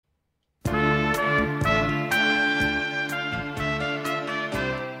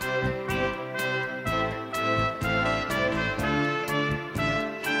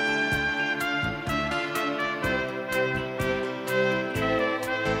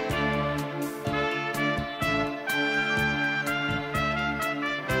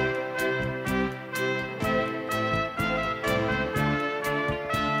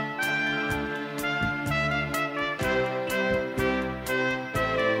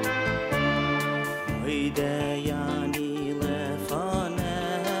Moideyani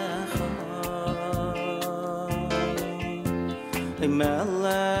lefanecha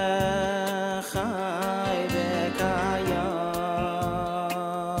Melech Chai v'Kayam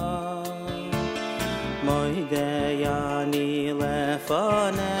Moideyani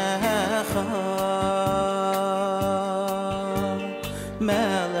lefanecha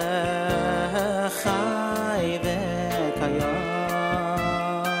Melech Chai v'Kayam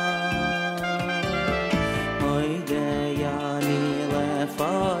Moideyani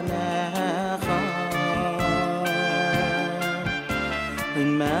lefanecha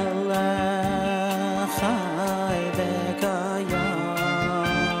Melech Chai v'Kayam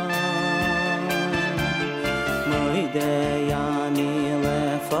Moideyani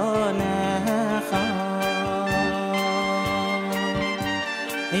lefanecha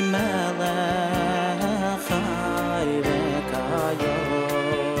Melech Chai v'Kayam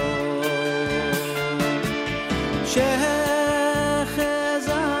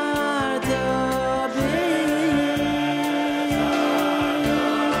Shechazart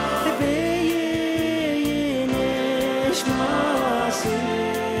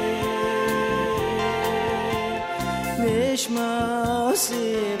Nishmasi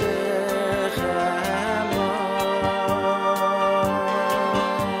b'chema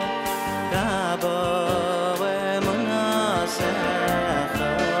Rabba v'munasecha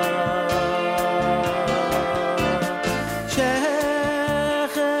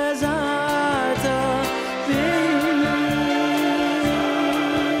Shechazarta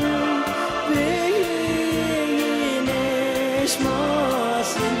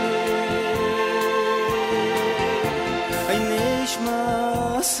b'nishmasi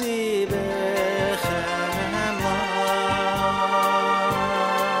Nishmasi b'chema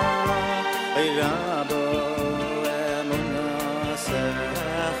Rabba v'munasecha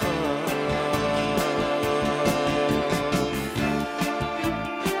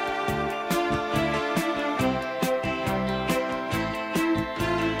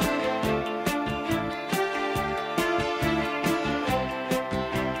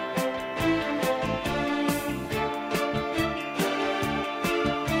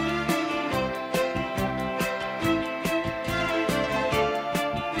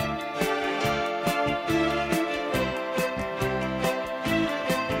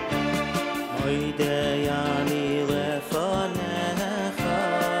Moideyani lefanecha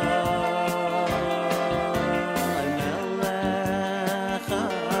Melech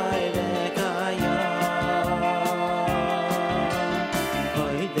Chai v'Kayam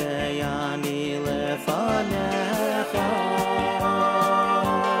Moideyani lefanecha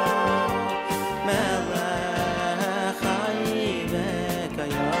Melech Chai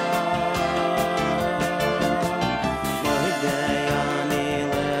v'Kayam Moideyani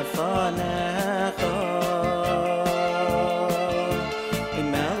lefanecha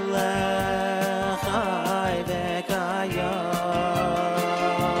Melech Chai v'Kayam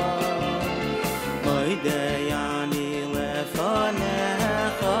Moideyani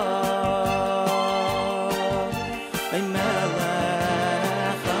lefanecha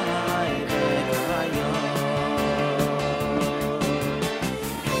Melech Chai v'Kayam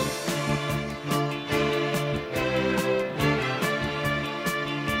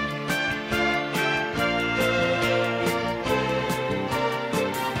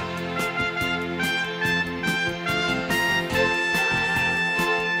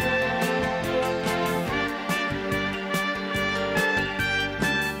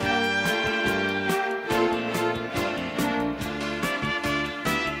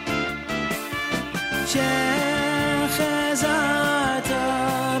Shechazart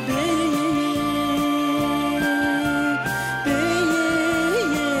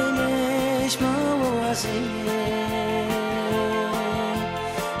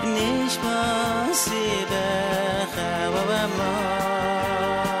Nishmasi b'chema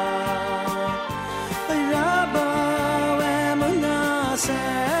Rabba v'munasecha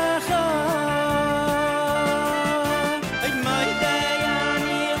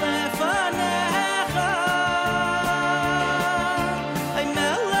Moideyani lefanecha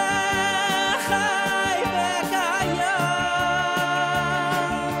Melech Chai v'Kayam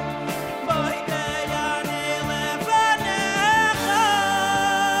Moideyani lefanecha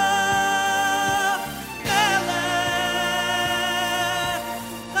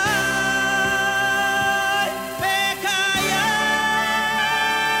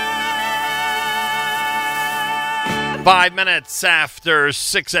Five minutes after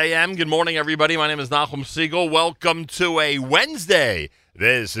 6 a.m. Good morning, everybody. My name is Nachum Siegel. Welcome to a Wednesday.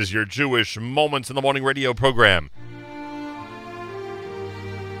 This is your Jewish Moments in the Morning radio program.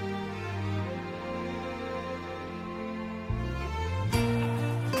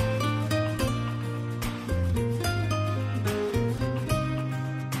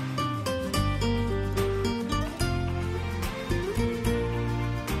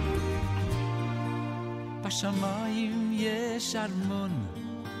 בשמיים יש ארמון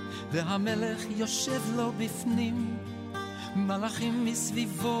והמלך יושב לו בפנים, מלאכים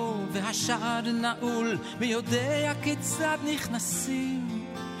מסביבו והשער נעול, מי יודע כיצד נכנסים.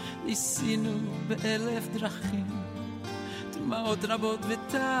 ניסינו באלף דרכים, דמעות רבות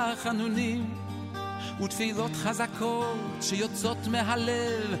ותחנונים ותפילות חזקות שיוצאות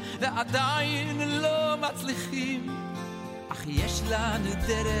מהלב ועדיין לא מצליחים. אך יש לנו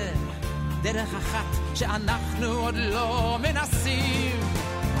דרך אחת שאנחנו עוד לא מנסים.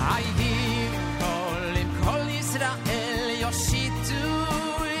 היי כל ישראל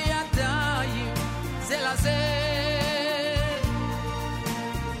יושיטו ידיים זה לזה,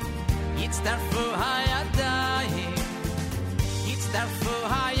 יצטרפו הידיים, יצטרפו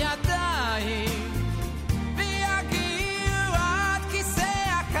הידיים ויגיעו עד כיסא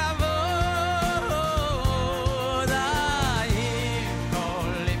הכבוד.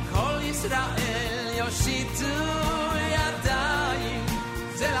 כל ישראל יושיטו ידיים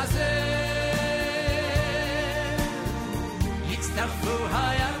זה לזה, יצטרפו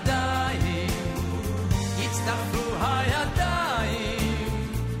הידיים, יצטרפו הידיים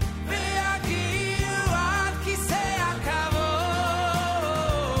ויגיעו עד כיסא הכבוד.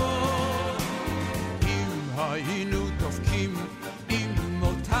 אם היינו דופקים עם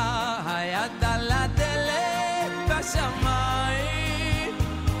אותה היד על הדלת בשמיים,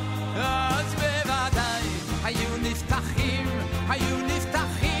 אז בוודאי היו נפתחים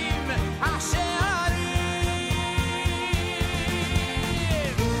השערים.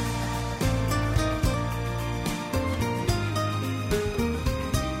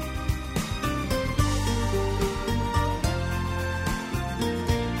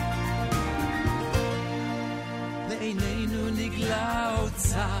 לעינינו נגלה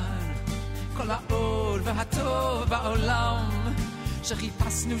אוצר כל האור והטוב בעולם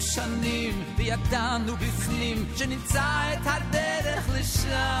שחיפשנו שנים וידענו בפנים שנמצא את הדרך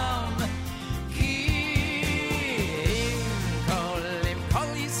לשם. כי אם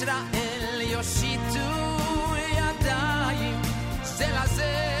כל ישראל יושיטו ידיים זה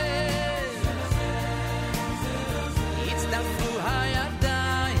לזה, יצטרפו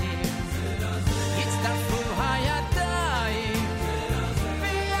הידיים, יצטרפו הידיים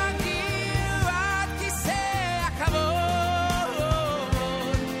ויגיעו עד כיסא הכבוד.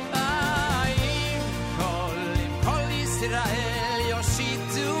 אם כל ישראל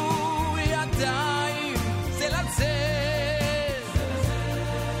יושיטו ידיים זה לזה,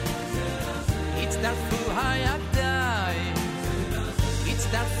 יצטרפו הידיים,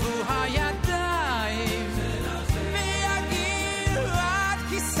 יצטרפו הידיים ויגיעו עד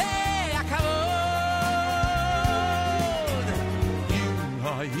כיסא הכבוד. אם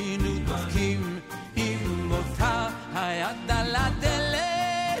היינו דופקים עם אותה היד על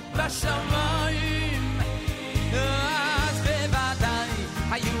הדלת בשמיים, אז בוודאי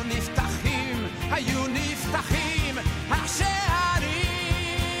היו נפתחים השערים.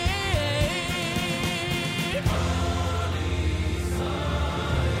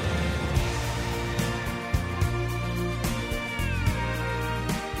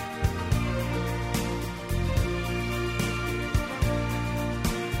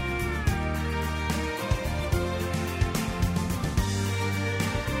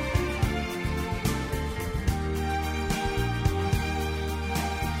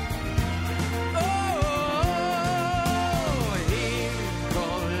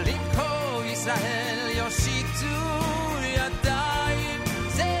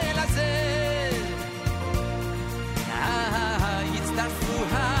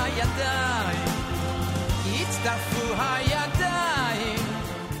 יצטרפו הידיים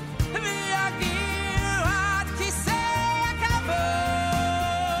ויגיעו עד כיסא הכבוד.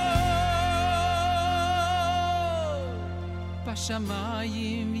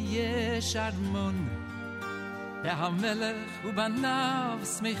 בשמיים יש ארמון והמלך ובניו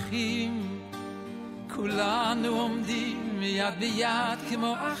שמחים, כולנו עומדים יד ביד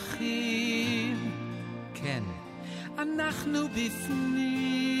כמו אחים. כן, אנחנו בפנים.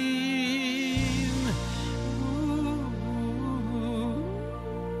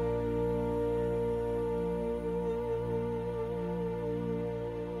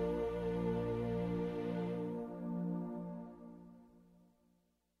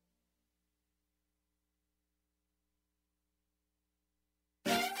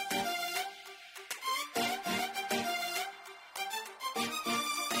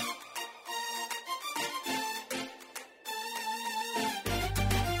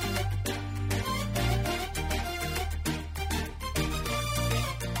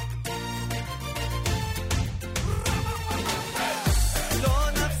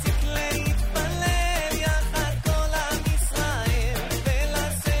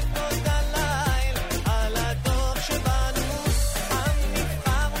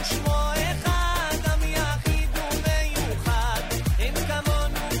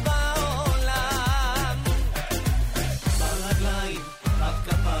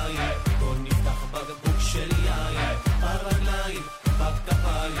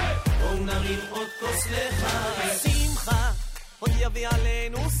 יביא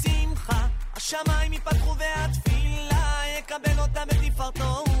עלינו שמחה, השמיים יפתחו והתפילה יקבל אותה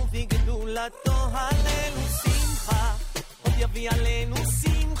בתפארתו ובגדולתו. הללו שמחה, עוד יביא עלינו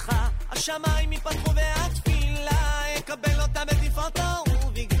שמחה, השמיים יפתחו והתפילה יקבל אותה בתפארתו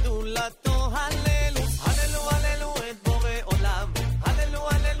ובגדולתו. הללו, הללו, הללו את בורא עולם, הללו,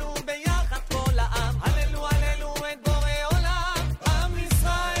 הללו ביחד כל העם, הללו, הללו את בורא עולם, עם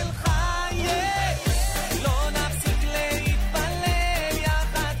ישראל חי. לא נפסיק להתפלל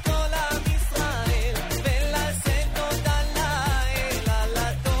יחד כל עם ישראל ולשאת תודה לאל על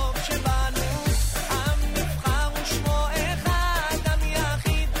הטוב שבנו. עם נבחר ושמו אחד, עם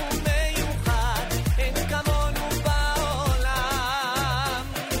יחיד ומיוחד, אין כמונו בעולם.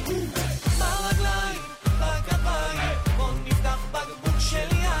 ברגליים, בגביים, בוא נפתח בקבוק של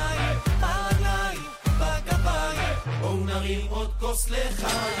יין. ברגליים, בגביים, בואו נרים עוד כוס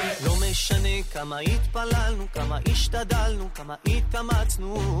לחיים. לא משנה כמה התפללנו, כמה השתדלנו, כמה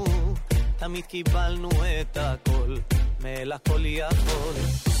התאמצנו, תמיד קיבלנו את הכל, מאל הכל יכול.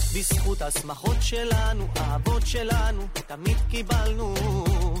 בזכות השמחות שלנו, האהבות שלנו, תמיד קיבלנו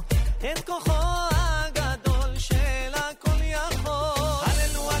את כוחו הגדול של הכל יכול.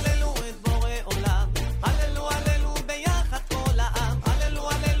 הללו, הללו את בורא עולם, הללו, הללו ביחד כל העם,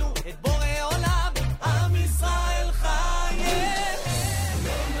 הללו, הללו את בורא עולם, עם ישראל חי.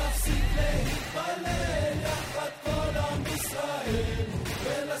 לא נפסיק להתפלל יחד כל עם ישראל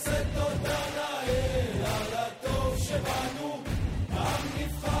ולשאת תודה לאל על הטוב שבנו. עם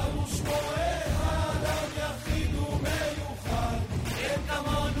נבחר ושמו אחד, עם יחיד ומיוחד, אין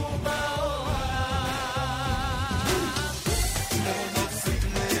כמונו בעולם. לא נפסיק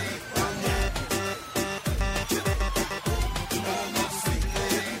להתפלל, לא נפסיק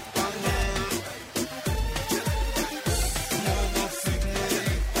להתפלל, לא נפסיק להתפלל, לא נפסיק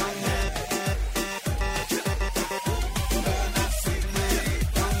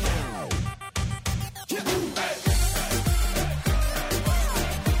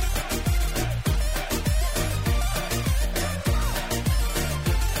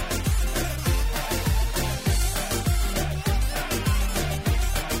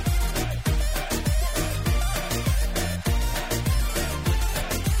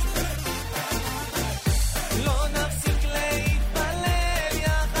לא נפסיק להתפלל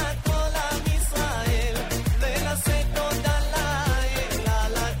יחד כל עם ישראל ולשאת תודה לאל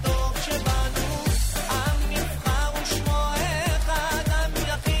על הטוב שבנו. עם נבחר ושמו אחד, עם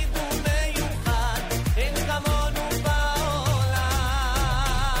יחיד ומיוחד, אין כמונו בעולם.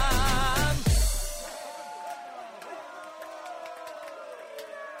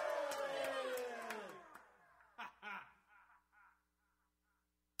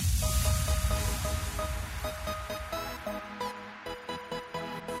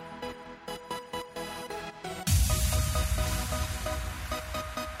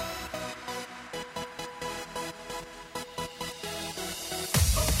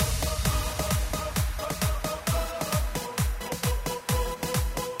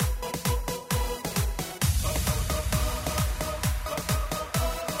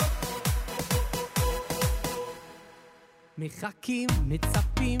 מחכים,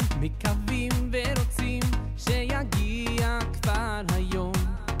 מצפים, מקווים ורוצים שיגיע כבר היום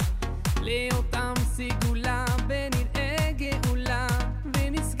לאותם סגולה ונראה גאולה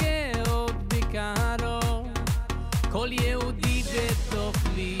ונזכה עוד בקרוב. כל יהודי בתוך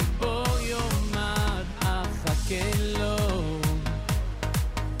ליבו יאמר אחכה לו,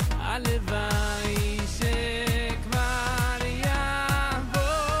 הלוואי שכבר יבוא.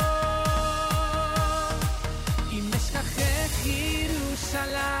 אם אשכחך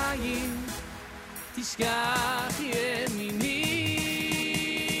ירושלים תשכח ימיני,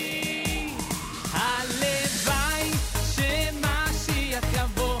 הלוואי שמשיח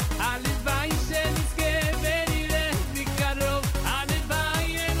יבוא, הלוואי שנזכה ונראה מקרוב,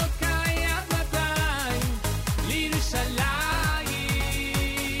 הלוואי אלוקיי עד מתי לירושלים,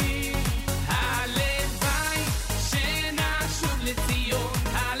 הלוואי שנשוב לציון,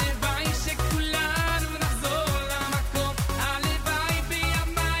 הלוואי שכולנו נחזור למקום, הלוואי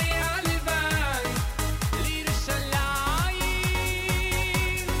בימי, הלוואי לירושלים,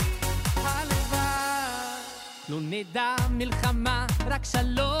 הלוואי לא נדע מלחמה, רק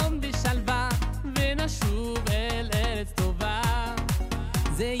שלום ושלווה, ונשוב אל ארץ טובה.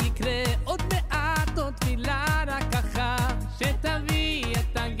 זה יקרה עוד מעט, עוד תפילה רק אחת שתביא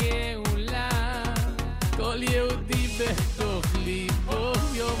את הגאולה. כל יהודי בתוך ליבו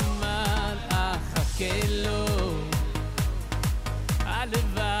יאמר אחכה לו,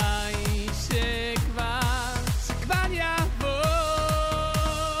 הלוואי שכבר יבוא.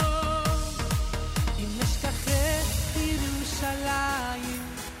 אם אשכחך ירושלים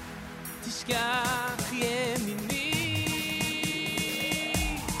תשכח ימיני.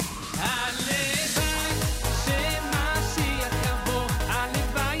 הלוואי שמשיח יבוא,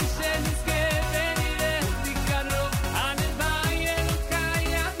 הלוואי שנזכה ונראה מקרוב, הלוואי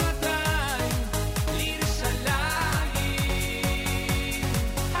אלוקיי עד מתי לירושלים.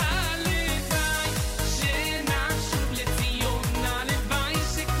 הלוואי שנשוב לציון, הלוואי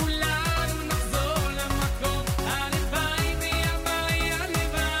שכולנו נחזור למקום, הלוואי בימיי,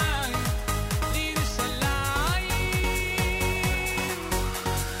 הלוואי לירושלים.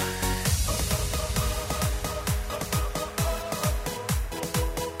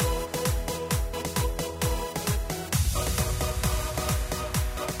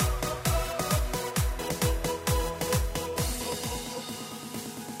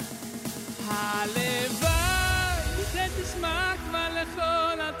 הלוואי שתשמע כבר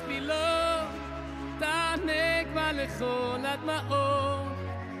לכל התפילות, תענה כבר לכל הדמעות,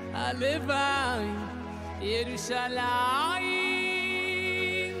 הלוואי ירושלים.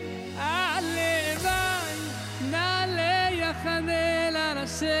 הלוואי נעלה יחנה על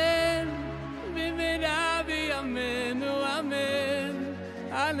השם במהרה בימינו אמן,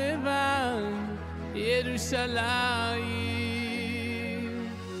 הלוואי ירושלים.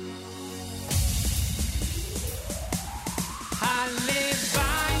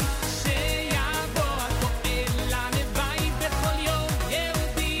 הלוואי שיבוא הגואל, הלוואי בכל יום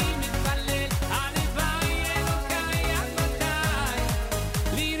יהודי מתפלל, הלוואי אלוקיי עד מתי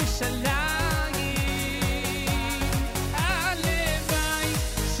לירושלים. הלוואי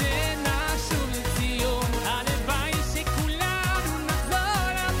שנשוב לציון, הלוואי שכולנו נחזור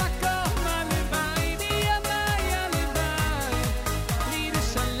למקום, הלוואי בימיי, הלוואי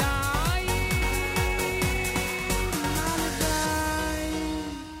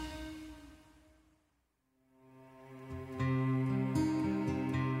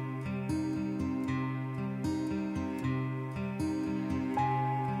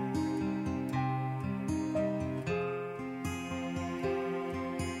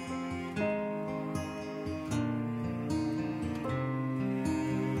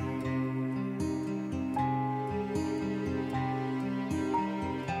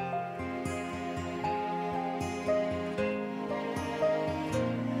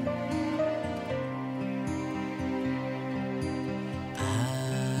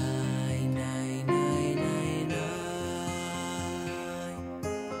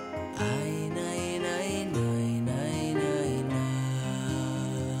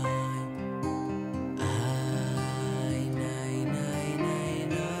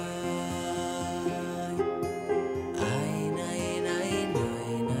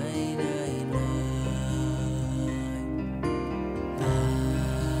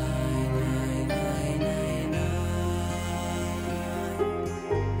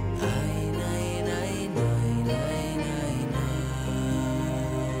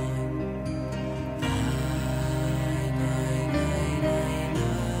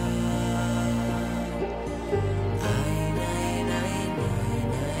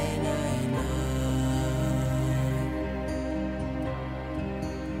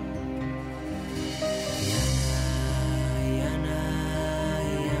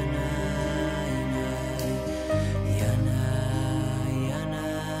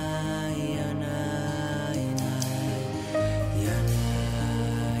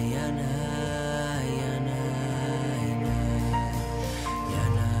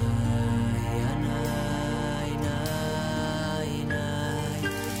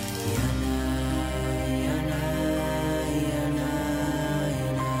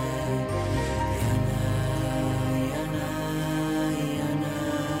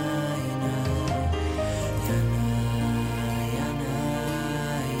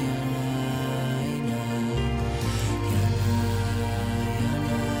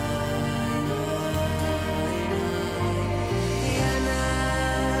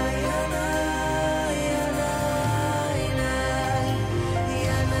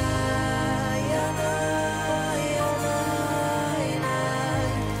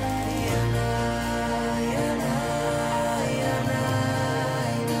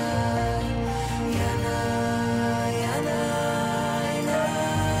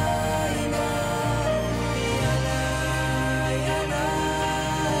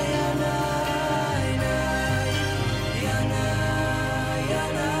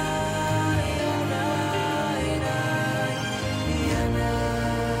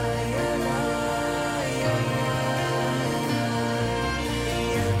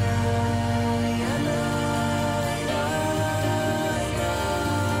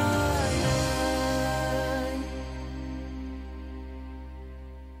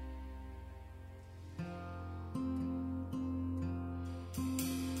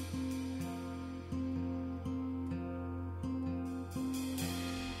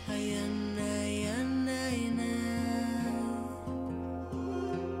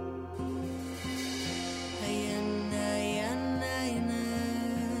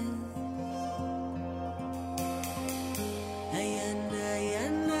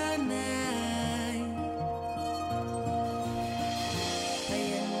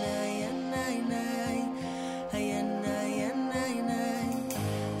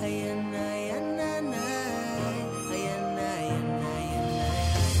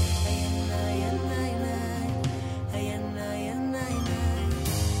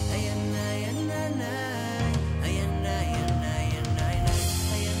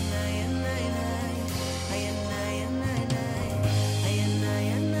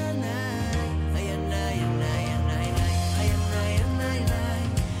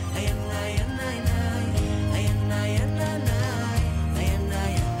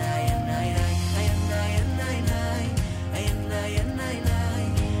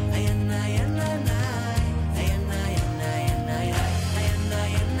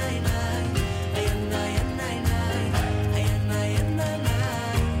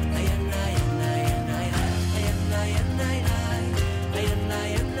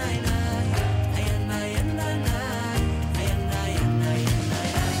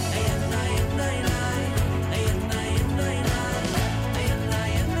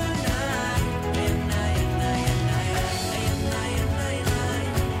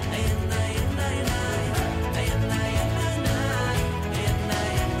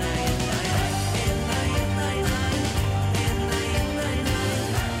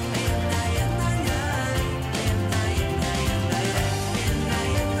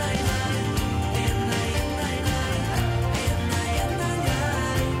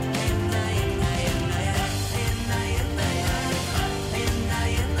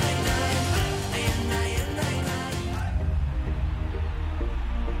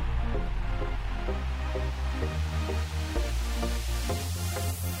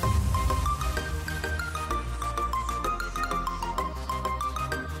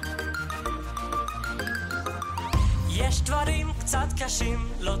יש דברים קצת קשים,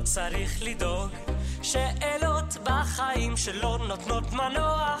 לא צריך לדאוג. שאלות בחיים שלא נותנות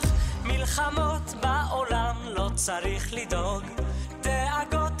מנוח, מלחמות בעולם לא צריך לדאוג.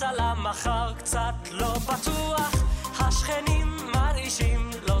 דאגות על המחר קצת לא בטוח, השכנים מרעישים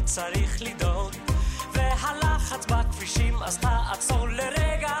לא צריך לדאוג. והלחץ בכבישים אז תעצור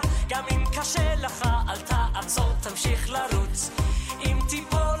לרגע, גם אם קשה לך אל תעצור, תמשיך לרוץ. אם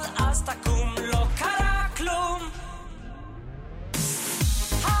תיפול אז תקום, לא קרה כלום.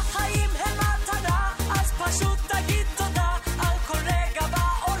 החיים הם מתנה, אז פשוט תגיד תודה על כל רגע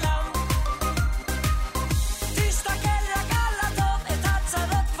בעולם. תסתכל רק על הטוב, את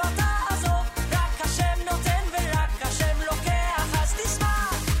הצרות כבר תעזוב. רק השם נותן ורק השם לוקח, אז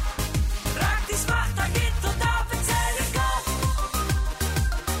תשמח. רק תשמח, תגיד תודה וצא לבכות.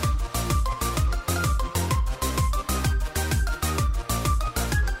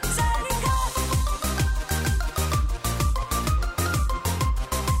 צא לבכות.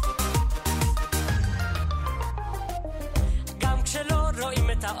 גם כשלא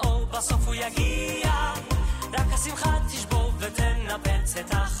רואים את האור בסוף הוא יגיע, רק השמחה תשבור ותנפץ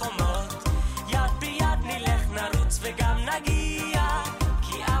את החומות. יד ביד נלך נרוץ וגם נגיע,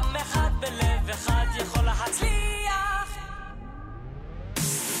 כי עם אחד בלב אחד יכול להצליח.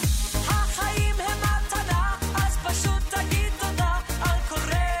 החיים הם מתנה, אז פשוט תגיד תודה על כל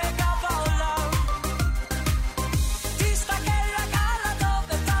רגע בעולם. תסתכל רק על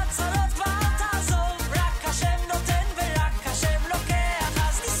הטוב, את הצרות כבר תעזוב. רק השם נותן ורק השם לוקח,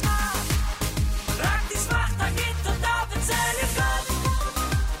 אז תשמח. רק תשמח, תגיד תודה וצא לבכות.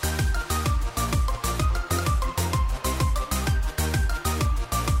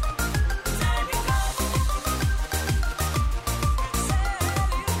 צא לבכות.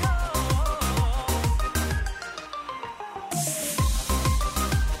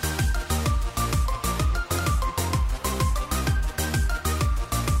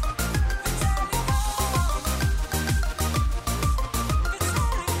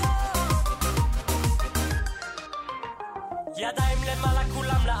 ידיים למעלה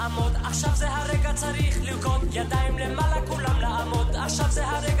כולם לעמוד, עכשיו זה הרגע צריך לרקוד. ידיים למעלה כולם לעמוד, עכשיו זה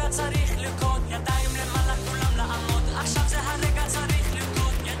הרגע צריך לרקוד. ידיים למעלה כולם לעמוד, עכשיו זה הרגע צריך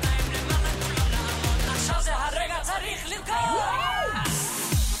לרקוד. ידיים למעלה כולם לעמוד, עכשיו זה הרגע צריך לרקוד.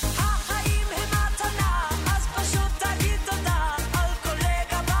 החיים הם מתנה, אז פשוט תגיד תודה על כל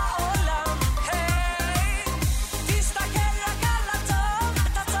רגע בעולם. היי, תסתכל רק על הטוב,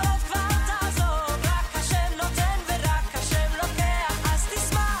 את הצרות כבר תעזוב. רק השם נותן ורק השם לוקח, אז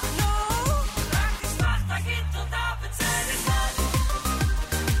תשמח, נו. רק תשמח, תגיד תודה וצא לבכות.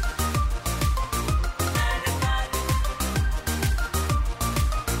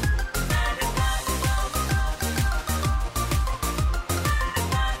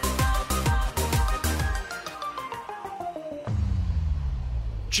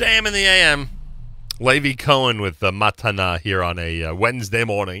 Jam in the AM. Levi Cohen with Matana here on a Wednesday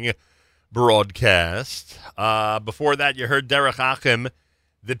morning broadcast. Before that, you heard Derek Achim,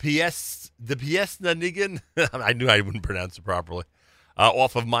 the PS Nanigan. I knew I wouldn't pronounce it properly.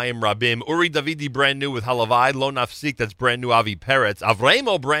 Off of Mayim Rabim. Uri Davidi, brand new with Halavai. Lo Nafsik, that's brand new. Avi Peretz.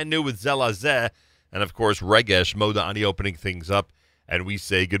 Avremo, brand new with Zelazeh. And, of course, Regesh, Moda Ani opening things up. And we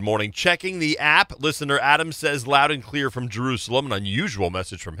say good morning. Checking the app, listener Adam says loud and clear from Jerusalem. An unusual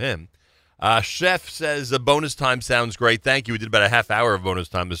message from him. Chef says bonus time sounds great. Thank you. We did about a half hour of bonus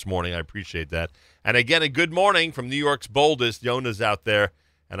time this morning. I appreciate that. And again, a good morning from New York's boldest. Yona's out there.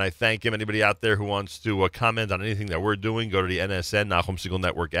 And I thank him. Anybody out there who wants to comment on anything that we're doing, go to the NSN, Nachum Segal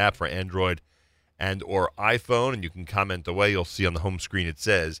Network app for Android and or iPhone. And you can comment away. You'll see on the home screen it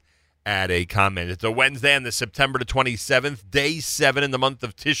says, add a comment. It's a Wednesday on the September the 27th, day 7 in the month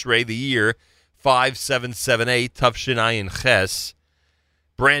of Tishrei, the year 5778, Tufshin Ayin Ches.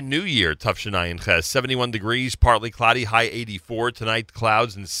 Brand new year, Tufshin Ayin Ches. 71 degrees, partly cloudy, high 84. Tonight,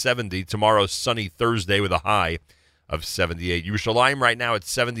 clouds and 70. Tomorrow, sunny Thursday with a high of 78. Yerushalayim right now at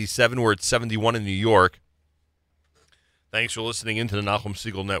 77. We're at 71 in New York. Thanks for listening into the Nachum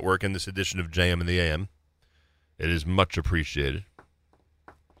Segal Network in this edition of JM in the AM. It is much appreciated.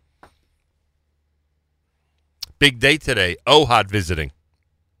 Big day today, OHAD visiting.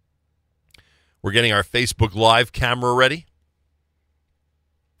 We're getting our Facebook Live camera ready.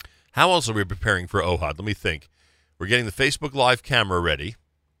 How else are we preparing for OHAD? Let me think. We're getting the Facebook Live camera ready.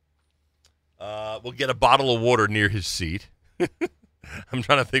 We'll get a bottle of water near his seat. I'm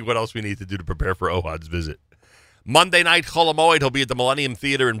trying to think what else we need to do to prepare for OHAD's visit. Monday night, Chol HaMoed, he'll be at the Millennium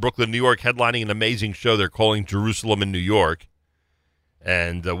Theater in Brooklyn, New York, headlining an amazing show they're calling Jerusalem in New York.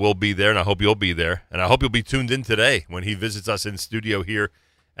 And we'll be there, and I hope you'll be there. And I hope you'll be tuned in today when he visits us in studio here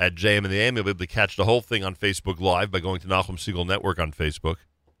at JM and the AM. You'll be able to catch the whole thing on Facebook Live by going to Nachum Segal Network on Facebook.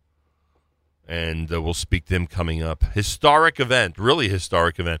 And we'll speak to him coming up. Historic event, really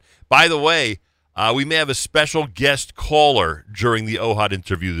historic event. By the way, we may have a special guest caller during the OHAD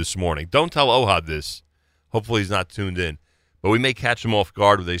interview this morning. Don't tell OHAD this. Hopefully he's not tuned in. But we may catch him off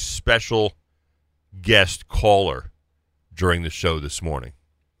guard with a special guest caller during the show this morning.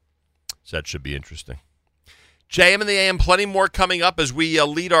 So that should be interesting. JM and the AM, plenty more coming up as we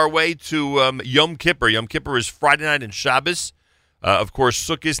lead our way to Yom Kippur. Yom Kippur is Friday night and Shabbos. Of course,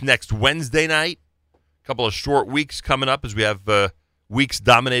 Sukkot next Wednesday night. A couple of short weeks coming up as we have weeks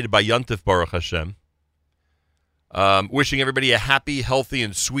dominated by Yontif, Baruch Hashem. Wishing everybody a happy, healthy,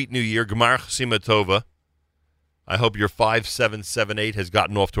 and sweet new year. Gemar Chasima Tova. I hope your 5778 has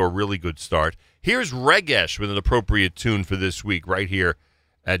gotten off to a really good start. Here's Regesh with an appropriate tune for this week right here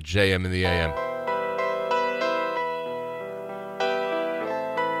at JM and the AM.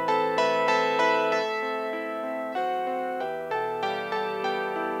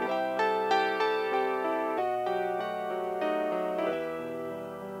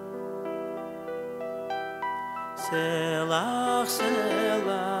 Selach,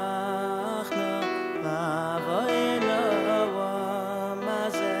 selach, no, lavoy no,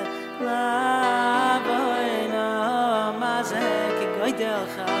 mazeh, lavoy no, mazeh, ki goydel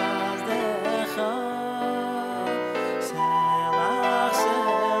chazdecha. Selach,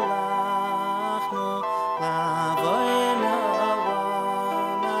 selach, no, lavoy no,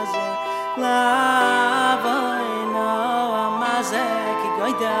 mazeh, lavoy no, mazeh, ki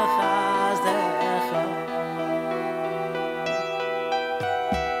goydel chazdecha.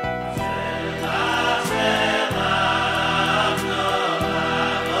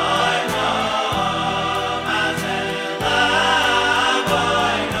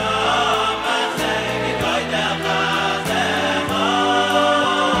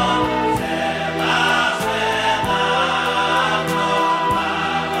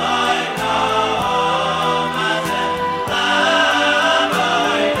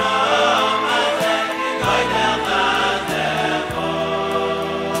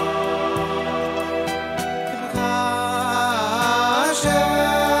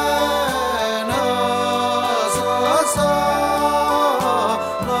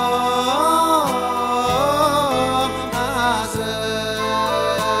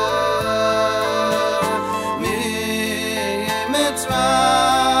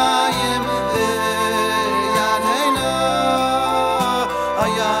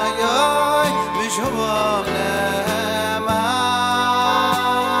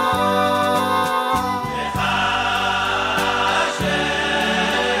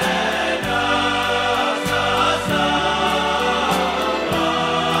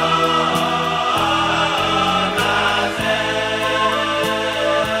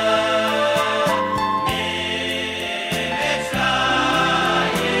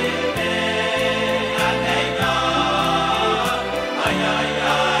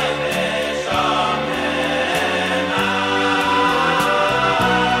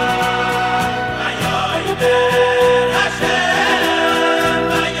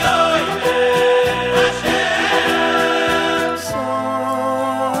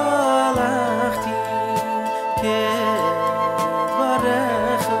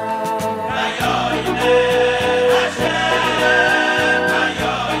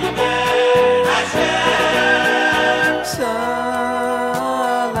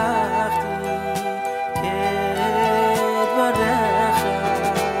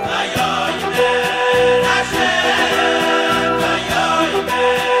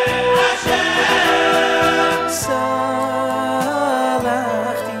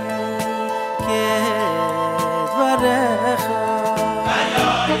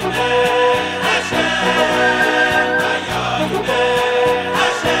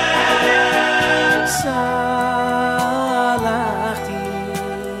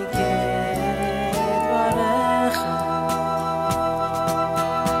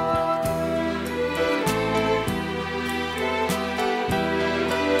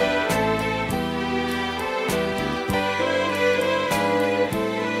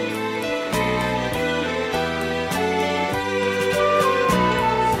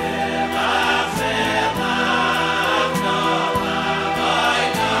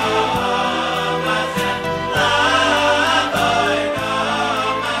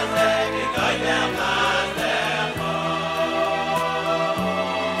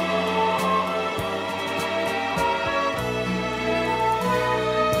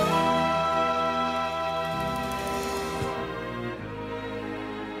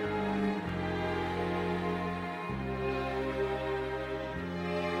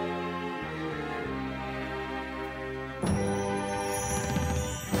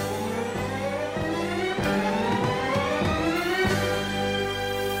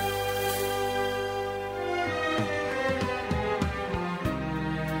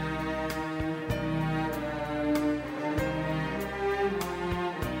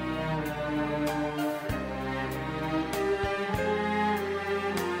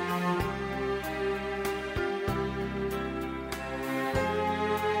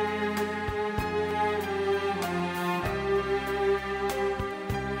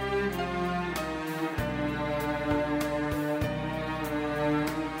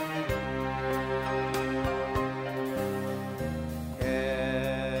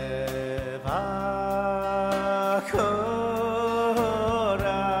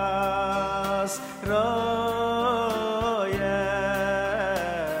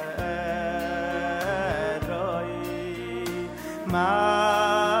 Ah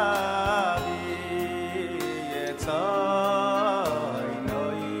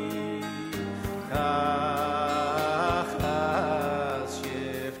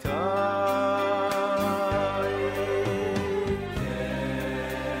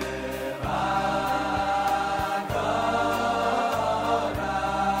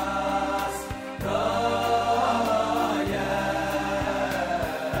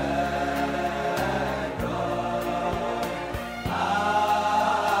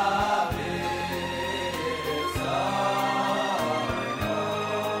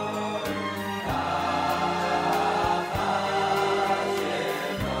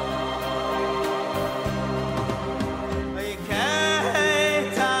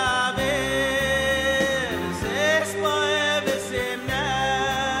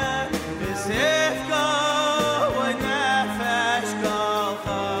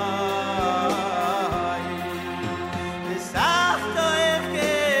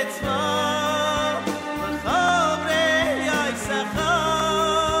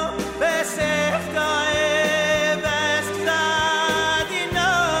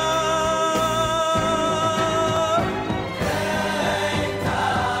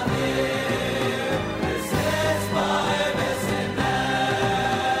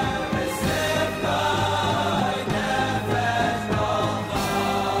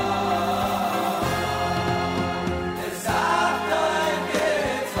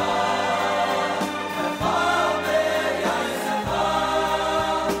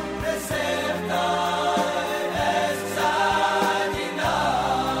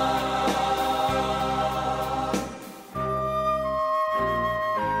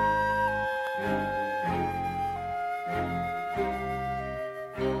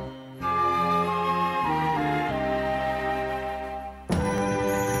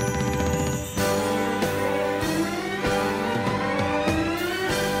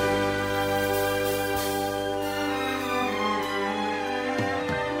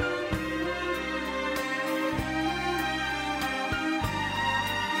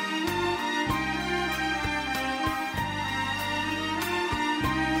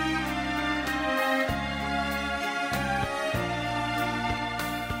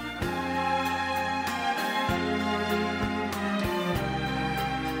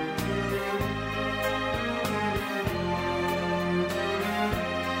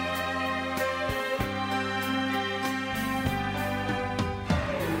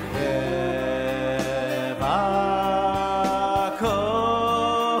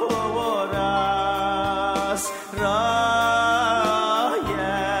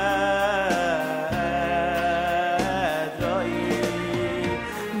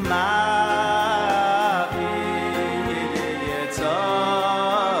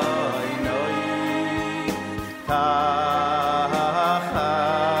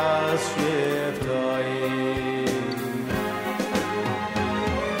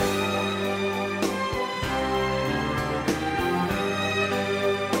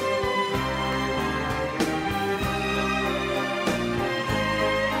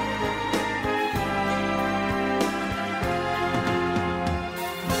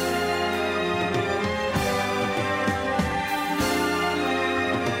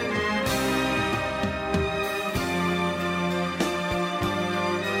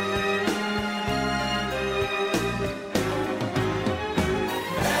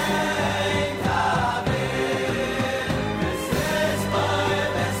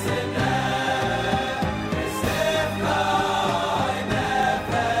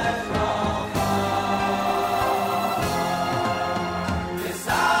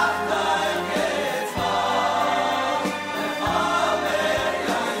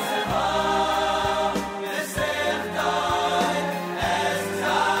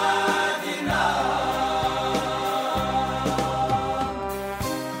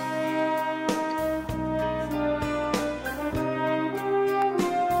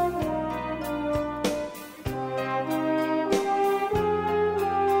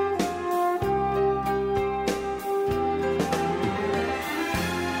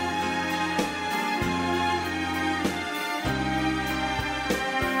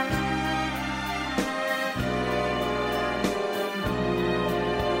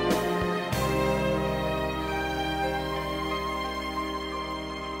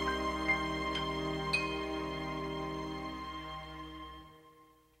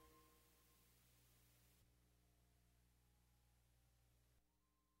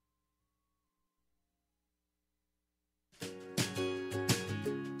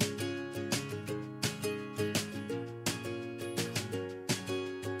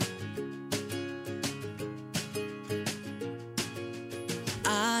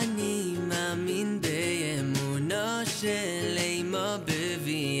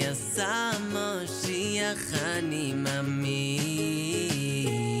אני מאמין,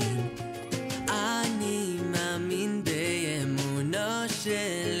 אני מאמין באמונו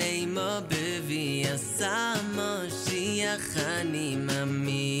של אימו בבי עשה משיח, אני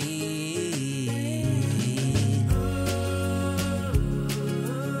מאמין.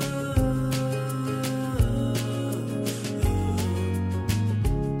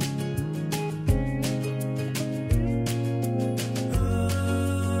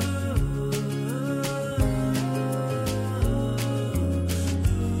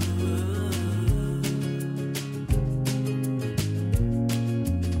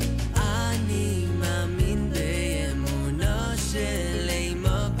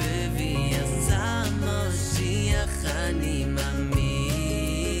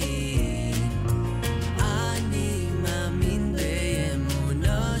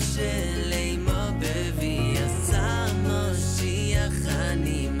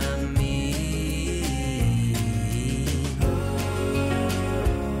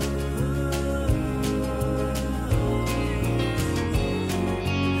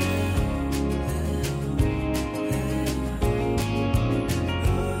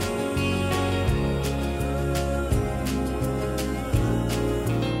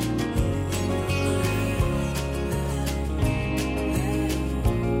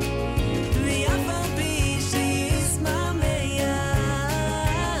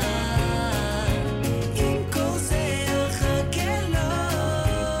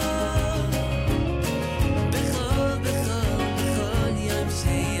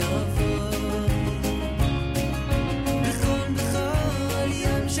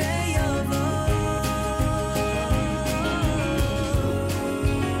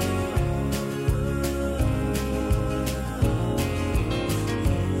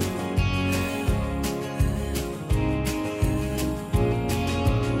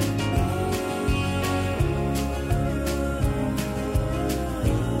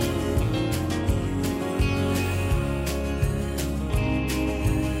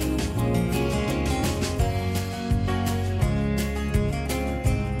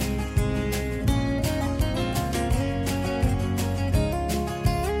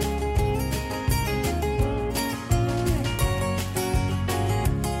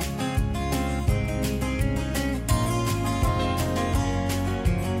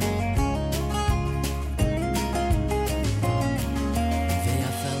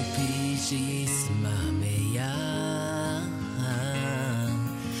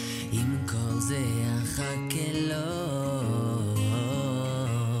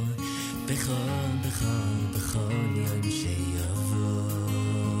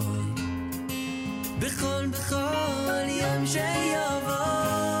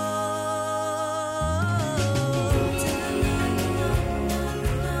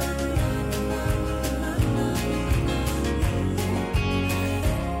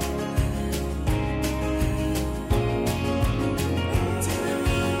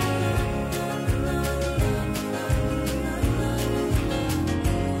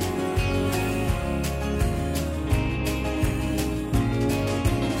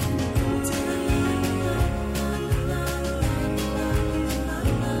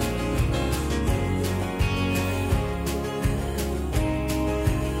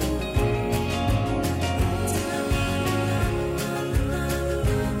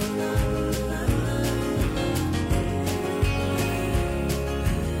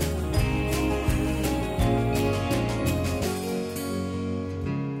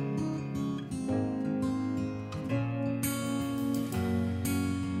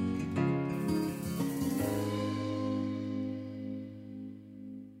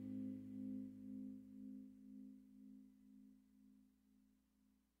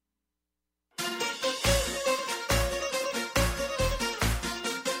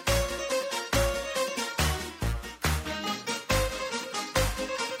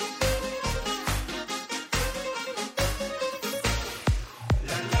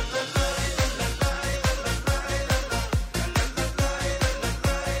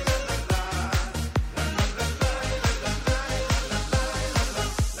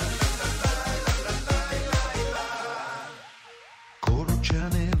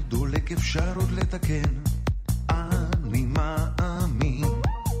 אפשר עוד לתקן, אני מאמין.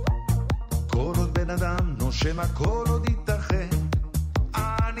 כל עוד בן אדם נושם הכל עוד ייתכן,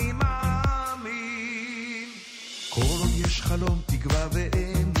 אני מאמין. כל עוד יש חלום, תקווה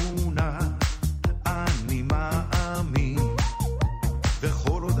ואמונה, אני מאמין.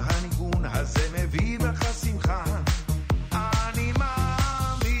 וכל עוד הניגון הזה מביא בך שמחה, אני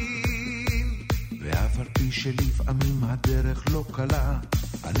מאמין. ואף על פי שלפעמים הדרך לא קלה,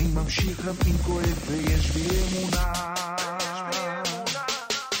 אני ממשיך גם אם כואב ויש בי אמונה.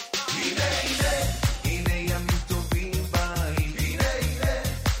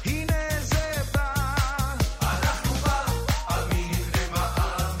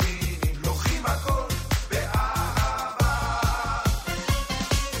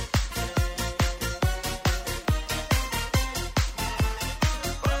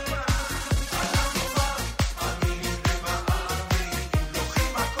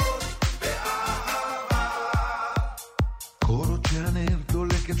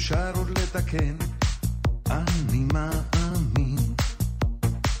 אפשר עוד לתקן, אני מאמין.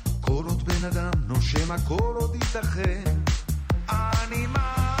 כל עוד בן אדם נושם הכל עוד ייתכן, אני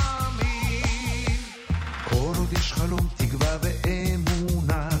מאמין. כל עוד יש חלום תקווה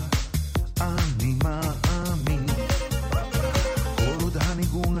ואמונה, אני מאמין. כל עוד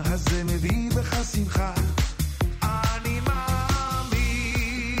הניגון הזה מביא בך שמחה, אני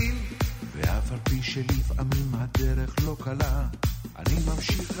מאמין. ואף על פי שלפעמים הדרך לא קלה, אני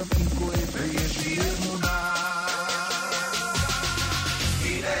ממשיך גם אם כואב ויש לי אמונה.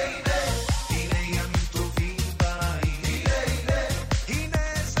 הנה הנה, הנה ימים טובים באים. הנה הנה, הנה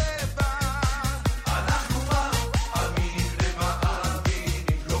זה בא. אנחנו מאמינים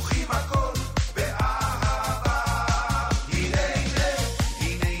למאמינים, לוקחים הכל באהבה. הנה הנה,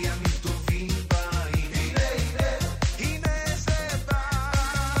 הנה ימים טובים באים. הנה הנה, הנה זה בא.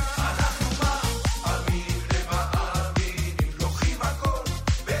 אנחנו מאמינים למאמינים, לוקחים הכל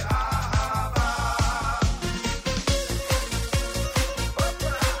באהבה.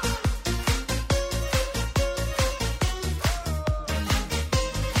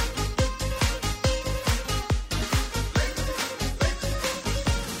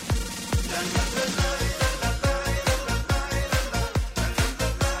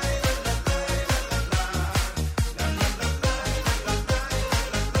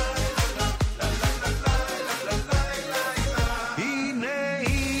 הנה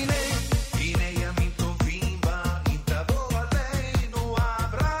הנה, הנה ימים טובים באים, תבוא עלינו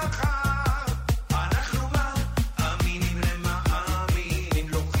הברכה. אנחנו מאמינים למאמינים,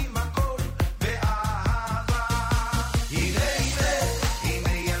 לוקחים הכל באהבה. הנה הנה,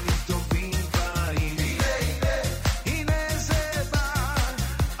 הנה ימים טובים באים. הנה הנה, הנה זה בא.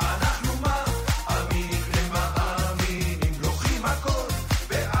 אנחנו מאמינים למאמינים, לוקחים הכל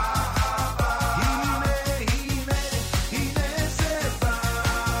באהבה. הנה הנה, הנה זה בא.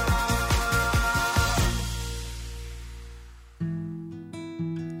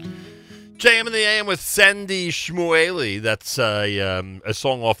 JM in the AM with Sandy Shmueli. That's a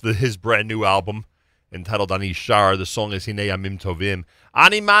song off his brand new album entitled Ani Shar. The song is Hinei Yamim Tovim.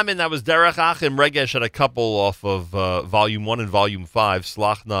 Ani Mamin, that was Derech Achim. Regesh had a couple off of Volume 1 and Volume 5,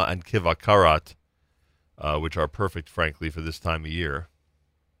 Slachna and Kiva Karat, which are perfect, frankly, for this time of year.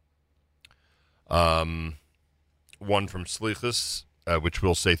 One from Slichus, which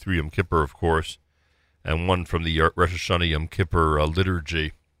we'll say through Yom Kippur, of course, and one from the Rosh Hashanah Yom Kippur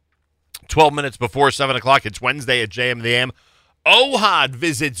liturgy. 12 minutes before 7 o'clock, it's Wednesday at JM in the AM. OHAD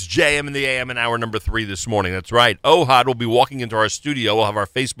visits JM in the AM in hour number 3 this morning. That's right. OHAD will be walking into our studio. We'll have our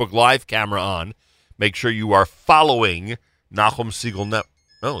Facebook Live camera on. Make sure you are following Nachum Segal Network.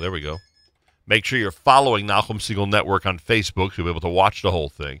 Oh, there we go. Make sure you're following Nachum Segal Network on Facebook so you'll be able to watch the whole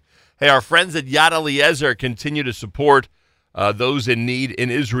thing. Hey, our friends at Yad Eliezer continue to support those in need in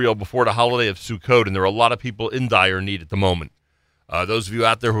Israel before the holiday of Sukkot, and there are a lot of people in dire need at the moment. Those of you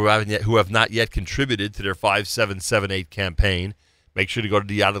out there who have not yet contributed to their 5778 campaign, make sure to go to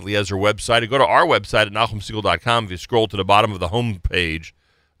the Yad Eliezer website or go to our website at NachumSegal.com. If you scroll to the bottom of the home page,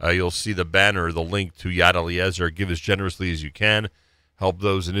 you'll see the banner, the link to Yad Eliezer. Give as generously as you can. Help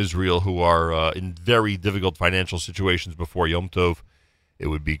those in Israel who are in very difficult financial situations before Yom Tov. It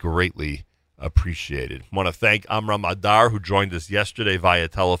would be greatly appreciated. I want to thank Amram Adar, who joined us yesterday via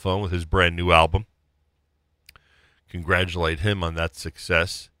telephone with his brand new album. Congratulate him on that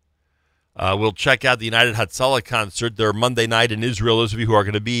success. We'll check out the United Hatzalah concert. They're Monday night in Israel. Those of you who are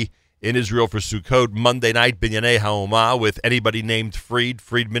going to be in Israel for Sukkot, Monday night, Binyanei HaOmah, with anybody named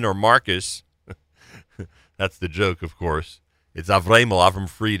Friedman, or Marcus. That's the joke, of course. It's Avram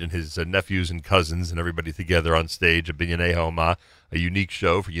Fried and his nephews and cousins and everybody together on stage at Binyanei HaOmah, a unique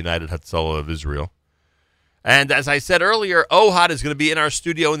show for United Hatzalah of Israel. And as I said earlier, OHAD is going to be in our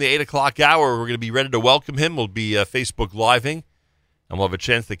studio in the 8 o'clock hour. We're going to be ready to welcome him. We'll be Facebook Living, and we'll have a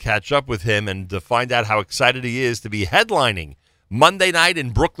chance to catch up with him and to find out how excited he is to be headlining Monday night in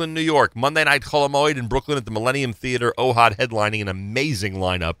Brooklyn, New York. Monday night Chol HaMoed in Brooklyn at the Millennium Theater. OHAD headlining, an amazing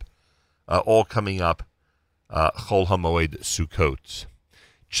lineup, all coming up. Chol HaMoed Sukkot.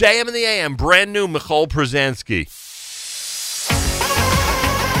 JM in the AM, brand new Michal Przanski.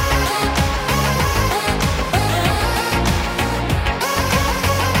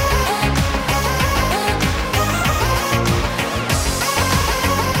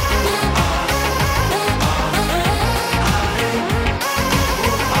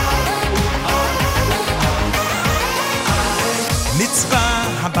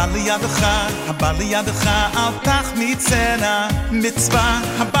 הבא לידך, הבא לידך, אל תחמיצנה. מצווה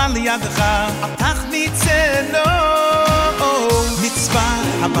הבא לידך, אל תחמיצנה. מצווה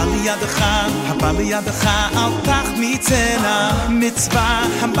הבא לידך, הבא לידך, אל תחמיצנה. מצווה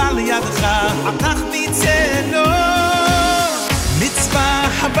הבא לידך, אל תחמיצנה. מצווה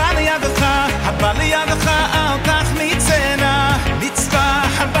הבא לידך, הבא לידך, אל תחמיצנה. מצווה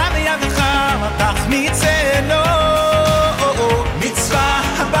הבא לידך, אל תחמיצנה. מצווה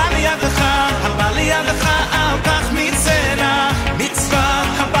הבא לידך, הבא לידך, אל תחמיצנה. מצווה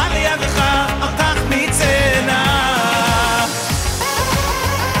הבא לידך, אל תחמיצנה.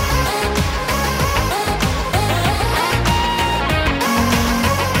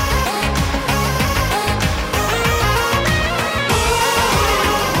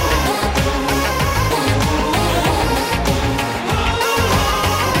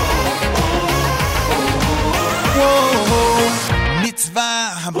 מצווה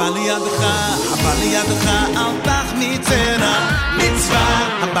הבא לידך, הבא לידך, אל תחמיצנה. מצווה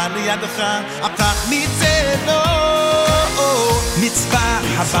הבא לידך, אל תחמיצנה. מצווה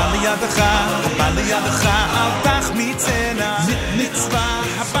הבא לידך, הבא לידך, אל תחמיצנה. מצווה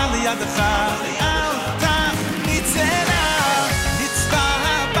הבא לידך, אל תחמיצנה. מצווה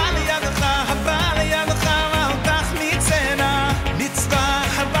הבא לידך, הבא לידך, אל תחמיצנה. מצווה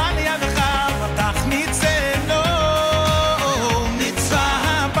הבא לידך, אל תחמיצנה.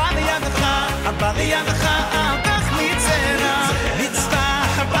 הבא לידך, אל תחמיצנה. מצווה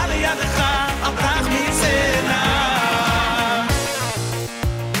הבא לידך, אל תחמיצנה.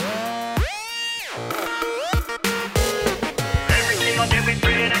 Every single day we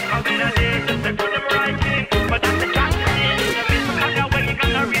pray and come in a day just to do the right thing. But that's the chance to see in the midst of the way you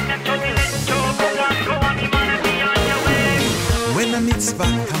gotta read that to me. Let's go on, you wanna be on your way. When a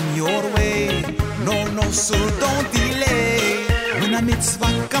mitzvah come your way, no, so don't delay. When a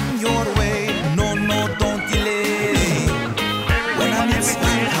mitzvah come your way, no, don't delay. When a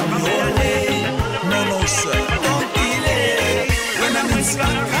mitzvah come your way, no, sir, don't delay. When a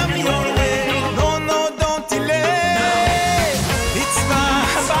mitzvah come your way, no, don't delay. Mitzvah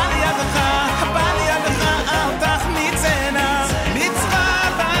הבא לידך, הבא לידך, אל תחמיצנה. מצווה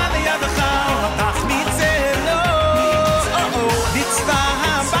הבא לידך, אל תחמיצנה. מצווה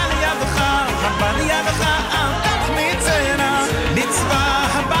הבא לידך, הבא לידך, אל תחמיצנה. מצווה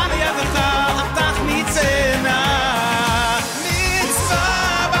הבא לידך, אל תחמיצנה. מצווה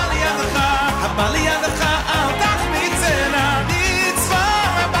הבא לידך, הבא לידך, אל תחמיצנה. מצווה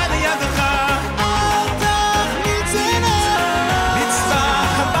הבא לידך, אל תחמיצנה. מצווה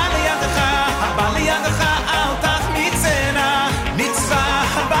הבא לידך, הבא לידך, אל תחמיצנה. מצווה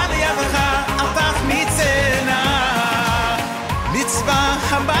הבא לידך, אל תחמיצנה. מצווה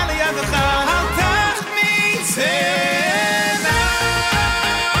הבא לידך, אל תחמיצנה.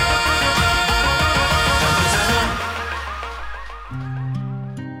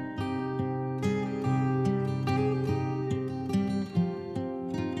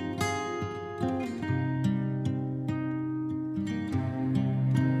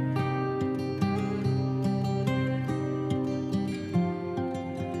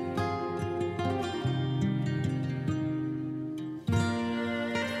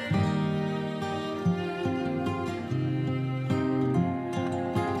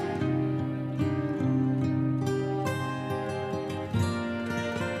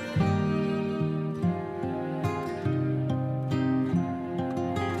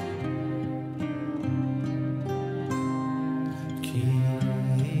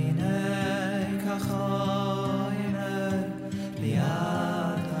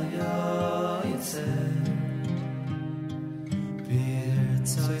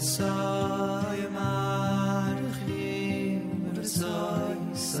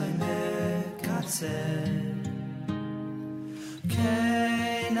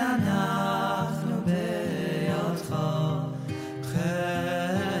 כן אנחנו בידך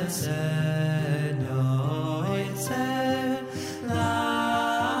חסד לא יצא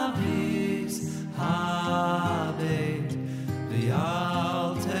להביס הבית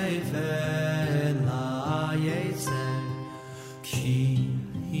ואל תפן ליצא כי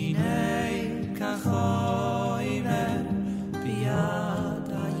הנה ככה הנה ביד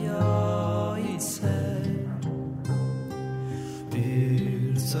היוצא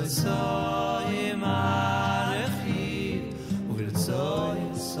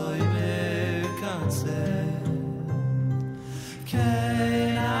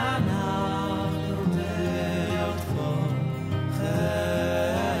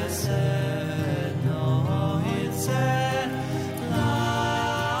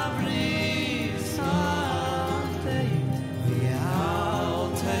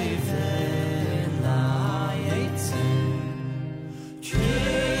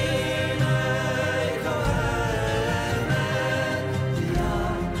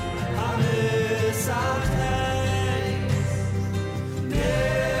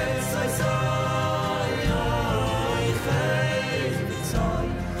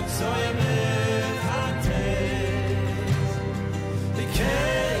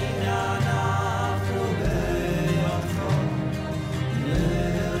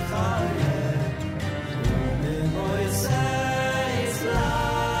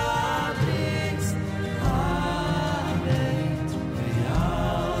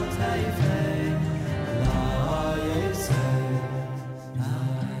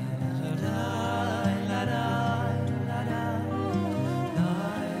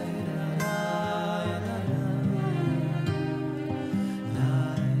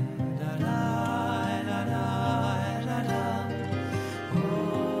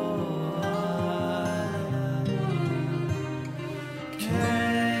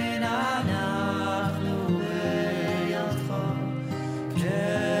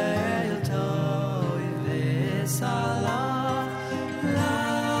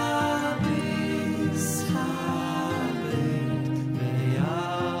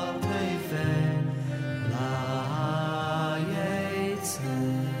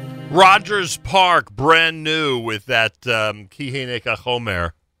Rogers Park, brand new with that Kihene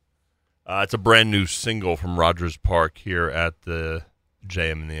Kachomer. It's a brand new single from Rogers Park here at the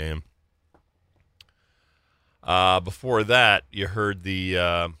JM in the AM. Before that, you heard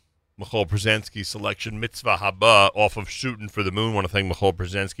the Michal Brzezinski selection, Mitzvah Haba, off of Shootin' for the Moon. I want to thank Michal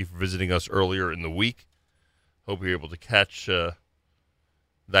Brzezinski for visiting us earlier in the week. Hope you're able to catch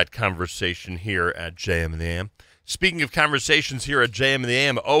that conversation here at JM in the AM. Speaking of conversations here at JM in the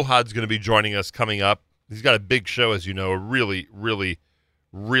AM, OHAD's going to be joining us coming up. He's got a big show, as you know, a really, really,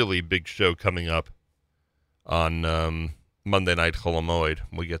 really big show coming up on Monday night, Chol HaMoed.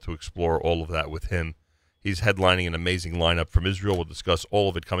 We get to explore all of that with him. He's headlining an amazing lineup from Israel. We'll discuss all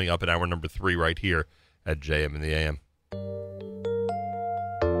of it coming up in hour number 3 right here at JM in the AM.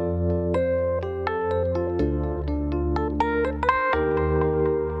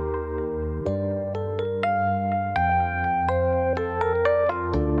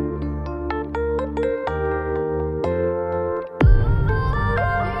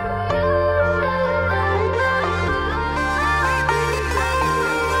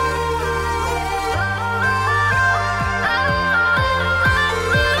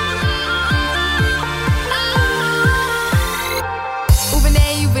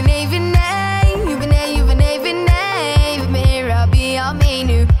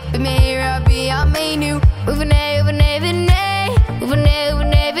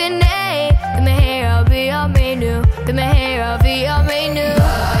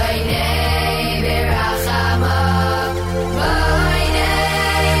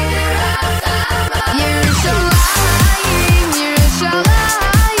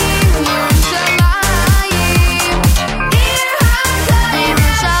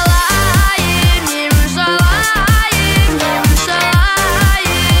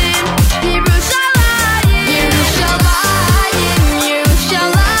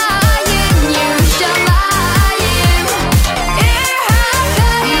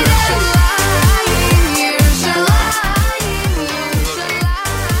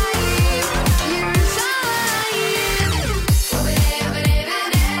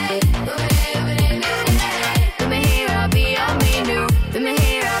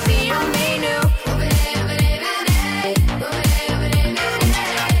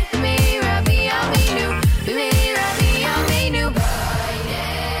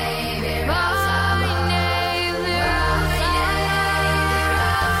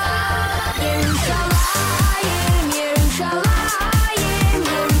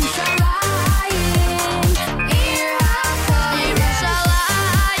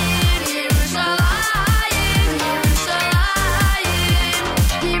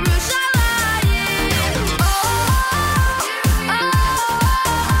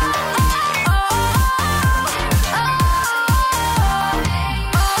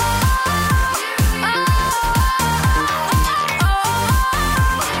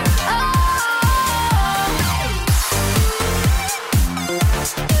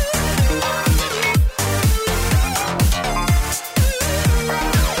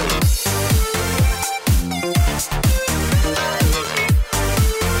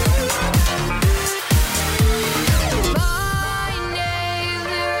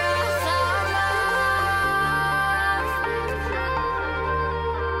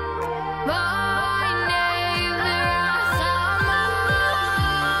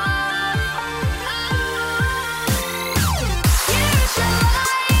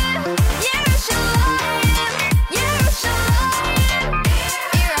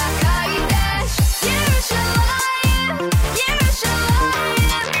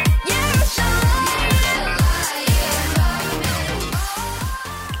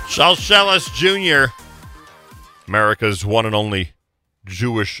 Shalshelis Jr., America's one and only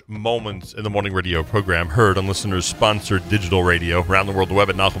Jewish Moments in the Morning radio program, heard on listeners-sponsored digital radio around the world, the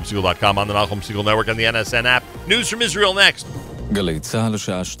web at NachumSegal.com, on the Nachum Segal Network, and the NSN app. News from Israel next. גלי צהל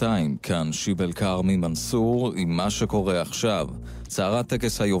לשעה 2, כאן שיבל קרמי מנסור עם מה שקורה עכשיו. צערת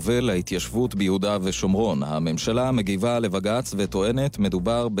טקס היובל להתיישבות ביהודה ושומרון. הממשלה מגיבה לבג"ץ וטוענת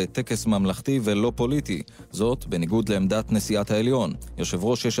מדובר בטקס ממלכתי ולא פוליטי. זאת בניגוד לעמדת נשיאת העליון. יושב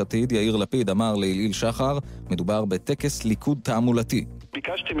ראש יש עתיד יאיר לפיד אמר להיליל שחר, מדובר בטקס ליכוד תעמולתי.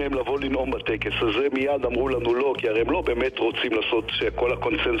 ביקשתי מהם לבוא לנאום בטקס הזה, מיד אמרו לנו לא, כי הרי הם לא באמת רוצים לעשות שכל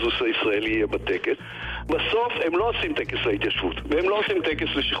הקונסנזוס הישראלי יהיה בטקס. בסוף הם לא עושים טקס להתיישבות, והם לא עושים טקס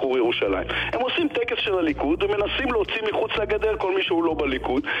לשחרור ירושלים. הם עושים טקס של הליכוד ומנסים להוציא מחוץ לגדר כל מי שהוא לא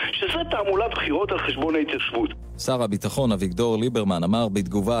בליכוד, שזה תעמולת בחירות על חשבון ההתיישבות. שר הביטחון אביגדור ליברמן אמר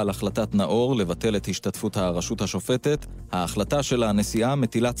בתגובה על החלטת נאור לבטל את השתתפות הרשות השופטת, ההחלטה של הנשיאה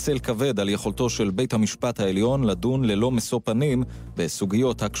מטילה צל כבד על יכולתו של בית המשפט העליון לדון ללא משוא פנים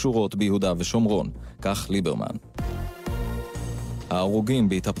בסוגיות הקשורות ביהודה ושומרון. כך ליברמן. ההרוגים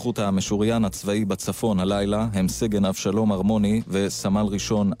בהתהפכות המשוריין הצבאי בצפון הלילה הם סגן אבשלום הרמוני וסמל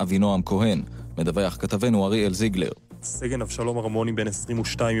ראשון אבינועם כהן. מדווח כתבנו אריאל זיגלר. סגן אבשלום הרמוני בן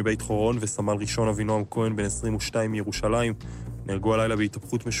 22 מבית חורון וסמל ראשון אבינועם כהן בן 22 מירושלים נהרגו הלילה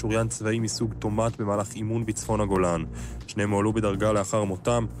בהתהפכות משוריין צבאי מסוג טומט במהלך אימון בצפון הגולן. שניהם הועלו בדרגה לאחר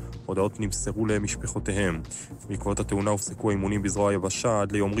מותם, הודעות נמסרו למשפחותיהם. בעקבות התאונה הופסקו האימונים בזרוע היבשה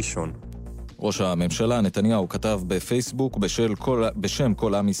עד ליום ראשון. ראש הממשלה נתניהו כתב בפייסבוק בשם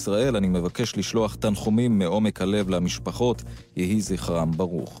כל עם ישראל, אני מבקש לשלוח תנחומים מעומק הלב למשפחות, יהי זכרם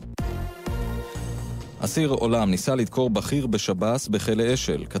ברוך. אסיר עולם ניסה לדקור בכיר בשב"ס בכלא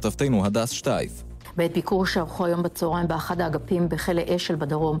אשל, כתבתנו הדס שטייף. בעת ביקור שערכו היום בצהריים באחד האגפים בכלא אשל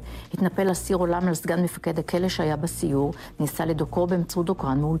בדרום, התנפל אסיר עולם על סגן מפקד הכלא שהיה בסיור, ניסה לדוקרו באמצעות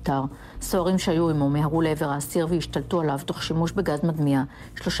דוקרן מאולתר. סוהרים שהיו עמו מהרו לעבר האסיר והשתלטו עליו תוך שימוש בגז מדמיע.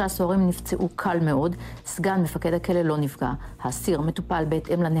 3 סוהרים נפצעו קל מאוד, סגן מפקד הכלא לא נפגע. האסיר מטופל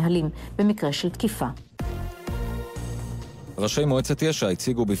בהתאם לנהלים במקרה של תקיפה. ראשי מועצת יש"ע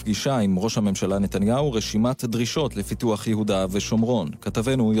הציגו בפגישה עם ראש הממשלה נתניהו רשימת דרישות לפיתוח יהודה ושומרון.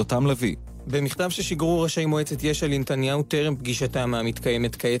 כתבנו יותם לוי. במכתב ששיגרו ראשי מועצת יש"ע לנתניהו טרם פגישתם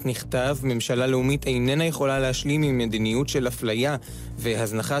המתקיימת כעת נכתב, ממשלה לאומית איננה יכולה להשלים עם מדיניות של אפליה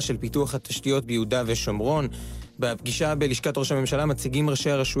והזנחה של פיתוח התשתיות ביהודה ושומרון. בפגישה בלשכת ראש הממשלה מציגים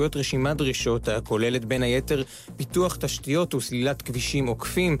ראשי הרשויות רשימת דרישות הכוללת בין היתר פיתוח תשתיות וסלילת כבישים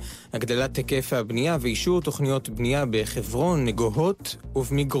עוקפים, הגדלת היקף הבנייה ואישור תוכניות בנייה בחברון, נגוהות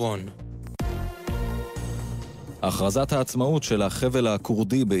ובמגרון. הכרזת העצמאות של החבל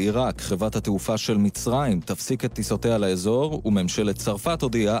הכורדי בעיראק, חברת התעופה של מצרים, תפסיק את טיסותיה לאזור, וממשלת צרפת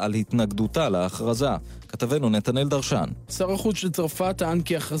הודיעה על התנגדותה להכרזה. כתבנו נתנאל דרשן. שר החוץ של צרפת טען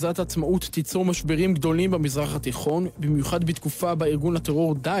כי הכרזת העצמאות תיצור משברים גדולים במזרח התיכון, במיוחד בתקופה בה ארגון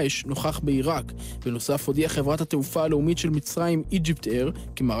הטרור דאעש נוכח בעיראק. בנוסף הודיעה חברת התעופה הלאומית של מצרים, איג'יפט אייר,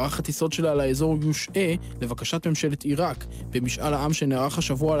 כי מערך הטיסות שלה לאזור יושעה לבקשת ממשלת עיראק. במשאל העם שנערך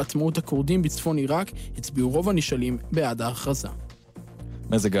השבוע על עצמאות הכורדים בצפון עיראק, הצביעו רוב הנשאלים בעד ההכרזה.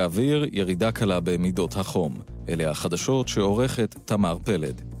 מזג האוויר, ירידה קלה במידות החום. אלה החדשות שעורכת תמר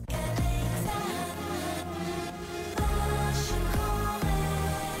פלד.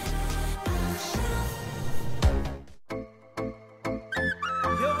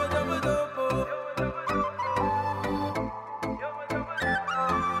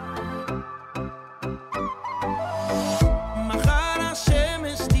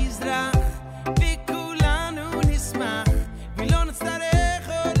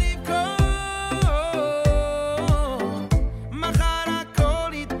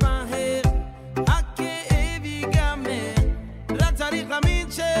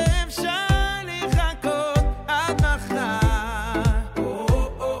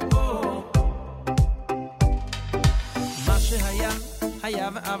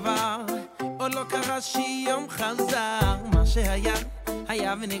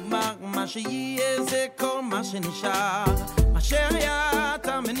 היה ונגמר, מה שיהיה זה כל מה שנשאר. מה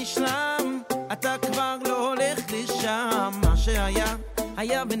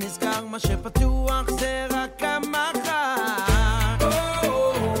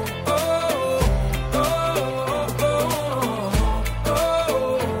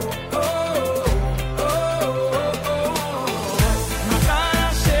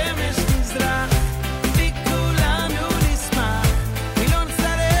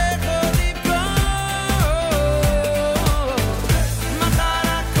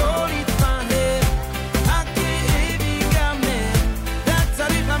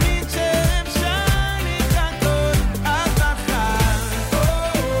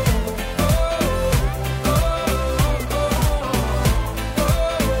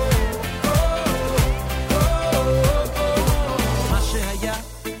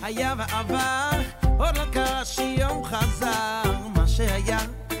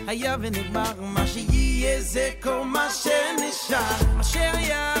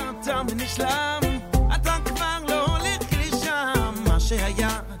שהיה תם ונשלם, אתה כבר לא הולך לשם. מה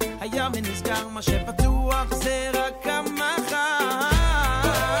שהיה, היה ונסגר, מה שפתוח זה רק המחר.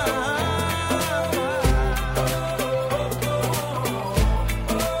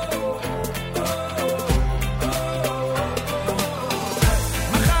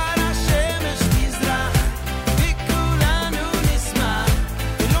 מחר השמש תזרח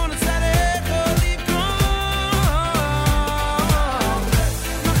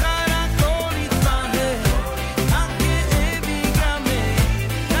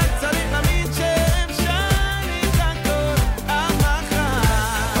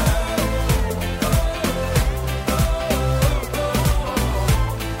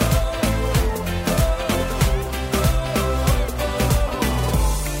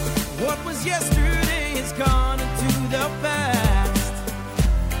yesterday is gone into the past.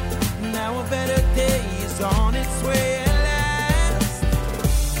 Now a better day is on its way at last.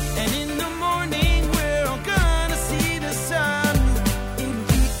 And in the morning we're all gonna see the sun. It'll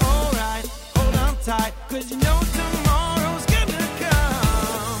be alright, hold on tight, 'cause you know tomorrow's gonna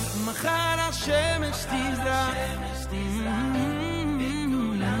come. Machar ha-shemesh tizrach,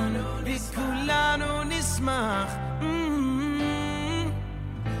 וכולנו נשמח.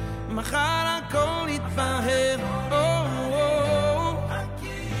 מחר הכל יתבהר,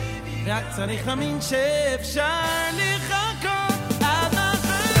 רק צריך להאמין שאפשר לחכות עד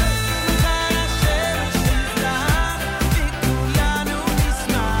מחר. מחר השמש תזרח וכולנו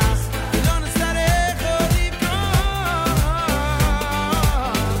נשמח, ולא נצטרך עוד לבכות.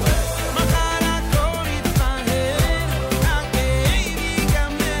 מחר הכל יתבהר, הכאב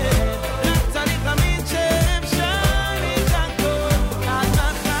ייגמר, רק צריך להאמין שאפשר לחכות עד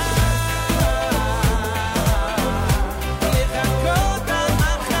מחר. לחכות עד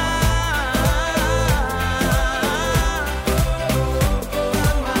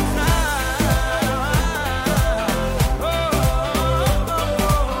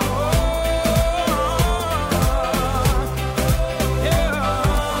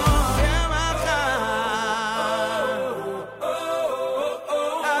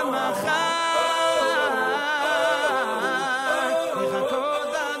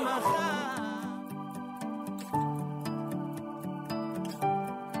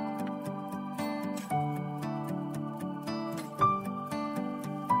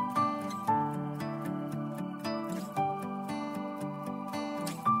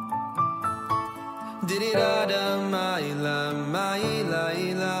Diddy-da-da, my-lam,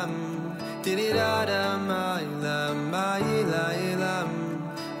 my-la-lam. Diddy-da-da, my-lam, my-la-lam.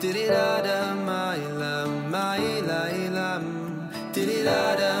 Diddy-da-da, my-lam, my-la-lam.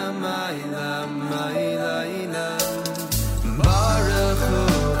 Diddy-da-da, my-lam, my-la-lam. Baruch Hu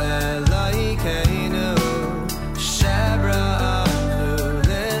Elokeinu, shebra'anu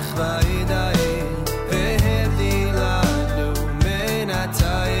l'chvaydayin, v'hevdilanu min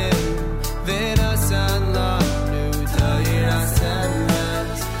hatayim, v'nasan lanu tayir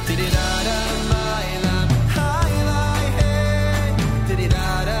hasemes. Diddy-da-da, my-lam, hi-la-hey.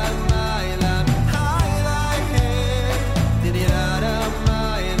 Diddy-da-da, my-lam, hi-la-hey. Diddy-da-da,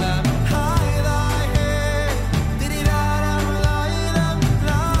 my-lam, hi-la-hey. Diddy-da-da, my-lam,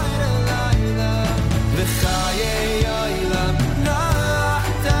 la-la-la-la. V'chayei oilam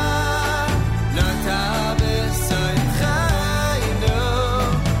nahta, nahta b'soychaynu,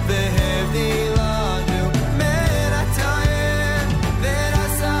 v'hevdilanu min hatayim,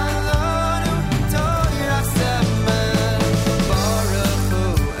 v'nasan lanu tayir hasemes. Baruch Hu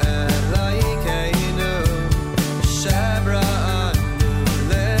Elokeinu, shebra'anu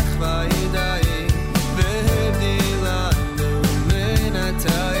l'chvaydayin, v'hevdilanu min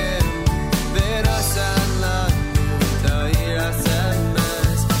hatayim, v'nasan lanu tayir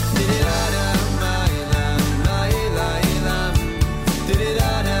hasemes. Diddy-da-da, my-lam, my-la-lam.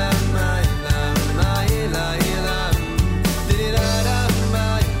 Diddy-da-da, my-lam, my-la-lam. Diddy-da-da,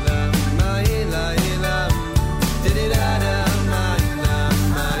 my-lam, my-la-lam. Diddy-da-da, my-lam,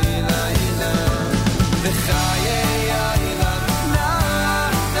 my-la-lam. V'chayei oilam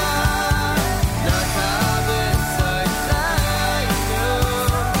nahta, nahta b'soychaynu,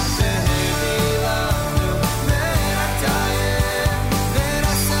 v'hevdilanu min hatayim,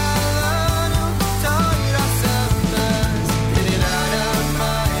 v'nasan lanu tayir hasemes. Diddy-da-da,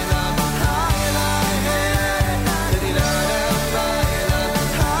 my-lam, hi-la-hey. Diddy-da-da, my-lam,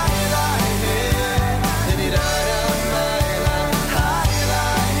 hi-la-hey. Diddy-da-da, my-lam,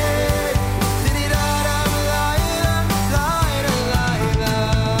 hi-la-hey. Diddy-da-da, my-lam, la-la-la-la.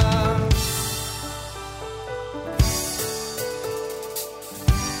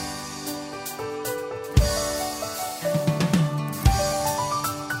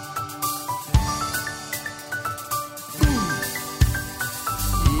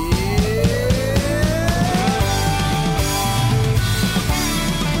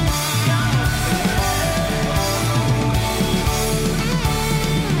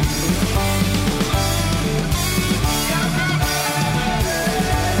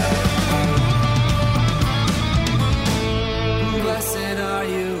 Blessed are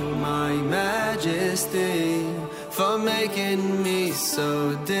you, my majesty, for making me so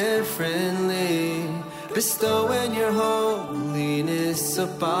differently, bestowing your holiness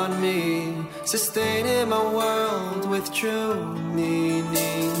upon me, sustaining my world with true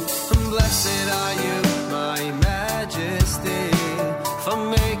meaning. Blessed are you, my majesty, for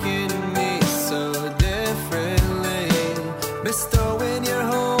making me so differently, bestowing your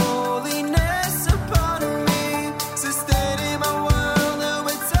holiness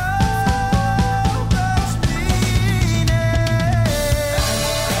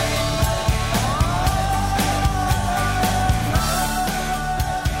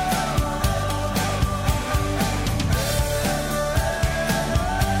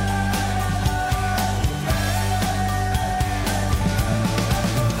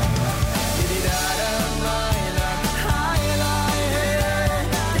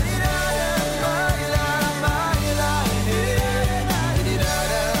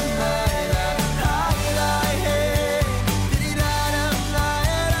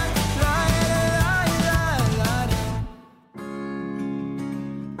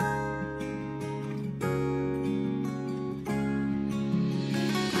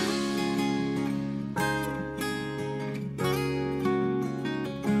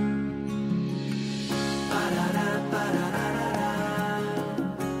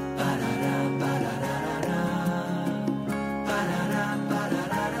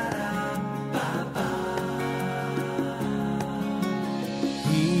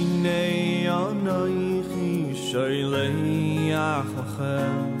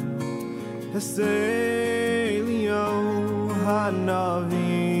Heselio hanavi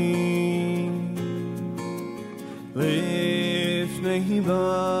Lifnei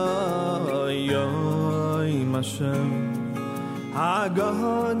bayoim Hashem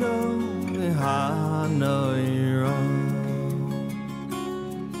Hagano v'hanoira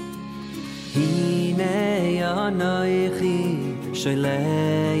Hinei anoichi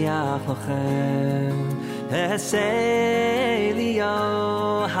sheleach lachem Heselio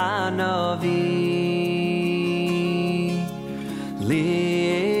hanavi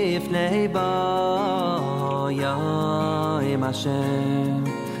Lifnei bayoim Hashem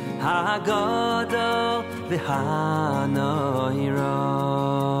Hagadol v'hanoira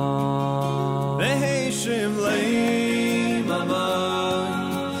V'heishiv le'mavai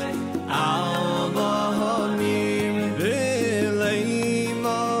al bahonim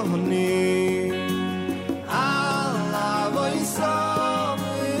v'le'mahonim al avoisam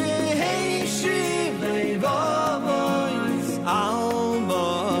v'heishiv le'mavai al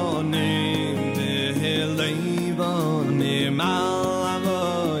bahonim v'le'mahonim al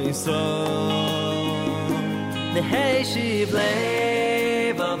avoisam V'heishiv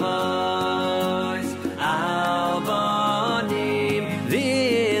le'mavai al bahonim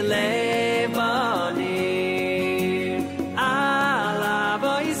v'le'mahonim al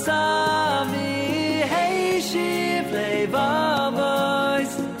avoisam v'heishiv le'mavai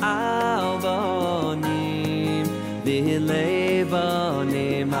al bahonim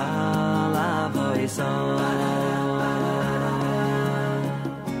v'le'mahonim al avoisam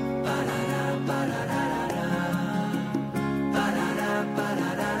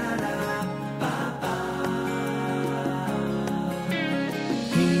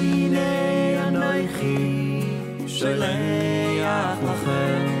Shaleach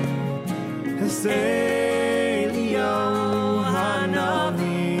lachem Heselio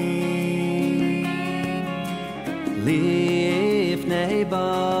hanavi Lifnei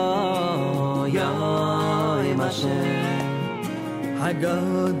bayoim Hashem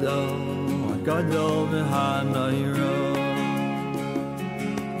Hagadol v'hanoira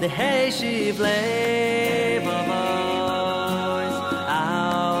V'heishiv le'mavos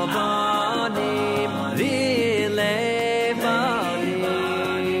al banim v'le'manim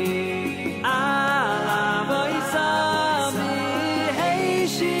al avoisam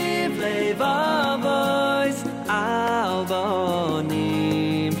v'heishiv le'mavos al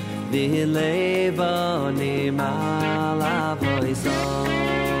banim v'le'manim al avoisam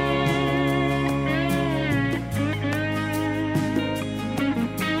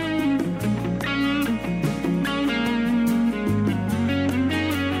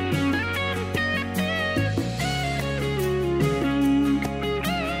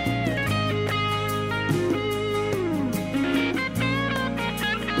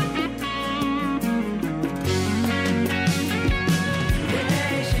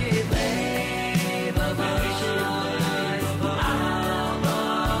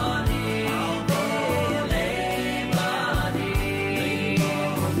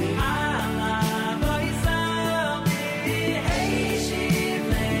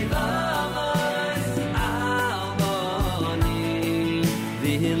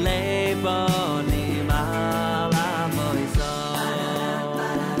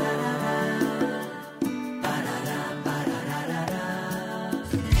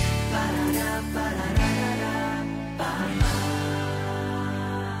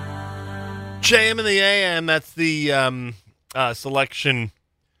JM in the AM, that's the selection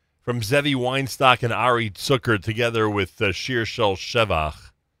from Zevi Weinstock and Ari Zucker together with Shir Shel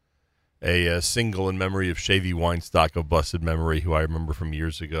Shevach, a single in memory of Shavy Weinstock of blessed memory, who I remember from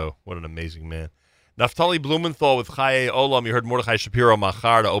years ago. What an amazing man. Naftali Blumenthal with Chaye Olam. You heard Mordechai Shapiro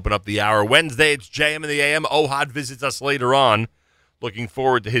Machar to open up the hour. Wednesday, it's JM in the AM. OHAD visits us later on. Looking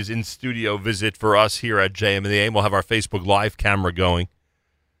forward to his in-studio visit for us here at JM in the AM. We'll have our Facebook Live camera going.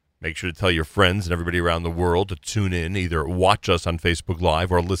 Make sure to tell your friends and everybody around the world to tune in. Either watch us on Facebook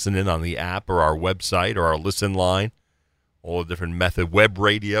Live or listen in on the app or our website or our listen line. All the different method, web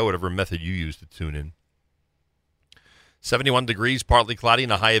radio, whatever method you use to tune in. 71 degrees, partly cloudy,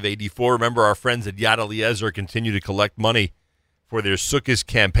 and a high of 84. Remember, our friends at Yad Eliezer continue to collect money for their Sukkot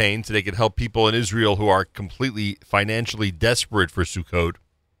campaign so they can help people in Israel who are completely financially desperate for Sukkot.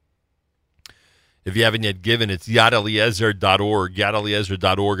 If you haven't yet given, it's yadeliezer.org,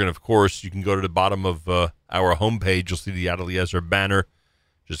 yadeliezer.org, and of course, you can go to the bottom of our homepage. You'll see the Yad Eliezer banner.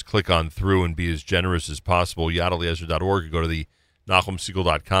 Just click on through and be as generous as possible. yadeliezer.org. You go to the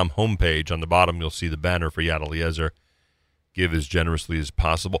NachumSegal.com homepage. On the bottom, you'll see the banner for Yad Eliezer. Give as generously as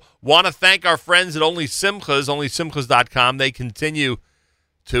possible. Want to thank our friends at Only Simchas, onlysimchas.com. They continue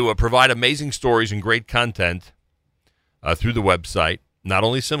to provide amazing stories and great content through the website. Not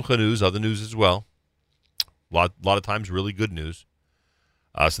only Simcha News, other news as well. A lot of times really good news.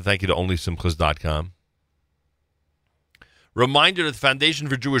 So thank you to OnlySimchas.com. Reminder that the Foundation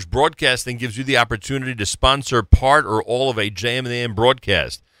for Jewish Broadcasting gives you the opportunity to sponsor part or all of a JM and the AM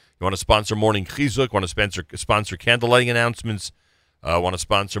broadcast. You want to sponsor Morning Chizuk, want to sponsor candlelighting announcements, want to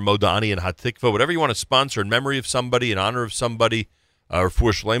sponsor Modani and Hatikva, whatever you want to sponsor in memory of somebody, in honor of somebody, or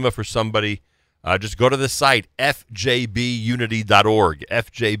for Shlema for somebody, just go to the site, fjbunity.org,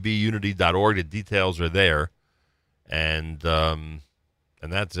 fjbunity.org. The details are there, and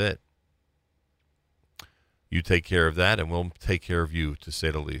that's it. You take care of that, and we'll take care of you, to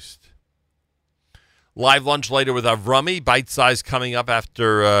say the least. Live lunch later with Avrami. Bite size coming up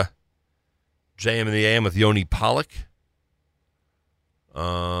after JM and the AM with Yoni Pollock.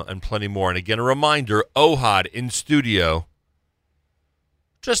 And plenty more. And again, a reminder, OHAD in studio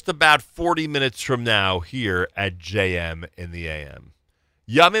just about 40 minutes from now here at JM in the AM.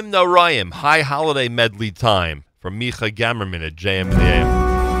 Yamim Noraim, high holiday medley time from Micha Gamerman at JM in the AM.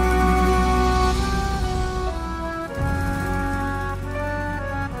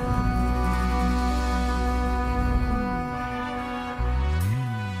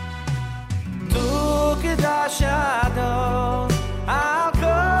 Shadow, I'll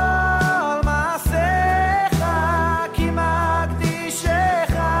call Masecha, Ki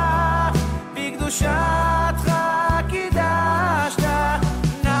Magdishecha, Bigdushatcha, Kidashta,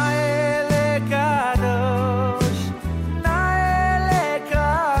 Naele Kadosh,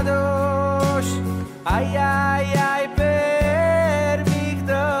 Ay, ay, ay, Per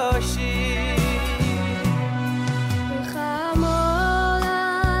Migdoshi.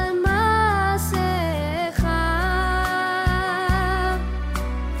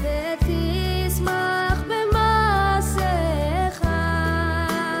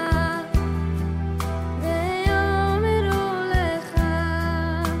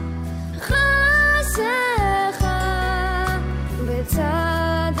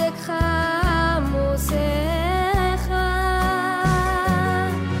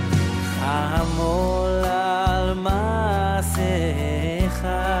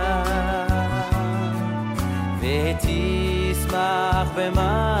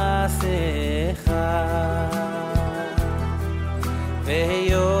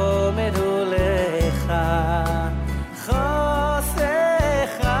 ויאמרו לך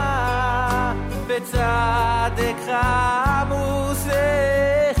חוסך בצדקך עמוסך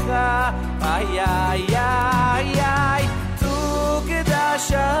איי איי איי איי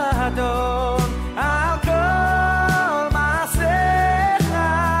תוקדש אדון על כל מעשיך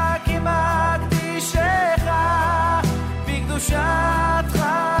כי מקדישך בקדושתך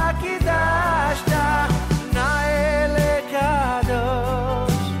קידשת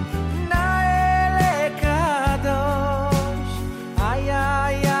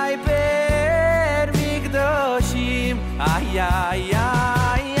Ay, ay,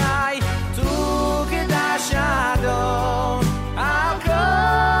 ay, tu kedash Adon, al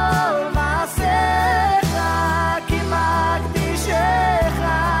kol maasecha, ki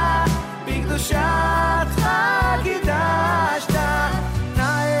magdishecha, bikdushatcha kidashta,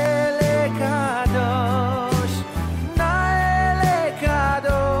 na'ele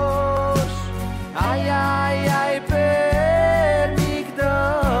kadosh, ay, ay, ay, per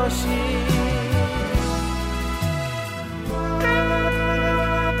mikdoshim.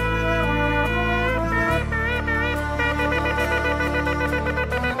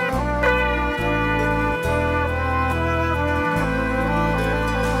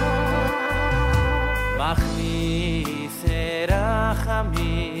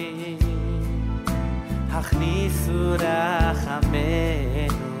 הכניסו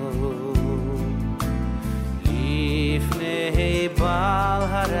רחמנו לפני בעל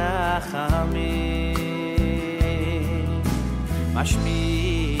הרחמים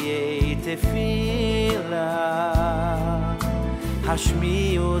משמיעי תפילה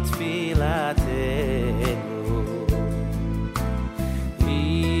השמיעו תפילתנו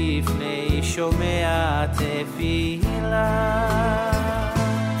לפני שומע תפילה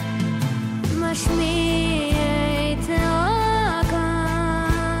משמיעי תאגה,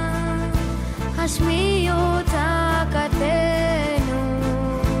 השמיעו תקתנו,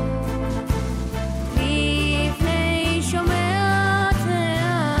 לפני שומע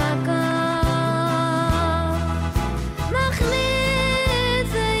תאגה,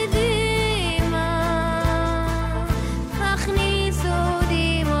 מכניס עדימה, הכניסו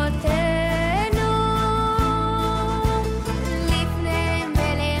דמותינו, לפני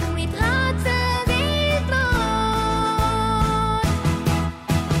מלך מתרצה.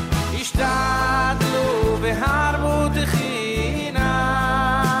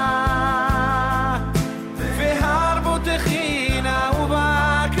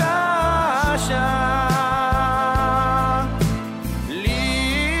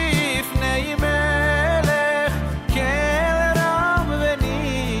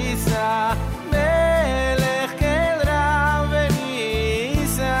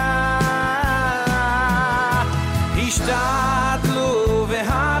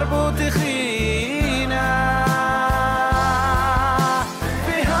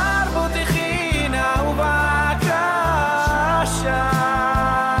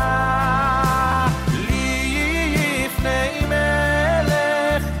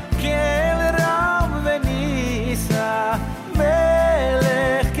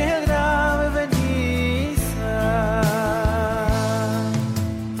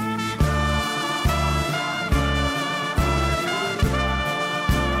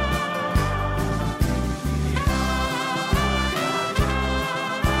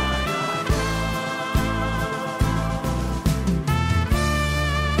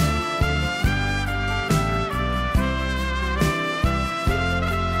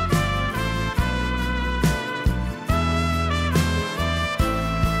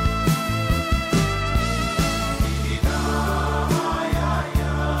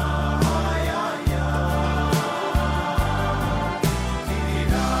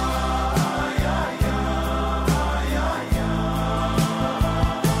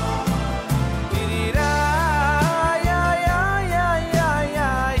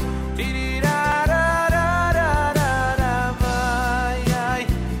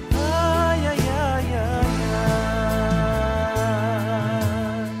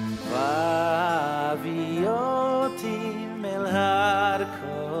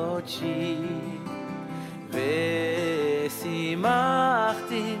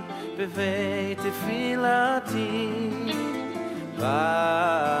 שמחתי בבית תפילתי,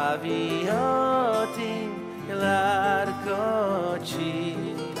 ואבי אותי אל הר קודשי,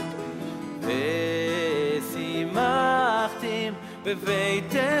 ושימחתי בבית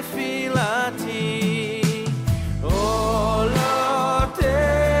תפילתי. עולותיהם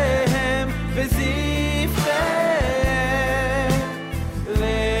וזבחיהם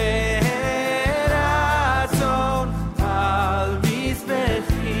לרצון על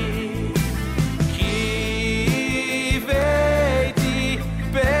מזבחי, כי ביתי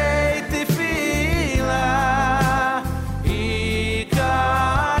בית תפילה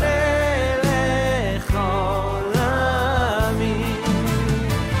יקרא לכל עמים.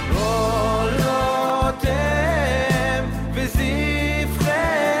 עולותיהם וזבחיהם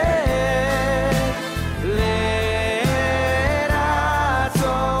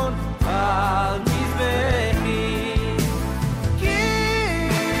לרצון על מזבחי, כי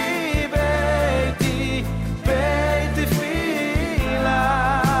ביתי בית תפילה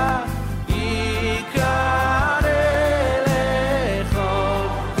יקרא לכל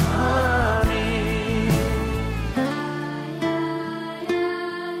עמים.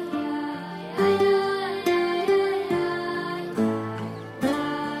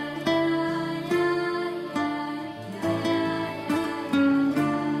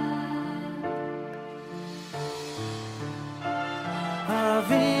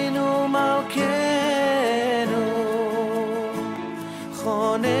 אבינו מלכנו,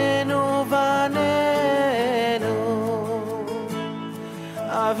 חוננו בנינו.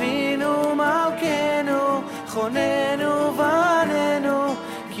 אבינו מלכנו, חוננו בנינו,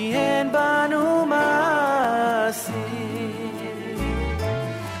 כי אין בנו מעשים.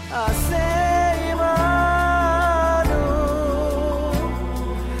 עשה עמנו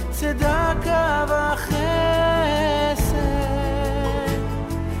צדקה וחסד,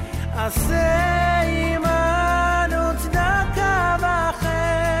 עשה עמנו צדקה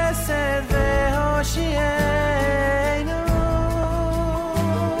וחסד והושיענו.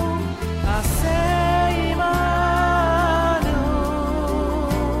 עשה עמנו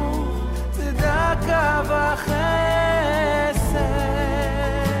צדקה וחסד,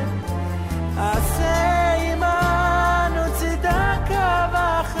 עשה עמנו צדקה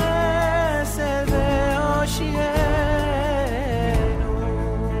וחסד והושיענו.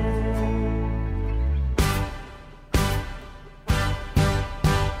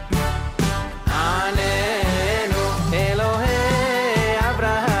 עננו אלוהי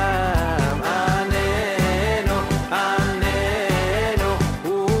אברהם, עננו, עננו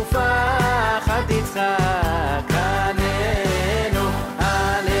ופחד יצחק, עננו,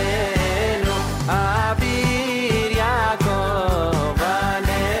 עננו אביר יעקב,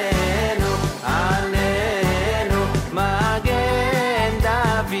 עננו, עננו מגן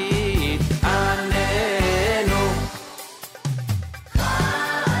דוד, עננו.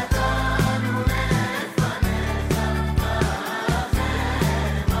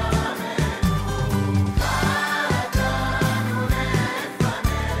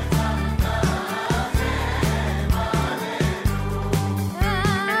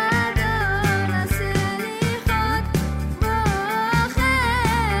 אדון הסליחות,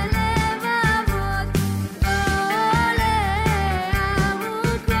 בוחן לבבות, עולה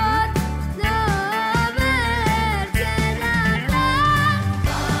עמוקות, דובר צדקה.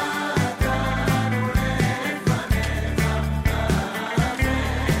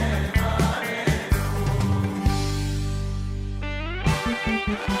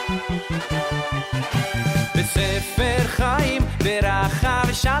 בספר חיים ברכה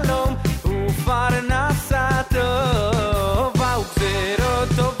ושלום ופרנסה טובה וגזרות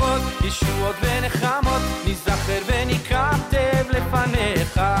טובות, ישועות ונחמות, נזכר ונכתב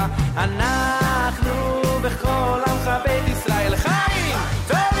לפניך. אנחנו בכל עמך בית ישראל חיים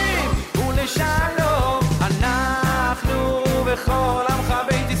טובים ולשלום. אנחנו בכל עמך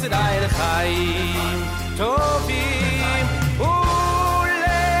בית ישראל חיים טובים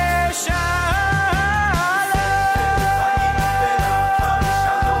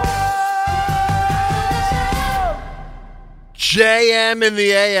JM in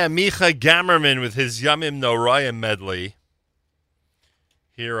the AM, Micha Gamerman with his Yamim Norayim medley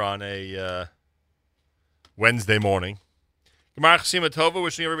here on a Wednesday morning. Gemar Chasima Tova,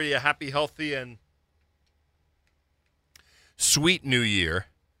 wishing everybody a happy, healthy, and sweet new year.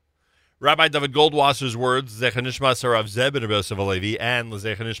 Rabbi David Goldwasser's words, Zecher Nishmas Harav Zeb ben Rabbi Yosef Alevi, and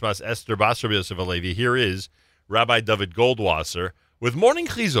Zecher Nishmas Esther Bas Rabbi Yosef Alevi. Here is Rabbi David Goldwasser with Morning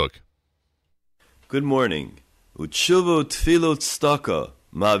Chizuk. Good morning. Utshuvu tefilot tzedakah,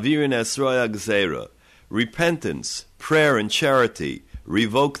 ma'avirin esraya gzeira. Repentance, prayer, and charity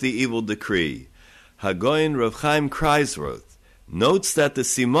revoke the evil decree. Hagoyin Rav Chaim Kreisroth notes that the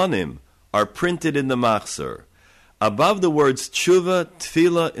simonim are printed in the machzor. Above the words tshuva,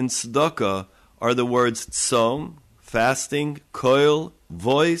 tefillah, and tzedakah are the words tzom, fasting, koil,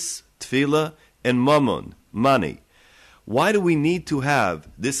 voice, tefillah, and mammon, money. Why do we need to have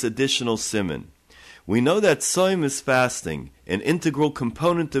this additional siman? We know that tzom is fasting, an integral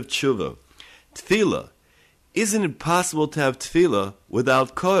component of tshuva. Tefillah. Isn't it possible to have tefillah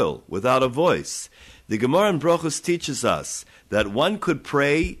without koil, without a voice? The Gemara in Brochos teaches us that one could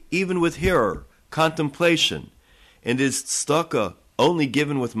pray even with hearer, contemplation. And is tzedakah only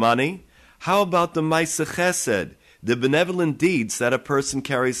given with money? How about the ma'aseh chesed, the benevolent deeds that a person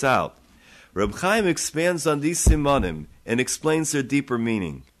carries out? Reb Chaim expands on these simonim and explains their deeper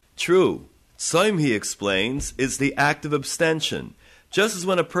meaning. True, tzom, he explains, is the act of abstention. Just as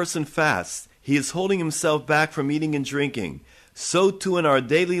when a person fasts, he is holding himself back from eating and drinking, so too in our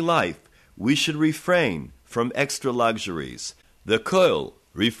daily life, we should refrain from extra luxuries. The koil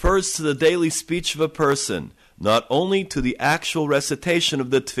refers to the daily speech of a person, not only to the actual recitation of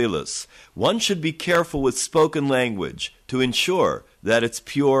the tefillas. One should be careful with spoken language to ensure that it's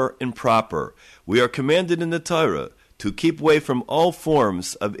pure and proper. We are commanded in the Torah to keep away from all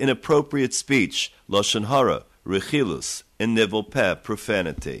forms of inappropriate speech, lashon hara, rechilus, and nivel peh,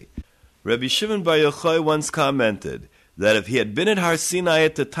 profanity. Rabbi Shimon Bar Yochai once commented that if he had been at Har Sinai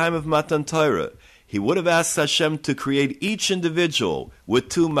at the time of Matan Torah, he would have asked Hashem to create each individual with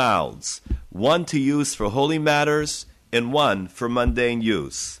two mouths, one to use for holy matters and one for mundane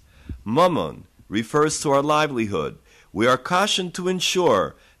use. Mammon refers to our livelihood. We are cautioned to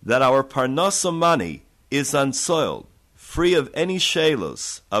ensure that our parnasa money is unsoiled, free of any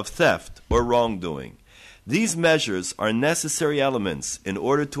shelos of theft or wrongdoing. These measures are necessary elements in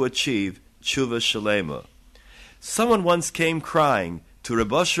order to achieve tshuva shalema. Someone once came crying to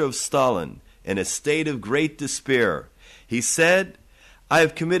Reb Asher of Stalin in a state of great despair. He said, I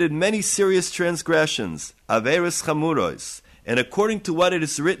have committed many serious transgressions, averos chamuros, and according to what it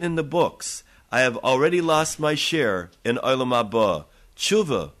is written in the books, I have already lost my share in Olam Haba.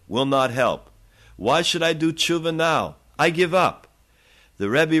 Tshuva will not help. Why should I do tshuva now? I give up. The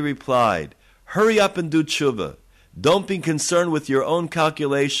Rebbe replied, hurry up and do tshuva. Don't be concerned with your own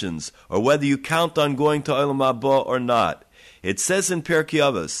calculations or whether you count on going to Olam Haba or not. It says in Pirkei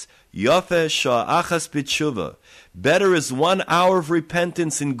Avos, Yafeh sha'achas b'tshuva. Better is 1 hour of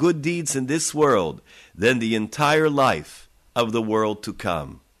repentance and good deeds in this world than the entire life of the world to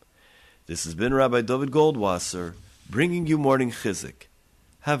come. This has been Rabbi David Goldwasser bringing you Morning Chizuk.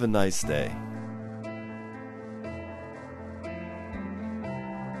 Have a nice day.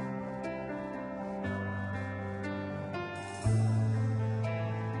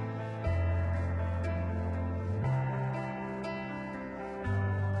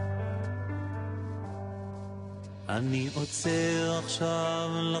 אני עוצר עכשיו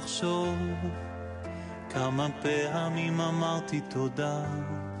לחשוב כמה פעמים אמרתי תודה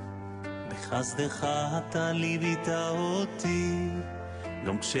בחסדך אתה ליווית אותי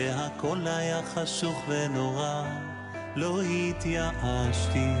גם כשהכל היה חשוך ונורא לא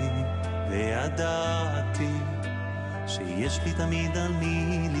התייאשתי וידעתי שיש לי תמיד על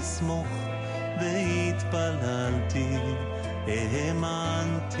מי לסמוך והתפללתי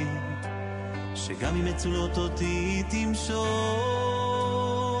האמנתי שגם אם מצולות אותי תמשוך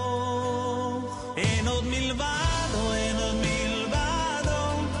אין עוד מלבדו, אין עוד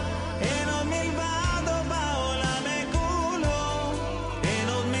מלבדו אין עוד מלבדו בעולם כולו אין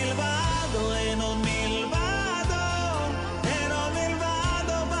עוד מלבדו, אין עוד מלבדו אין עוד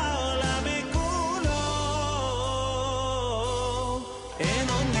מלבדו בעולם כולו אין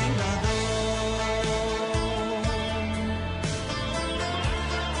עוד מלבדו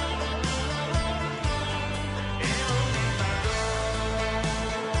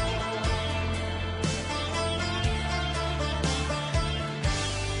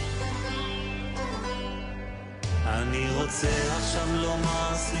אני רוצה עכשיו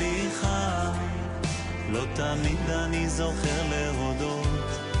לומר סליחה לא תמיד אני זוכר להודות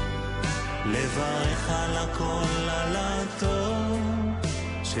לברך על הכל על הטוב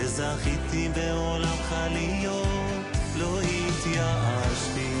שזכיתי בעולמך להיות לא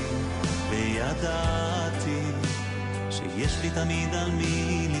התייאשתי וידעתי שיש לי תמיד על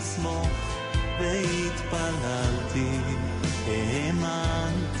מי לסמוך והתפללתי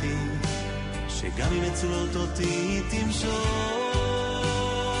האמנתי שגם אם מצולות אותי תמשוך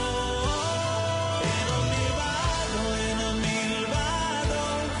אין עוד מלבדו, אין עוד מלבדו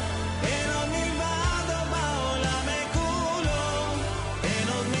אין עוד מלבדו בעולם כולו אין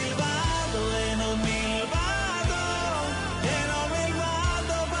עוד מלבדו, אין עוד מלבדו אין עוד מלבדו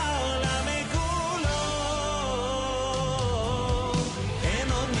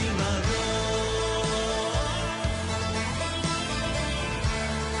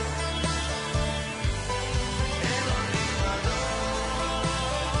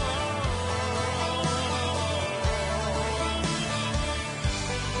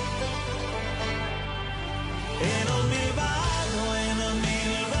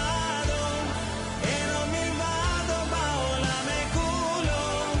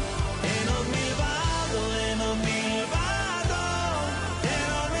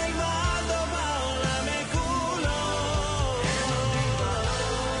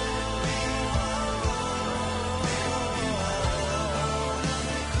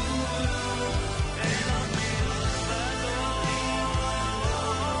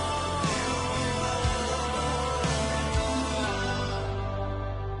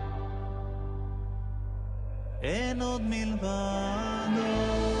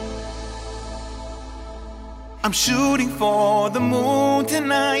I'm shooting for the moon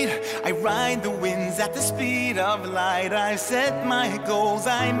tonight. I ride the winds at the speed of light. I set my goals,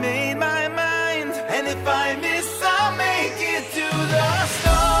 I made my mind. And if I miss, I'll make it to the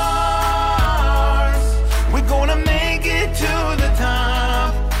stars. We're gonna make it to the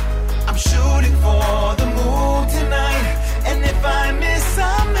top. I'm shooting for the moon tonight. And if I miss,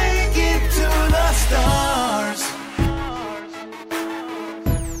 I'll make it to the stars.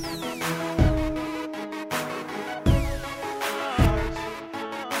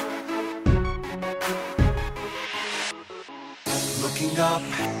 Looking up,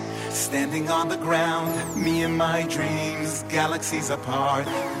 standing on the ground, me and my dreams, galaxies apart.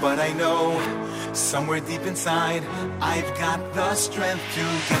 But I know, somewhere deep inside, I've got the strength to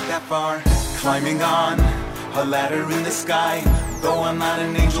get that far. Climbing on a ladder in the sky, though I'm not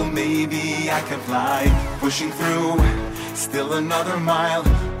an angel, maybe I can fly. Pushing through, still another mile,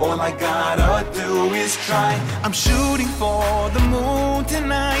 all I gotta do is try. I'm shooting for the moon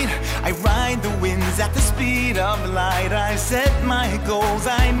tonight. I ride the winds at the speed of light. I set my goals,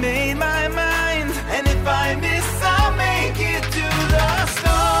 I made my mind. And if I miss, I'll make it to the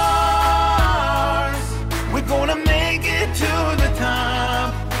stars. We're gonna make it to the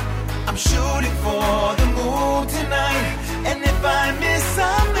top. I'm shooting for the moon tonight. And if I miss,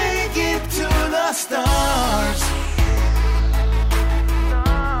 I'll make it to the stars.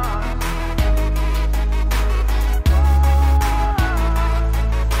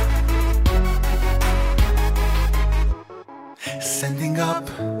 Sending up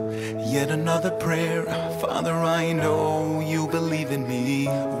yet another prayer. Father, I know you believe in me.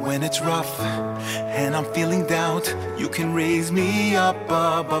 When it's rough and I'm feeling doubt, you can raise me up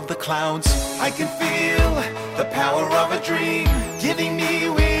above the clouds. I can feel the power of a dream, giving me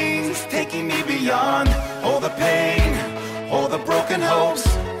wings, taking me beyond all the pain, all the broken hopes.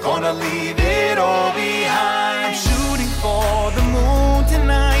 Gonna leave it all behind. I'm shooting for the moon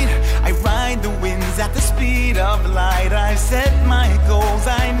tonight. I ride the winds at the speed of light. I set my goals,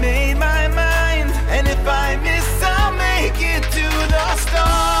 I made my mind. And if I miss, I'll make it to the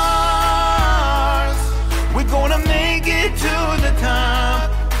stars. We're gonna make it to the top.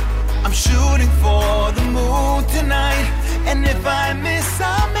 I'm shooting for the moon tonight. And if I miss,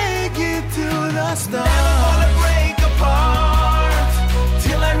 I'll make it to the stars. Never gonna break apart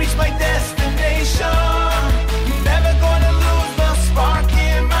till I reach my destination. Never gonna lose the spark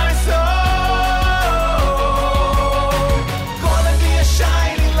in my soul. Gonna be a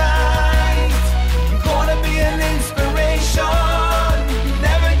shining light, gonna be an inspiration.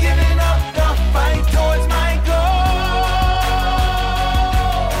 Never giving up the fight towards my goal.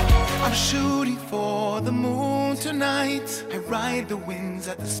 I'm shooting for the moon tonight. I ride the winds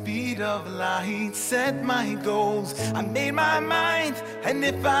at the speed of light. Set my goals, I made my mind. And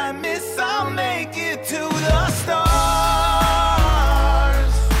if I miss, I'll make it to the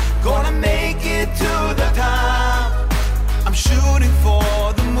stars. Gonna make it to the top. I'm shooting for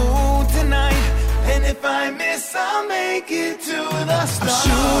the moon tonight. And if I miss, I'll make it to the stars. I'm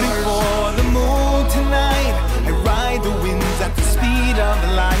shooting for the moon tonight. I ride the winds at the speed of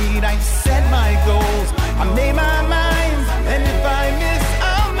light. I set my goals, I made my mind. And if I miss,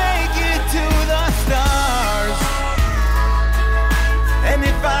 I'll make it to the stars. And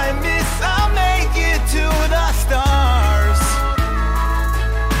if I miss, I'll make it to the stars.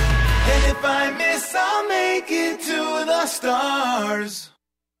 And if I miss, I'll make it to the stars.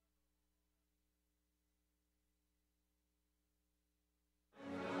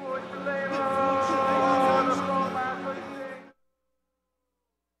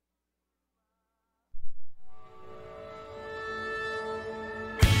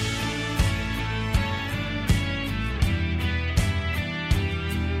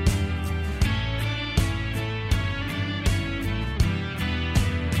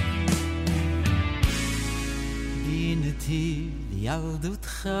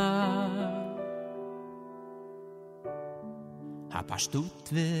 ילדותך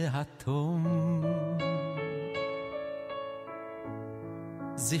הפשטות והתום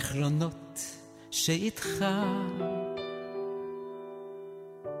זיכרונות שאיתך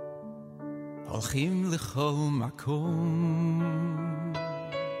הולכים לכל מקום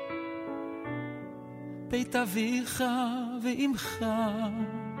בית אביך ואמך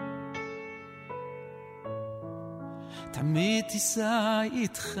תמיד תישא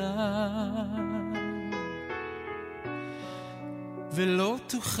איתך ולא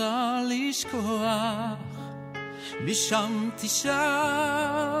תוכל לשכוח משם תשב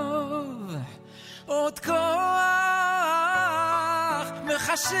עוד כוח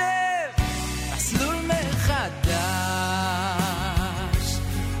מחשב מסלול מחדש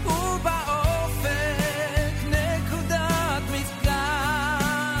ובאופק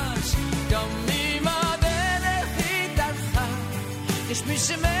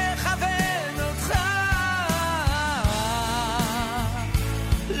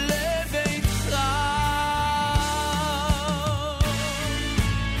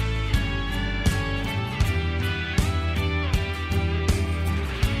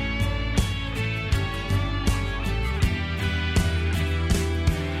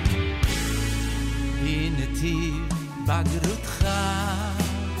התיר בגרותך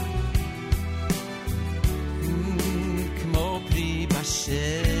כמו פרי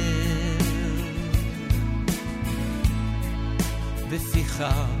בשל בפיך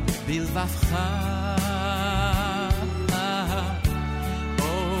בלבבך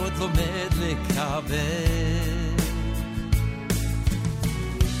עוד לומד לקבל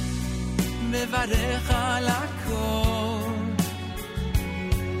מברך על הכל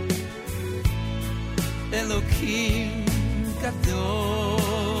אלוקים גדול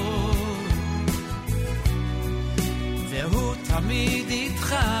והוא תמיד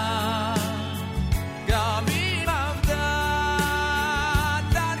איתך גם אם עבדה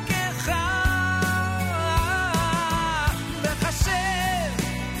דרכך מחשב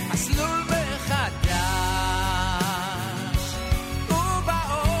מסלול מחדש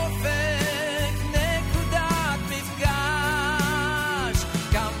ובאופק נקודת מפגש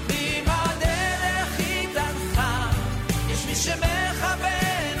גם אם הדרך איתך יש מי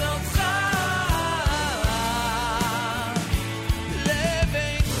שמכוון אותך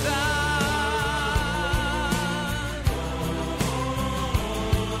לביתך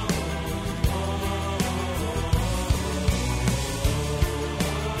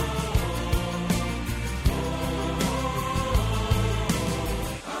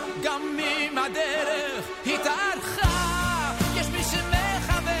גם אם הדרך התארכה יש מי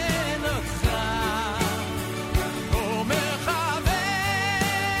שמכוון אותך הוא מכוון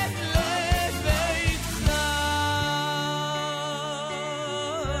לביתך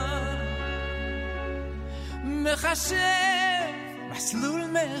מחשב מסלול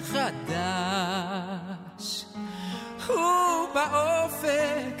מחדש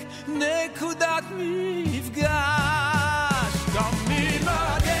ובאופק נקודת מפגש גם אם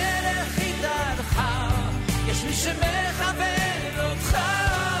הדרך התארכה יש מי שמכוון אותך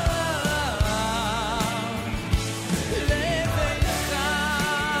לביתך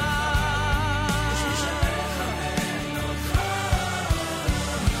יש מי שמכוון אותך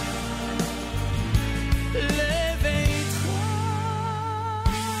לביתך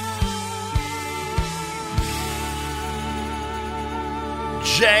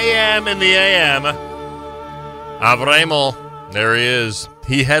JM in the AM. Avremel, there he is.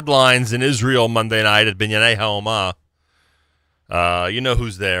 He headlines in Israel Monday night at Binyanei Haoma. You know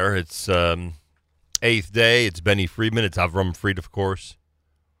who's there. It's Eighth Day. It's Benny Friedman. It's Avram Fried, of course.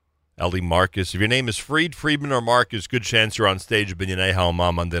 Eli Marcus. If your name is Fried, Friedman, or Marcus, good chance you're on stage at Binyanei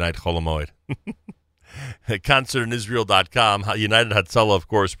Haoma Monday night Chol Hamoed. ConcertinIsrael.com. United Hatzalah, of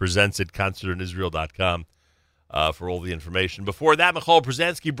course, presents it. ConcertinIsrael.com. For all the information. Before that, Michal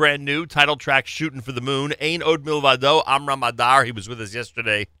Brzezinski, brand new, title track, Shooting for the Moon. Ein Od Milvado, Amram Adar. He was with us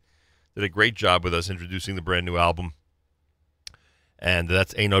yesterday. Did a great job with us introducing the brand new album. And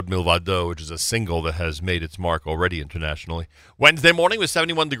that's Ein Od Milvado, which is a single that has made its mark already internationally. Wednesday morning was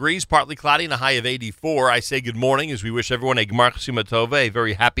 71 degrees, partly cloudy, and a high of 84. I say good morning as we wish everyone a Gmar Chesuma Tova, a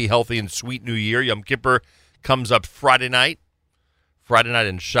very happy, healthy, and sweet new year. Yom Kippur comes up Friday night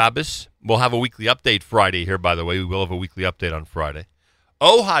and Shabbos. We'll have a weekly update Friday here, by the way. We will have a weekly update on Friday.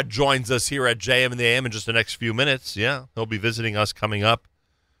 OHAD joins us here at JM in the AM in just the next few minutes. Yeah, he'll be visiting us coming up.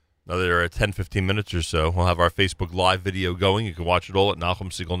 Another 10, 15 minutes or so. We'll have our Facebook Live video going. You can watch it all at Nachum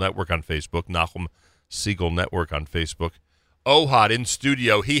Segal Network on Facebook. Nachum Segal Network on Facebook. OHAD in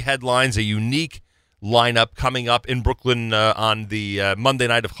studio. He headlines a unique lineup coming up in Brooklyn on the Monday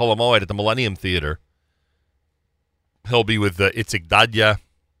night of Chol Hamoed at the Millennium Theater. He'll be with Itzik Dadya,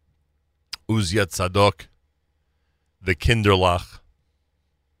 Uzia Tzadok, the Kinderlach.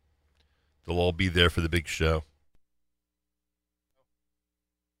 They'll all be there for the big show.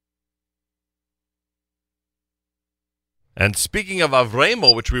 And speaking of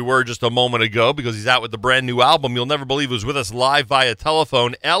Avremel, which we were just a moment ago because he's out with the brand new album, you'll never believe was with us live via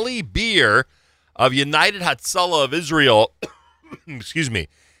telephone. Eli Beer of United Hatzalah of Israel, excuse me,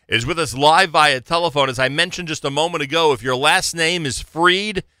 is with us live via telephone. As I mentioned just a moment ago, if your last name is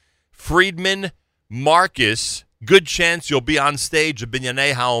Friedman, Marcus, good chance you'll be on stage at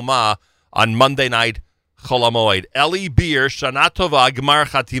Binyanei Haoma on Monday night Chol Hamoed. Eli Beer, Shana Tova, Gmar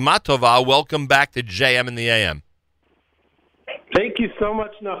Chatima Tova, welcome back to JM in the AM. Thank you so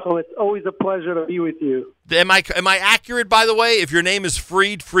much, Nachum. It's always a pleasure to be with you. Am I accurate, by the way? If your name is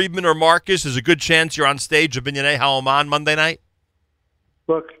Friedman, or Marcus, there's a good chance you're on stage at Binyanei Haoma on Monday night?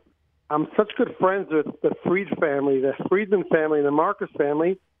 Look, I'm such good friends with the Fried family, the Friedman family, and the Marcus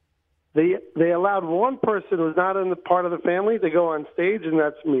family. They allowed one person who's not in the part of the family to go on stage, and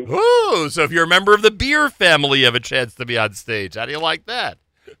that's me. Ooh, so if you're a member of the Beer family, you have a chance to be on stage. How do you like that?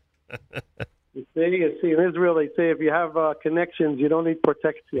 You see, in Israel they say if you have connections, you don't need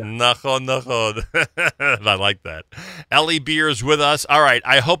protection. Nachon. I like that. Ellie Beer's with us. All right,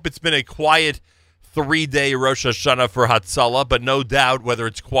 I hope it's been a quiet 3-day Rosh Hashanah for Hatzalah, but no doubt, whether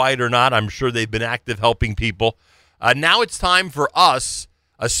it's quiet or not, I'm sure they've been active helping people. Now it's time for us,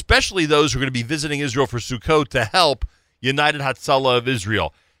 especially those who are going to be visiting Israel for Sukkot, to help United Hatzalah of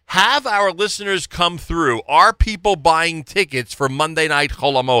Israel. Have our listeners come through. Are people buying tickets for Monday night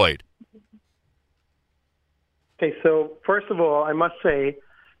Chol HaMoed? Okay, so first of all, I must say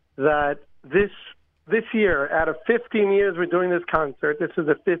that this year, out of 15 years we're doing this concert, this is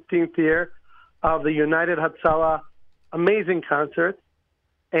the 15th year of the United Hatzalah amazing concert,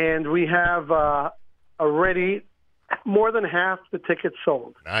 and we have already more than half the tickets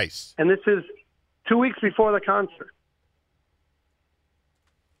sold. Nice. And this is 2 weeks before the concert.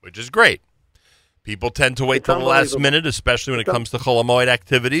 Which is great. People tend to wait till the last minute, especially when it comes to Chol HaMoed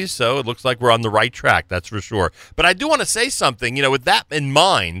activities, so it looks like we're on the right track, that's for sure. But I do want to say something, with that in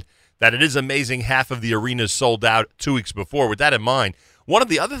mind, that it is amazing half of the arena is sold out 2 weeks before. With that in mind, one of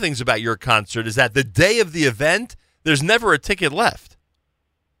the other things about your concert is that the day of the event, there's never a ticket left.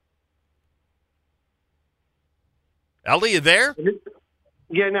 Ellie, you there?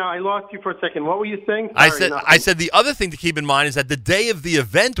 Yeah, no, I lost you for a second. What were you saying? Sorry, I said the other thing to keep in mind is that the day of the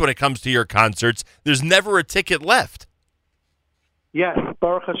event, when it comes to your concerts, there's never a ticket left. Yes,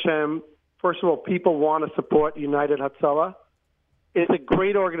 Baruch Hashem. First of all, people want to support United Hatzalah. It's a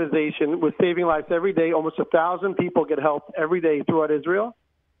great organization. We're saving lives every day. Almost 1,000 people get help every day throughout Israel.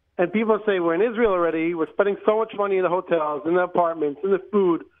 And people say, we're in Israel already. We're spending so much money in the hotels, in the apartments, in the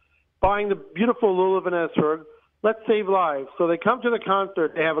food, buying the beautiful lulav and esrog. Let's save lives. So they come to the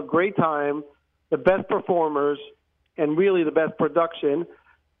concert. They have a great time, the best performers, and really the best production.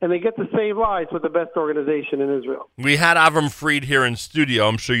 And they get to save lives with the best organization in Israel. We had Avram Fried here in studio.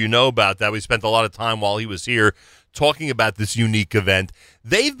 I'm sure you know about that. We spent a lot of time while he was here talking about this unique event.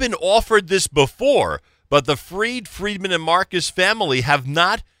 They've been offered this before, but the Friedman, and Marcus family have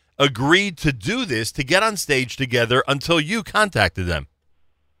not agreed to do this, to get on stage together, until you contacted them.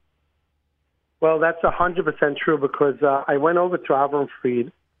 Well, that's 100% true, because I went over to Avram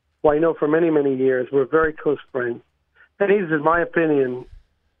Fried, who I know for many, many years. We're very close friends. And he's, in my opinion,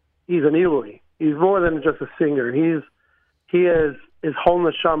 he's an Eli. He's more than just a singer. He is his whole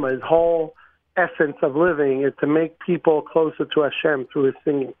neshama, his whole essence of living is to make people closer to Hashem through his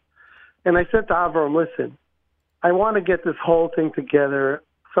singing. And I said to Avram, listen, I want to get this whole thing together.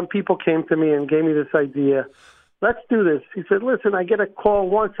 Some people came to me and gave me this idea. Let's do this. He said, listen, I get a call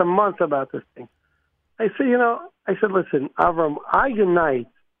once a month about this thing. I said, listen, Avram, I unite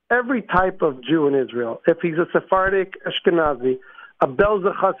every type of Jew in Israel. If he's a Sephardic Ashkenazi, a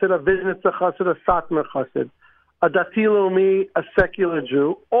Belzer Chassid, a Viznitzer Chassid, a Satmar Chassid, a Dati Leumi, a secular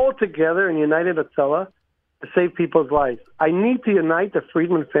Jew, all together in United Hatzalah to save people's lives. I need to unite the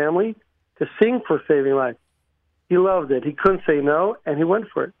Friedman family to sing for saving lives. He loved it. He couldn't say no, and he went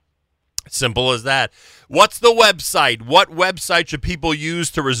for it. Simple as that. What's the website? What website should people use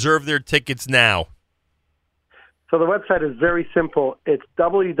to reserve their tickets now? So the website is very simple. It's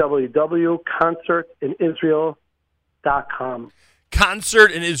www.concertinisrael.com.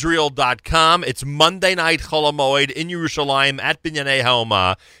 Concertinisrael.com. It's Monday night Chol HaMoed in Yerushalayim at Binyanei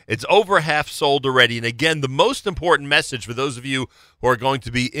HaOmah. It's over half sold already. And again, the most important message for those of you who are going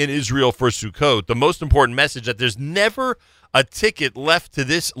to be in Israel for Sukkot, the most important message that there's never a ticket left to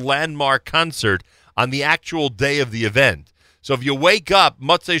this landmark concert on the actual day of the event. So if you wake up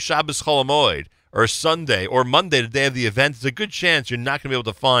Motzei Shabbos Chol HaMoed or Sunday or Monday, the day of the event, there's a good chance you're not going to be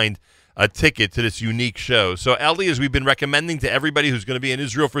able to find a ticket to this unique show. So, Ellie, as we've been recommending to everybody who's going to be in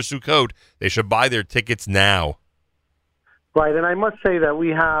Israel for Sukkot, they should buy their tickets now. Right, and I must say that we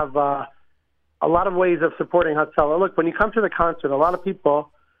have a lot of ways of supporting Hatzalah. Look, when you come to the concert, a lot of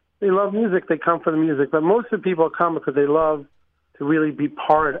people, they love music, they come for the music, but most of the people come because they love to really be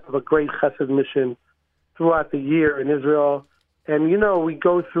part of a great chesed mission throughout the year in Israel. And, we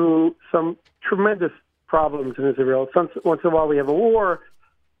go through some tremendous problems in Israel. Once in a while we have a war.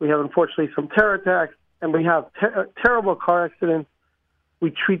 We have, unfortunately, some terror attacks, and we have terrible car accidents.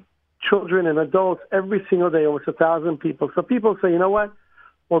 We treat children and adults every single day, almost 1,000 people. So people say, you know what?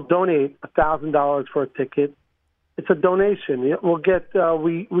 We'll donate $1,000 for a ticket. It's a donation. We'll get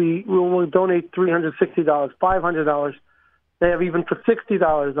we will donate $360, $500. They have even for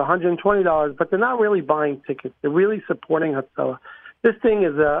 $60, $120, but they're not really buying tickets. They're really supporting Hatzalah. This thing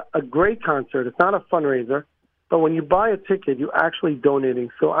is a great concert. It's not a fundraiser. But when you buy a ticket, you're actually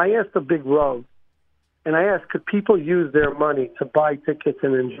donating. So I asked the big Rav, and I asked, could people use their money to buy tickets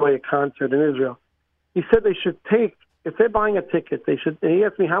and enjoy a concert in Israel? He said they should take if they're buying a ticket, they should. And he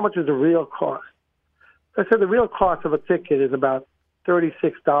asked me how much is the real cost. So I said the real cost of a ticket is about $36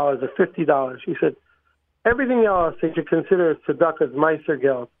 or $50. He said everything else they should consider tzedakah's meiser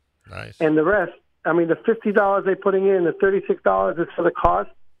geld. Nice. And the rest, I mean, the $50 they're putting in, the $36 is for the cost.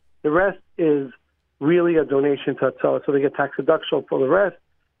 The rest is really a donation to Hatzalah, so they get tax deduction for the rest.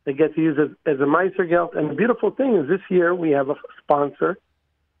 They get to use it as a meiser geld. And the beautiful thing is this year we have a sponsor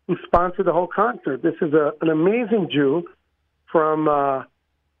who sponsored the whole concert. This is an amazing Jew from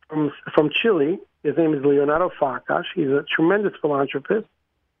Chile. His name is Leonardo Farkas. He's a tremendous philanthropist.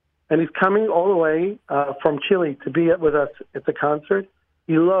 And he's coming all the way from Chile to be with us at the concert.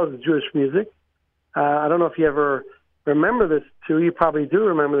 He loves Jewish music. I don't know if you ever remember this, too. You probably do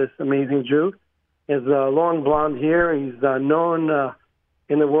remember this amazing Jew. He has long blonde hair. He's known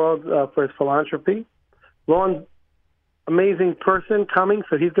in the world for his philanthropy. Long, amazing person coming,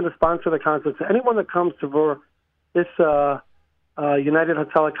 so he's going to sponsor the concert. So anyone that comes to this United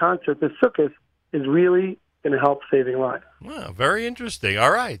Hatzalah concert, this Sukkot, is really going to help saving lives. Wow, very interesting. All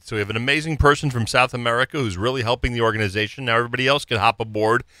right. So we have an amazing person from South America who's really helping the organization. Now everybody else can hop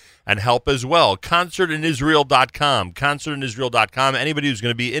aboard and help as well. Concertinisrael.com. Concertinisrael.com. Anybody who's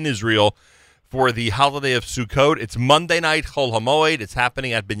going to be in Israel for the holiday of Sukkot, it's Monday night, Chol HaMoed. It's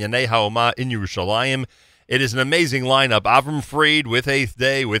happening at Binyanei HaOma in Yerushalayim. It is an amazing lineup. Avram Fried with Eighth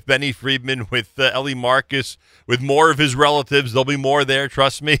Day, with Benny Friedman, with Eli Marcus, with more of his relatives. There'll be more there,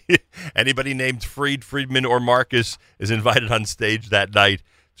 trust me. Anybody named Friedman, or Marcus is invited on stage that night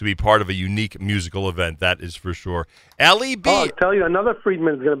to be part of a unique musical event. That is for sure. Eli B. Oh, I'll tell you, another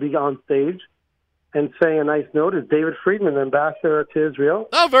Friedman is going to be on stage and saying a nice note is David Friedman, ambassador to Israel.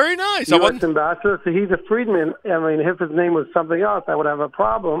 Oh, very nice. U.S. ambassador. So he's a Friedman. I mean, if his name was something else, I would have a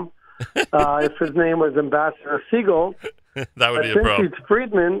problem. If his name was Ambassador Siegel, that would be a problem. Since he's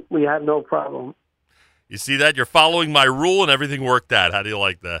Friedman, we had no problem. You see that? You're following my rule and everything worked out. How do you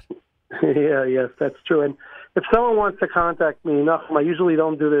like that? Yes, that's true. And if someone wants to contact me, Nachum, I usually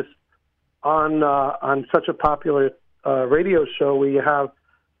don't do this on such a popular radio show where you have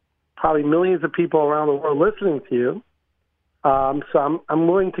probably millions of people around the world listening to you. So I'm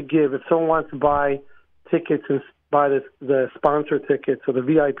willing to give. If someone wants to buy tickets and buy the sponsor tickets or the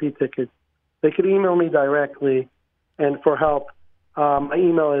VIP tickets, they could email me directly. And for help, my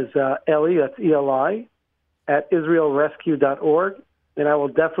email is Eli, that's E-L-I, at israelrescue.org. And I will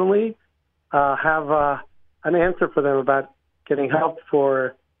definitely have an answer for them about getting help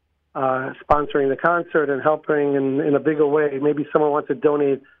for sponsoring the concert and helping in a bigger way. Maybe someone wants to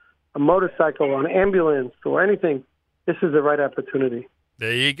donate a motorcycle or an ambulance or anything. This is the right opportunity.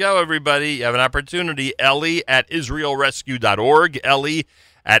 There you go, everybody. You have an opportunity. Eli at israelrescue.org. Eli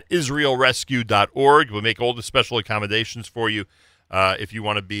at israelrescue.org. We'll make all the special accommodations for you if you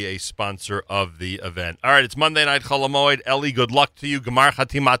want to be a sponsor of the event. All right, it's Monday night, Chol HaMoed. Eli, good luck to you. Gemar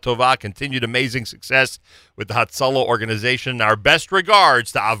Chatima Tova. Continued amazing success with the Hatzalah organization. Our best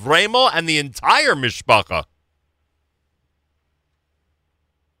regards to Avremo and the entire Mishpacha.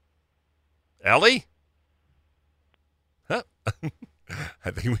 Eli? Huh?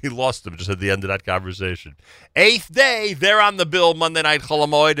 I think we lost him just at the end of that conversation. Eighth Day, they're on the bill. Monday night, Chol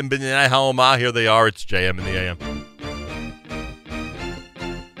HaMoed and Binyanei HaOma. Here they are. It's JM in the AM.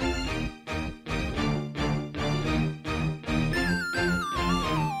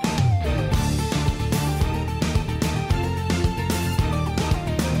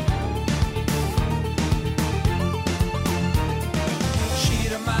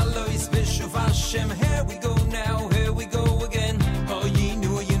 Shira Malois Bishuv Hashem, here we go now, here we go again. Oh, ye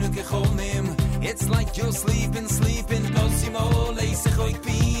knew you know Kechomim. It's like you're sleeping. Osimo Leisechoik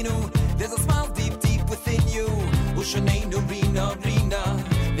Pinu. There's a smile deep within you. Ushaneinu Rina.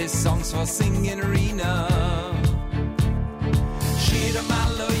 This song's for singing Rina. Shira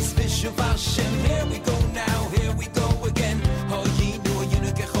Malois Bishuv Hashem, here we go now, here we go again. Oh, ye knew you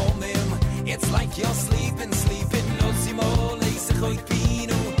know Kechomim. It's like you're sleeping. Osimo Leisechoik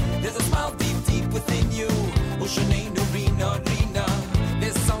Pinu. There's a smile deep within you. Ushaneinu Rina.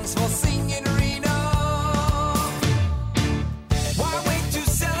 This song's for singing Rina. Why wait to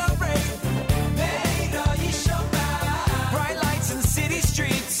celebrate? Beida Yishoma. Bright lights in city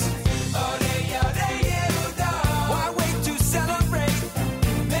streets. Why wait to celebrate?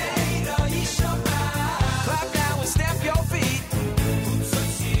 Beida Yishoma. Clap now and stamp your feet.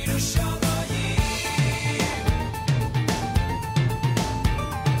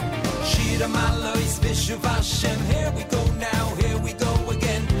 Shira Malois Bishuv Hashem, here we go now, here we go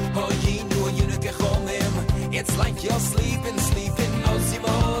again. Oh, ye knew you know Kechomim. It's like you're sleeping.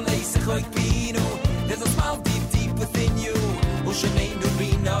 Osimo Leisechoik Pinu. There's a smile deep within you. Ushaneinu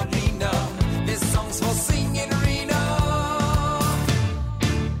Rina. This song's for singing Rina.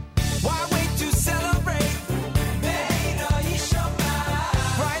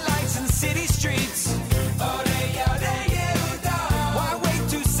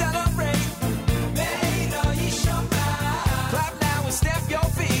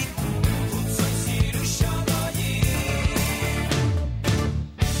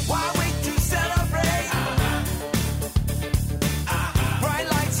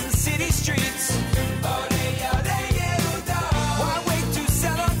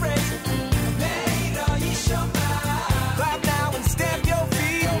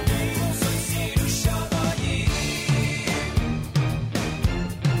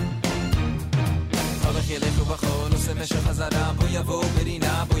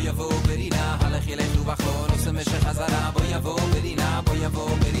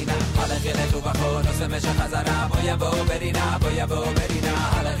 ובחור נושא משך חזרה בוא יבוא ברינה בוא יבוא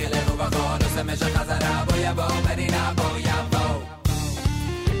ברינה הלכי לך ובחור נושא משך חזרה בוא יבוא ברינה בוא יבוא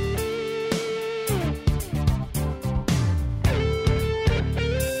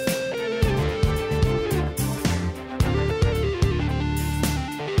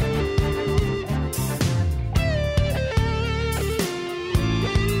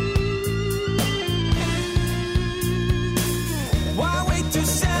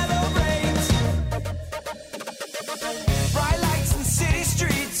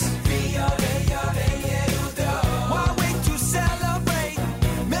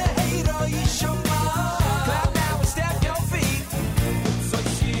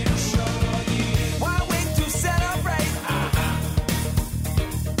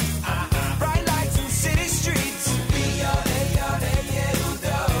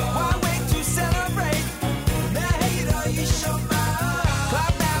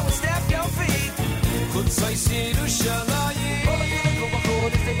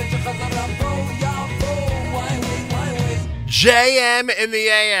JM in the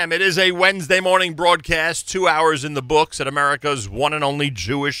AM. It is a Wednesday morning broadcast, 2 hours in the books at America's one and only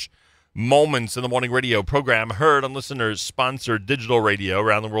Jewish Moments in the Morning radio program, heard on listeners-sponsored digital radio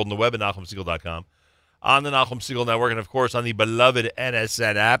around the world on the web at NachumSegal.com, on the Nachum Segal Network, and, of course, on the beloved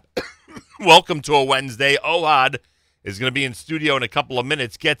NSN app. Welcome to a Wednesday. OHAD is going to be in studio in a couple of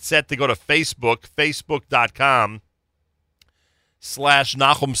minutes. Get set to go to Facebook, facebook.com/Nachum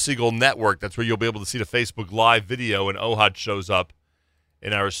Segal Network. That's where you'll be able to see the Facebook Live video, and OHAD shows up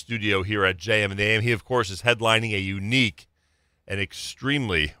in our studio here at JM in the AM. He, of course, is headlining a unique and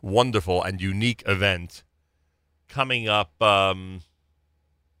extremely wonderful and unique event coming up on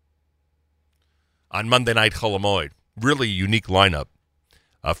Monday night, Chol Hamoed. Really unique lineup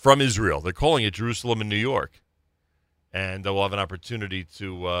from Israel. They're calling it Jerusalem and New York. And we'll have an opportunity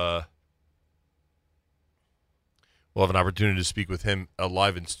to speak with him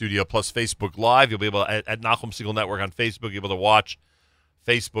live in studio, plus Facebook Live. You'll be able to, at Nachum Segal Network on Facebook, you'll be able to watch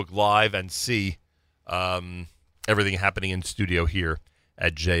Facebook Live and see everything happening in studio here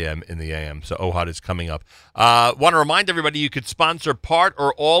at JM in the AM. So OHAD is coming up. Want to remind everybody you could sponsor part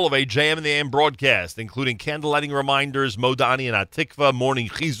or all of a JM in the AM broadcast, including candlelighting reminders, Modani and Atikva, Morning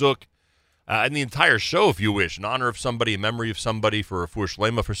Chizuk, and the entire show if you wish, in honor of somebody, in memory of somebody, for a Refuah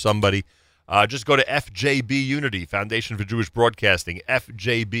Shlema for somebody. Just go to FJB Unity, Foundation for Jewish Broadcasting,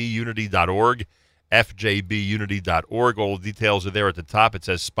 fjbunity.org, fjbunity.org. All the details are there at the top. It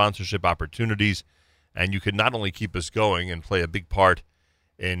says sponsorship opportunities, and you can not only keep us going and play a big part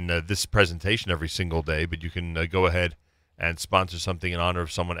in this presentation every single day, but you can go ahead and sponsor something in honor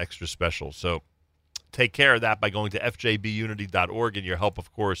of someone extra special. So take care of that by going to fjbunity.org, and your help,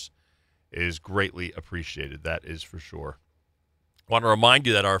 of course, is greatly appreciated. That is for sure. I want to remind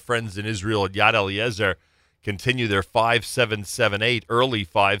you that our friends in Israel at Yad Eliezer continue their 5778, early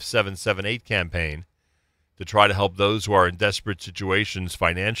 5778 campaign to try to help those who are in desperate situations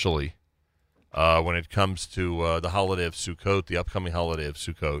financially when it comes to the holiday of Sukkot, the upcoming holiday of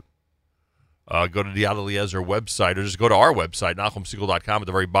Sukkot. Go to the Yad Eliezer website, or just go to our website, NachumSegal.com. At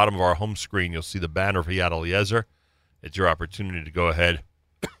the very bottom of our home screen, you'll see the banner for Yad Eliezer. It's your opportunity to go ahead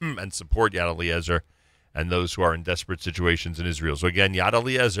and support Yad Eliezer and those who are in desperate situations in Israel. So again, Yad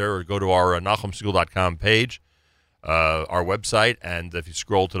Eliezer, or go to our NachumSegal.com page, our website, and if you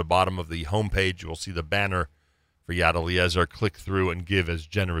scroll to the bottom of the homepage, you will see the banner for Yad Eliezer. Click through and give as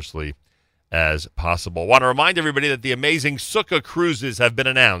generously as possible. I want to remind everybody that the amazing Sukkah cruises have been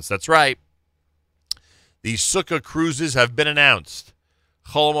announced. That's right. The Sukkah cruises have been announced.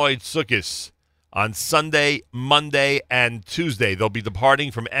 Chol Hamoed Sukkos on Sunday, Monday, and Tuesday. They'll be departing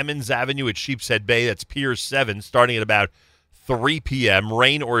from Emmons Avenue at Sheepshead Bay. That's Pier 7, starting at about 3 p.m.,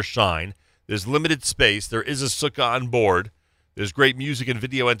 rain or shine. There's limited space. There is a sukkah on board. There's great music and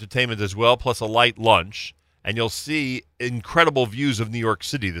video entertainment as well, plus a light lunch. And you'll see incredible views of New York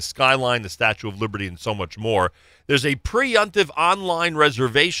City, the skyline, the Statue of Liberty, and so much more. There's a pre-yuntiv online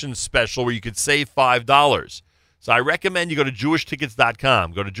reservation special where you could save $5. So I recommend you go to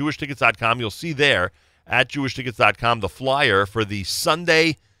jewishtickets.com. Go to jewishtickets.com. You'll see there at jewishtickets.com the flyer for the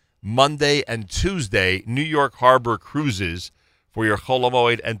Sunday, Monday, and Tuesday New York Harbor cruises for your Chol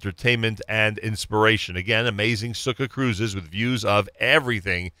Hamoed entertainment and inspiration. Again, amazing Sukkah cruises with views of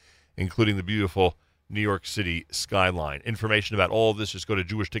everything, including the beautiful New York City skyline. Information about all of this, just go to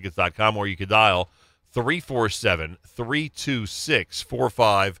jewishtickets.com, or you can dial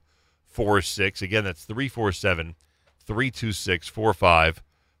 347-326-4546. Again, that's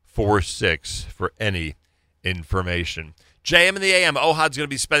 347-326-4546 for any information. JM in the AM. OHAD's going to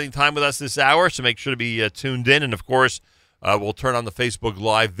be spending time with us this hour, so make sure to be tuned in. And, of course, we'll turn on the Facebook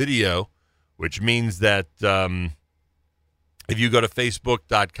Live video which means that if you go to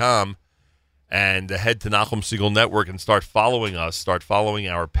Facebook.com and head to Nachum Segal Network and start following us, start following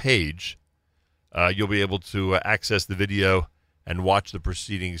our page, you'll be able to access the video and watch the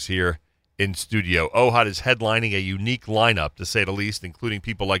proceedings here in studio. OHAD is headlining a unique lineup, to say the least, including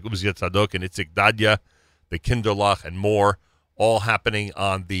people like Uzi Tzadok and Itzik Dadya, the Kinderlach, and more, all happening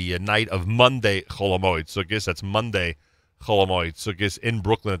on the night of Monday Chol HaMoed Sukkos. That's Monday Chol HaMoed Sukkos in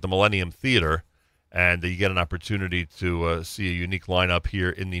Brooklyn at the Millennium Theater. And you get an opportunity to see a unique lineup here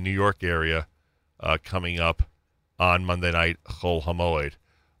in the New York area coming up on Monday night Chol HaMoed.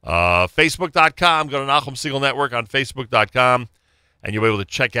 Facebook.com, go to Nachum Segal Network on Facebook.com, and you'll be able to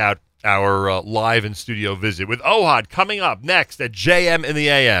check out our live in studio visit with OHAD coming up next at JM in the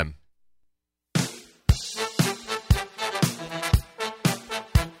AM.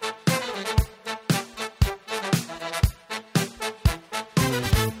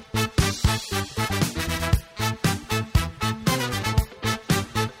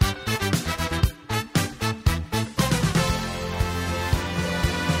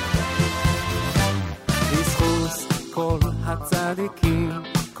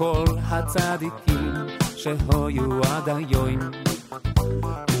 כל הצדיקים שהיו עד היום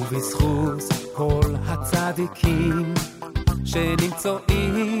ובזכות כל הצדיקים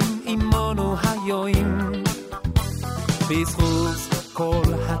שנמצאים עמנו היום בזכות כל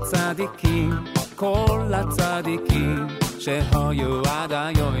הצדיקים שהיו עד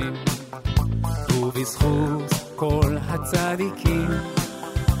היום ובזכות כל הצדיקים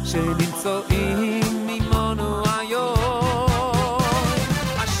שנמצאים עמנו היום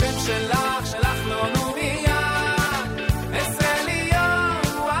שלח לנו מיד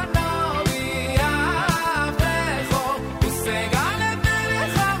אליהו הנביא עבדך וסגל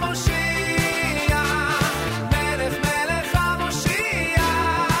מלך המושיע מלך המושיע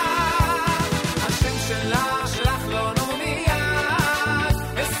השם שלח לנו מיד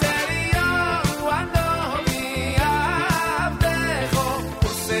אליהו הנביא עבדך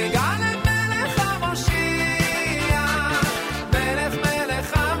וסגל מלך המושיע מלך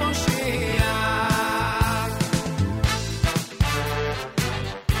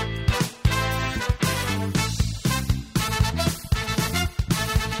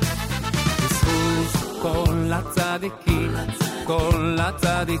כל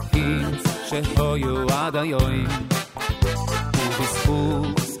הצדיקים שהיו עד היום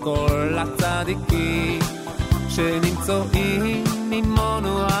ובזכות כל הצדיקים שנמצאים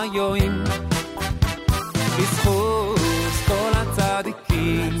עמנו היום בזכות כל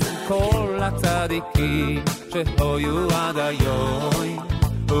הצדיקים שהיו עד היום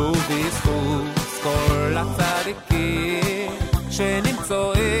ובזכות כל הצדיקים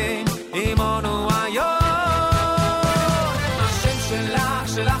שנמצאים עמנו היום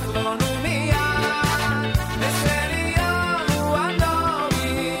שלח לנו מיד אליהו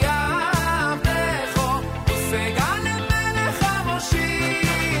הנביא עבדך וסגל מלך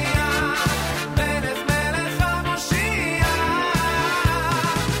המושיע מלך המושיע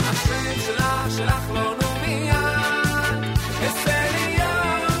השם שלח לנו מיד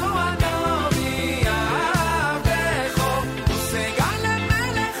אליהו הנביא עבדך וסגל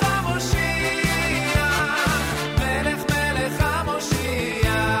מלך המושיע מלך המושיע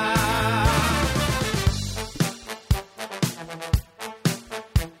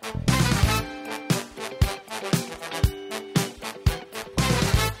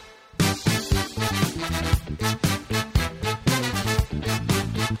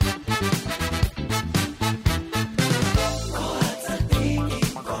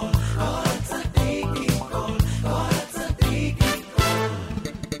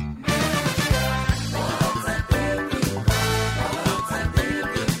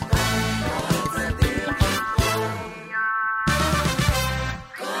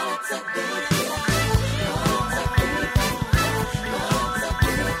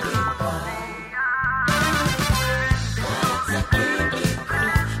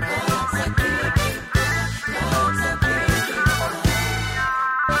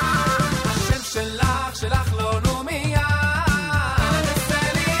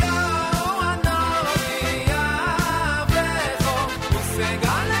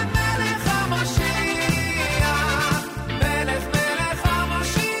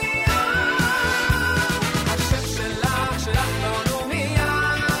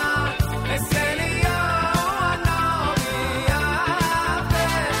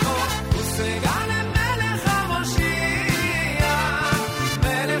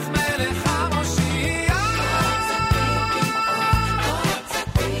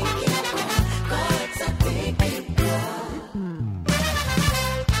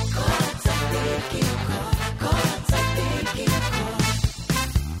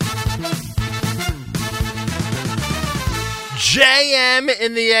JM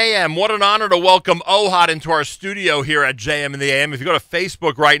in the AM. What an honor to welcome OHAD into our studio here at JM in the AM. If you go to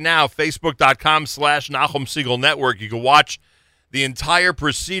Facebook right now, facebook.com/Nachum Siegel Network, you can watch the entire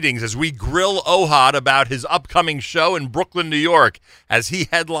proceedings as we grill OHAD about his upcoming show in Brooklyn, New York, as he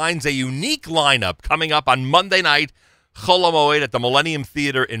headlines a unique lineup coming up on Monday night, Chol HaMoed at the Millennium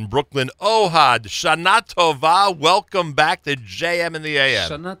Theater in Brooklyn. OHAD, Shana Tova, welcome back to JM in the AM.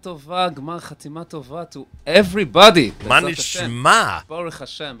 Shana Tova, Gmar Chatima Tova to everybody. Ma nishma. Baruch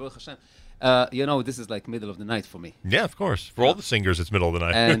Hashem, Baruch Hashem. You know, this is like middle of the night for me. Yeah, of course. For all the singers, it's middle of the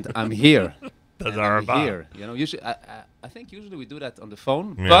night. And I'm here. That's and our I'm bar. here. You know, usually, I think usually we do that on the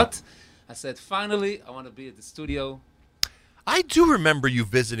phone, Yeah. but I said, finally, I want to be at the studio. I do remember you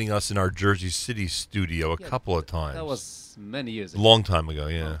visiting us in our Jersey City studio a couple of times. That was many years ago. Long time ago,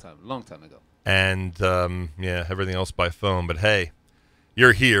 yeah. Long time ago. And, yeah, everything else by phone. But, hey,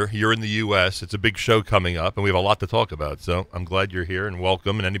 you're here. You're in the U.S. It's a big show coming up, and we have a lot to talk about. So I'm glad you're here, and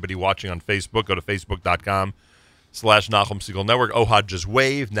welcome. And anybody watching on Facebook, go to facebook.com/Nachum Siegel Network. OHAD just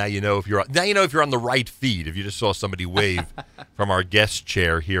waved. Now you know if you're on the right feed. If you just saw somebody wave from our guest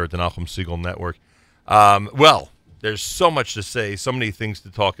chair here at the Nachum Siegel Network. Well, there's so much to say, so many things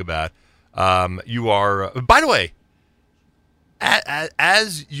to talk about. You are, by the way,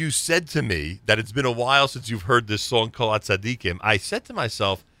 as you said to me that it's been a while since you've heard this song, Kol HaTzadikim, I said to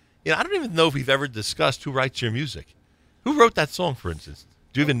myself, I don't even know if we've ever discussed who writes your music. Who wrote that song, for instance?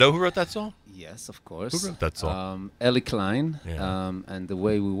 Do you even know who wrote that song? Yes, of course. Who wrote that song? Eli Klein. Yeah. And the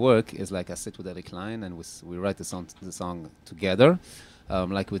way we work is like I sit with Eli Klein and we write the song together.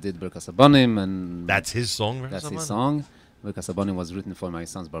 Like we did Birkas Abonim, and that's his song. That's his song. Birkas Abonim was written for my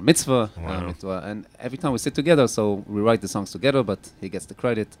son's bar mitzvah, and every time we sit together, so we write the songs together. But he gets the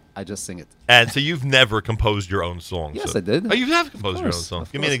credit. I just sing it. And so you've never composed your own song? Yes, I did. Oh, you have composed your own song.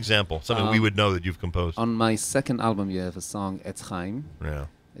 Give me an example, something we would know that you've composed. On my second album, you have a song, Etz Chaim. Yeah,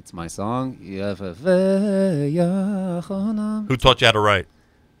 it's my song. You have a Veyachonam. Who taught you how to write?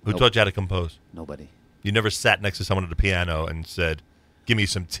 Who taught you how to compose? Nobody. You never sat next to someone at the piano and said, "Give me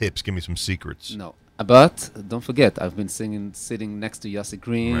some tips. Give me some secrets." No. But don't forget, I've been sitting next to Yossi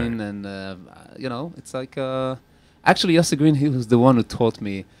Green, and it's like actually Yossi Green. He was the one who taught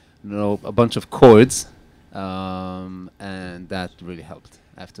me, a bunch of chords, and that really helped.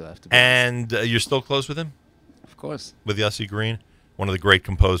 And you're still close with him? Of course. With Yossi Green, one of the great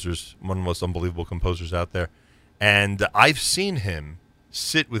composers, one of the most unbelievable composers out there. And I've seen him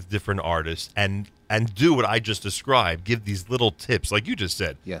sit with different artists and do what I just described, give these little tips, like you just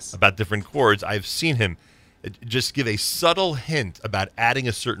said, about different chords. I've seen him just give a subtle hint about adding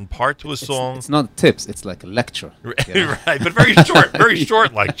a certain part to a song. It's not tips, it's like a lecture. Right, but very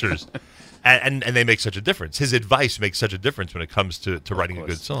short lectures. And they make such a difference. His advice makes such a difference when it comes to writing a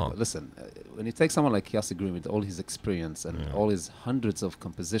good song. Listen, when you take someone like Yossi Green with all his experience and all his hundreds of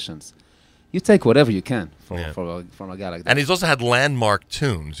compositions, you take whatever you can from a guy like that. And he's also had landmark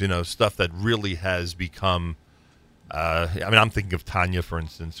tunes, stuff that really has become... I'm thinking of Tanya, for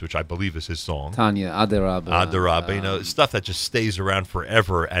instance, which I believe is his song. Tanya, Aderabba. Stuff that just stays around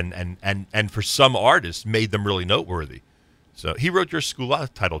forever and for some artists made them really noteworthy. So he wrote your Skula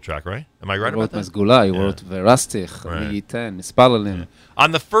title track, right? Am I right about that? He wrote my Skula, he wrote Verastich, Miyiten, Mispalalim.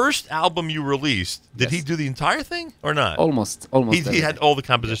 On the first album you rreleased, did he do the entire thing or not? Almost. He had all the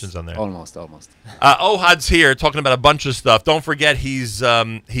compositions on there. Almost. OHAD's here talking about a bunch of stuff. Don't forget he's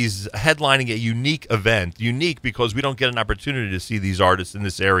headlining a unique event. Unique because we don't get an opportunity to see these artists in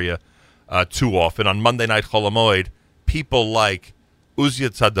this area too often. On Monday night Chol HaMoed, people like Uzia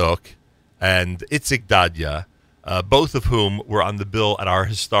Tzadok and Itzik Dadya, both of whom were on the bill at our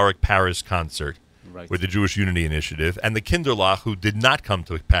historic Paris concert with the Jewish Unity Initiative, and the Kinderlach, who did not come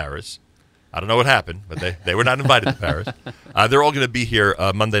to Paris. I don't know what happened, but they were not invited to Paris. They're all going to be here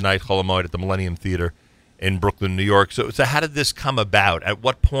Monday night, Chol HaMoed, at the Millennium Theater in Brooklyn, New York. So how did this come about? At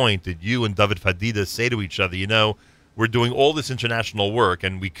what point did you and David Fadida say to each other, we're doing all this international work,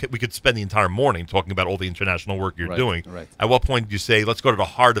 and we could spend the entire morning talking about all the international work you're doing. Right. At what point did you say, let's go to the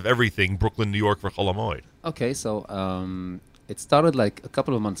heart of everything, Brooklyn, New York for Chol HaMoed? Okay, so it started like a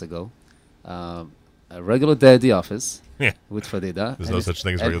couple of months ago. A regular day at the office with Fadida. There's no such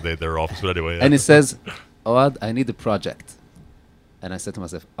thing as regular day at their office, but anyway. And he says, OHAD, I need a project. And I said to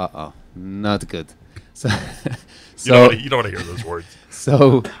myself, not good. So, you don't want to hear those words.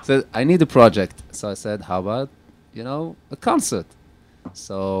 So I need a project. So I said, how about, a concert?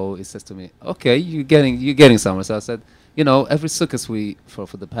 So he says to me, okay, you're getting somewhere. So I said, every Sukkot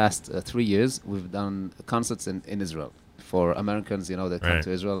for the past 3 years, we've done concerts in Israel. For Americans, that come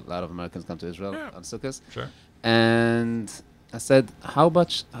to Israel. A lot of Americans come to Israel on Sukkot. Sure. And I said, how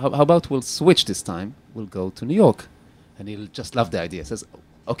about we'll switch this time? We'll go to New York. And he just loved the idea. He says,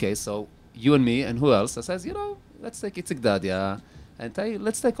 okay, so you and me and who else? I says, let's take Itzik Dadia and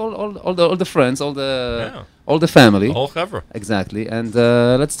let's take all the friends, all the family. The whole chevra. Exactly, and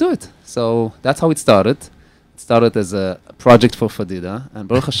let's do it. So that's how it started. It started as a project for Fadida, and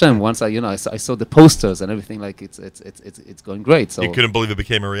Baruch Hashem, once I saw the posters and everything, like it's going great. So you couldn't believe it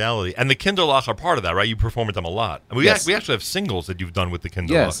became a reality. And the Kinderlach are part of that, right? You perform with them a lot. And we actually have singles that you've done with the Kinderlach.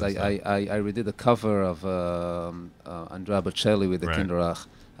 Yes, I redid a cover of Andrea Bocelli with the Kinderlach,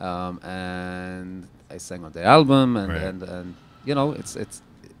 and I sang on the album, and it's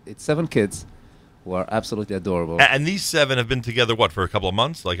 7 kids who are absolutely adorable. And these 7 have been together for a couple of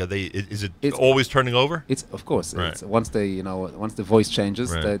months? Like, is it always turning over? It's of course. Right. It's, once the voice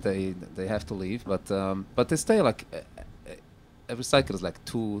changes, they have to leave. But they stay like every cycle is like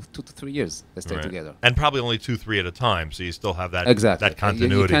 2 to 3 years. They stay together, and probably only 2-3 at a time. So you still have that that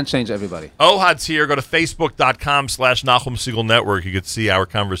continuity. You can't change everybody. OHAD's here. Go to Facebook.com/Nachum Segal Network. You could see our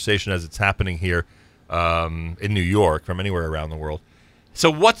conversation as it's happening here in New York, from anywhere around the world. So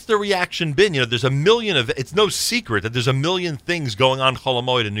what's the reaction been? There's a million of it's no secret that there's a million things going on Chol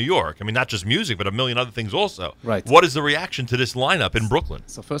HaMoed in New York. I mean, not just music, but a million other things also. Right. What is the reaction to this lineup in Brooklyn?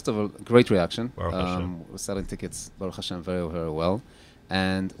 So first of all, great reaction. Baruch Hashem. We're selling tickets, Baruch Hashem, very, very well.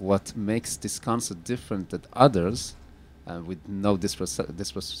 And what makes this concert different than others, with no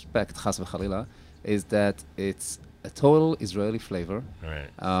disrespect, chas v'chalila, is that it's a total Israeli flavor,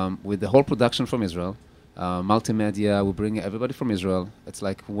 with the whole production from Israel. Multimedia, we bring everybody from Israel. It's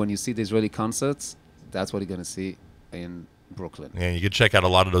like when you see the Israeli concerts, that's what you're going to see in Brooklyn. And you can check out a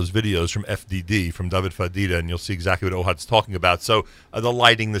lot of those videos from FDD, from David Fadida, and you'll see exactly what OHAD's talking about. So the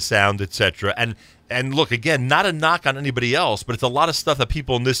lighting, the sound, etc. And look, again, not a knock on anybody else, but it's a lot of stuff that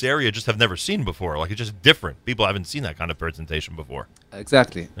people in this area just have never seen before. Like, it's just different. People haven't seen that kind of presentation before.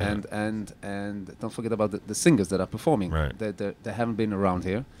 Exactly. Yeah. And don't forget about the singers that are performing. Right. They haven't been around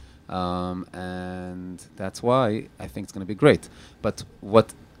here. And that's why I think it's going to be great. But what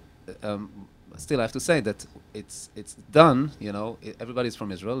still I have to say that it's done, everybody's from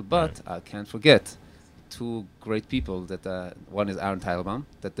Israel, but I can't forget 2 great people that one is Aaron Teilbaum,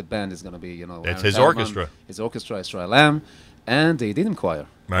 that the band is going to be, it's his orchestra. His orchestra, Israel Lamb, and the Yedidim Choir,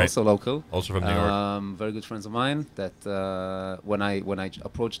 also local. Also from New York. Very good friends of mine that when I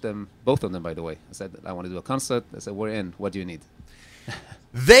approached them, both of them, by the way, I said, I want to do a concert. They said, we're in. What do you need?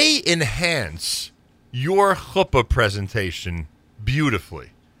 They enhance your chuppah presentation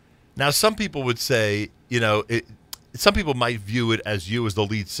beautifully. Now, some people would say, some people might view it as you as the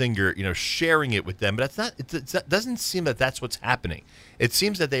lead singer, sharing it with them, but that's not. It doesn't seem that that's what's happening. It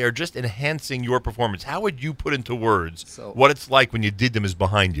seems that they are just enhancing your performance. How would you put into words what it's like when you did them is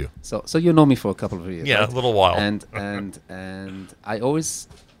behind you? So you know me for a couple of years, yeah, right? a little while, and I always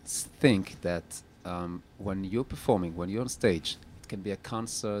think that when you're performing, when you're on stage, it can be a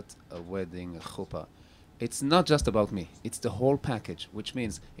concert, a wedding, a chuppah. It's not just about me. It's the whole package, which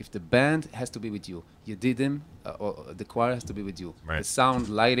means if the band has to be with you, you did them, or the choir has to be with you. Right. The sound,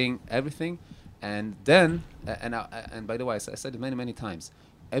 lighting, everything. And then, and by the way, I said it many, many times,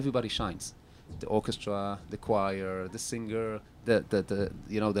 everybody shines. The orchestra, the choir, the singer,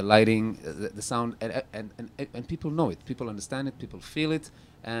 the lighting, the sound, and people know it. People understand it. People feel it.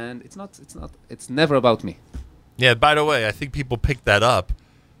 And it's never about me. Yeah, by the way, I think people pick that up.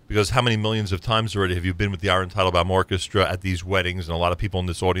 Because how many millions of times already have you been with the Aaron Teilbaum Orchestra at these weddings? And a lot of people in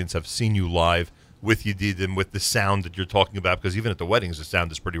this audience have seen you live with Yedidim, with the sound that you're talking about. Because even at the weddings, the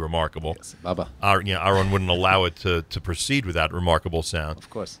sound is pretty remarkable. Yes, Baba. Aaron wouldn't allow it to proceed with that remarkable sound. Of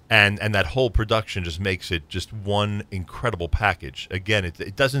course. And that whole production just makes it just one incredible package. Again,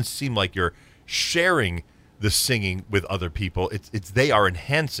 it doesn't seem like you're sharing the singing with other people. It's they are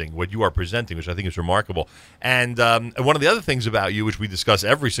enhancing what you are presenting, which I think is remarkable. And one of the other things about you, which we discuss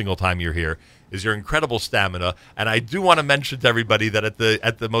every single time you're here, is your incredible stamina. And I do want to mention to everybody that at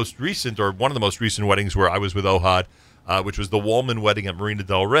the most recent, or one of the most recent weddings where I was with OHAD, which was the Wallman wedding at Marina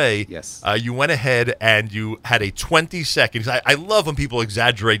Del Rey. Yes. You went ahead and you had a 20 seconds. I love when people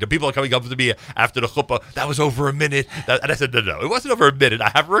exaggerate. The people are coming up to me after the chuppah, that was over a minute. And I said, no, it wasn't over a minute. I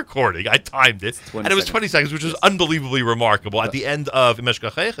have a recording. I timed it. And it was 20 seconds, which was unbelievably remarkable. At the end of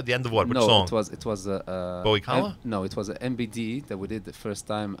Imeshkachech, at the end of what? Which song? It was Bowie Kala? No, it was an MBD that we did the first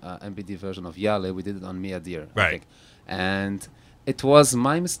time, MBD version of Yale. We did it on Mia Deer, I think. And it was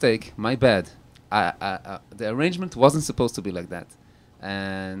my mistake, my bad. The arrangement wasn't supposed to be like that,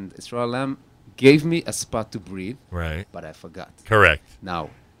 and Israel Lamb gave me a spot to breathe, right? But I forgot. Correct. Now,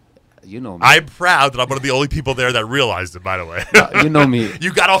 You know me. I'm proud that I'm one of the only people there that realized it, by the way. You know me.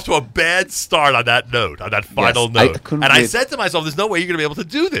 You got off to a bad start on that note, on that final note. I said to myself, there's no way you're going to be able to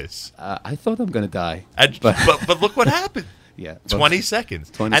do this. I thought I'm going to die. But look what happened. Yeah. 20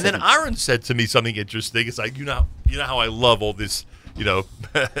 seconds. 20 and seconds. then Aaron said to me something interesting. It's like, you know how I love all this,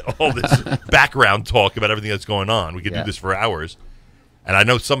 all this background talk about everything that's going on. We could do this for hours. And I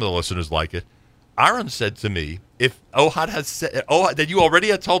know some of the listeners like it. Aaron said to me, if OHAD has said, that you already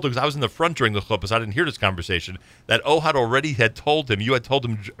had told him, because I was in the front during the chuppah, so I didn't hear this conversation, that OHAD already had told him, you had told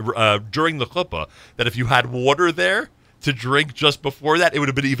him during the chuppah, that if you had water there to drink just before that, it would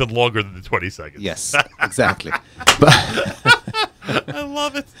have been even longer than the 20 seconds. Yes, exactly. I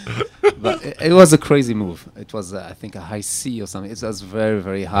love it. But it was a crazy move. It was, I think, a high C or something. It was very,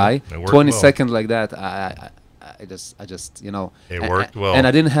 very high. 20 seconds like that, I just, it worked well. And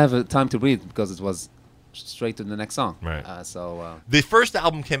I didn't have time to breathe because it was straight to the next song. Right. So the first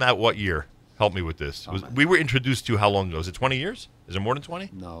album came out what year? Help me with this. We were introduced to how long ago? Is it 20 years? Is it more than 20?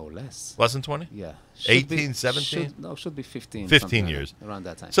 No, less. Less than 20? Yeah. 18, 17? Should be 15. 15 years. Like around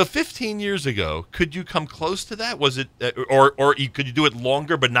that time. So 15 years ago, could you come close to that? Was it, or could you do it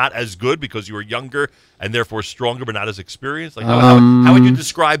longer but not as good because you were younger and therefore stronger but not as experienced? Like how would you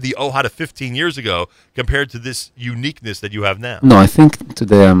describe the OHAD of 15 years ago compared to this uniqueness that you have now? No, I think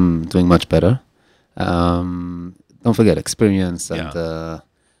today I'm doing much better. Don't forget experience and...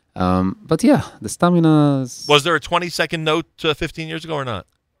 but yeah, the stamina... Was there a 20-second note 15 years ago or not?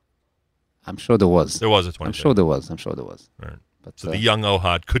 I'm sure there was. There was a 20. I'm sure there was. Right. But, so the young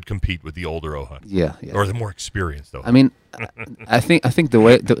OHAD could compete with the older OHAD. Yeah. Or the more experienced OHAD. I mean, I think I think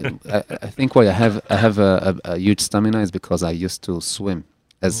why I have a huge stamina is because I used to swim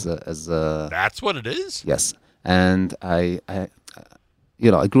as That's what it is? Yes. And I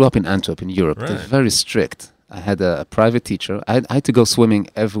grew up in Antwerp in Europe. Right. They're very strict. I had a private teacher. I had to go swimming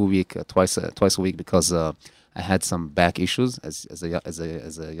every week, twice a week, because I had some back issues as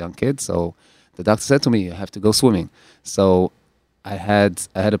a young kid. So the doctor said to me, "You have to go swimming." So I had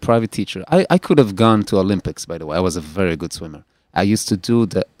a private teacher. I could have gone to Olympics. By the way, I was a very good swimmer. I used to do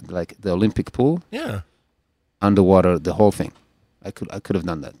the Olympic pool. Yeah. Underwater, the whole thing. I could have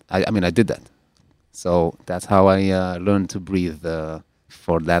done that. I did that. So that's how I learned to breathe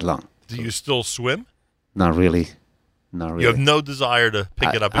for that long. Do you still swim? Not really. You have no desire to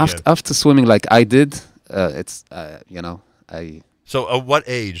pick it up again? After swimming like I did, So at what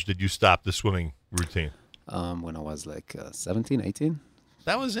age did you stop the swimming routine? When I was like 17, 18.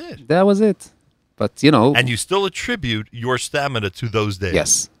 That was it? That was it. But, And you still attribute your stamina to those days?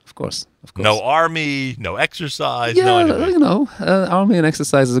 Yes, of course. No army, no exercise, yeah, no anything. Army and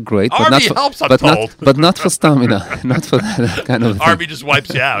exercises are great. Army but not for, helps, I'm but told. But not for stamina. Not for that kind of thing. Army just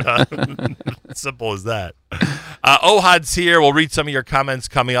wipes you out, huh? Simple as that. OHAD's here. We'll read some of your comments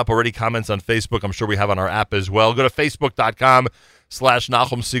coming up. Already comments on Facebook. I'm sure we have on our app as well. Go to facebook.com/Nachum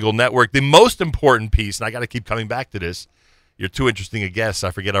Segal Network. The most important piece, and I got to keep coming back to this, you're too interesting a guest. I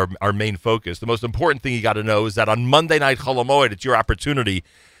forget our main focus. The most important thing you got to know is that on Monday night Chol Hamoed, it's your opportunity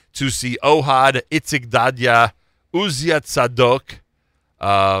to see OHAD, Itzik Dadya, Uzia Tzadok,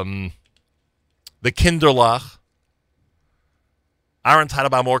 the Kinderlach, Aaron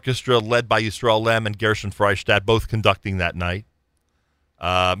Teitelbaum Orchestra, led by Yisrael Lem and Gershon Freistadt, both conducting that night.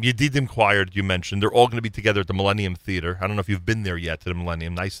 Yedidim Choir, you mentioned. They're all going to be together at the Millennium Theater. I don't know if you've been there yet to the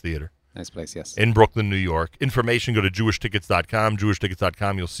Millennium. Nice theater. Nice place, yes. In Brooklyn, New York. Information, go to jewishtickets.com.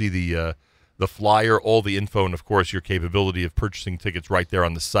 Jewishtickets.com. You'll see the flyer, all the info, and, of course, your capability of purchasing tickets right there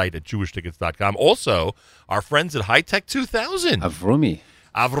on the site at jewishtickets.com. Also, our friends at High Tech 2000. Avrami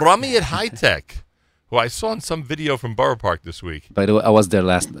at High Tech, who I saw in some video from Borough Park this week. By the way, I was there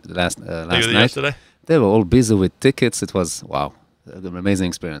last night. Yesterday? They were all busy with tickets. It was, wow, an amazing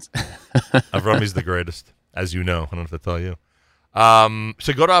experience. Avrami's the greatest, as you know. I don't have to tell you.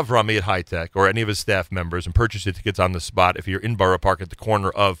 So go to Avrami at High Tech or any of his staff members and purchase your tickets on the spot if you're in Borough Park at the corner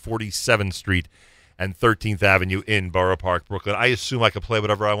of 47th Street and 13th Avenue in Borough Park, Brooklyn. I assume I could play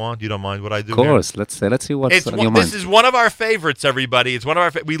whatever I want. You don't mind what I do? Of course. Let's see what's on your mind. This is one of our favorites, everybody. It's one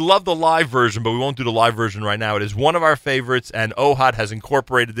of our we love the live version, but we won't do the live version right now. It is one of our favorites, and OHAD has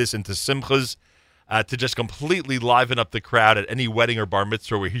incorporated this into Simchas to just completely liven up the crowd at any wedding or bar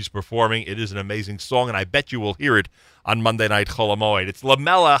mitzvah where he's performing. It is an amazing song, and I bet you will hear it on Monday night Chol Hamoed. It's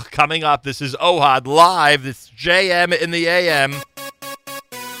Lamelech coming up. This is OHAD live. It's JM in the AM.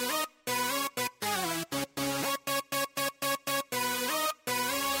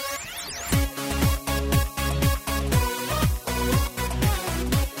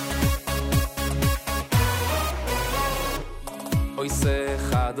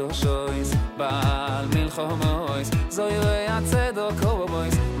 Baal milchomois, zoyre atzedok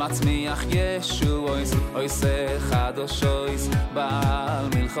obois, מצמיח ישועויס, אויס חדושויס, בעל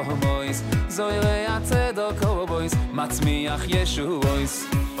מלחומויס, זוירי הצדוק אובויס, מצמיח ישועויס,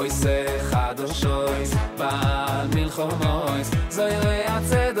 אויס חדושויס, בעל מלחומויס, זוירי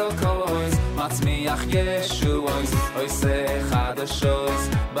הצדוק אובויס, מצמיח ישועויס, אויס חדושויס,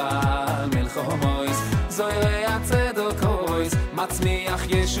 בעל מלחומויס, זוירי הצדוק אובויס, מצמיח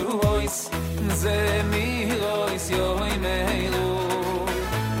ישועויס, זה מירויס יוי מהירו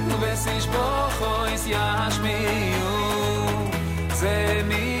וסיש בוחויס ישמיעו זה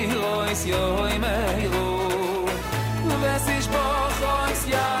מירויס יוי מהירו וסיש בוחויס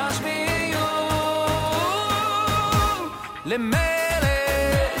ישמיעו למלך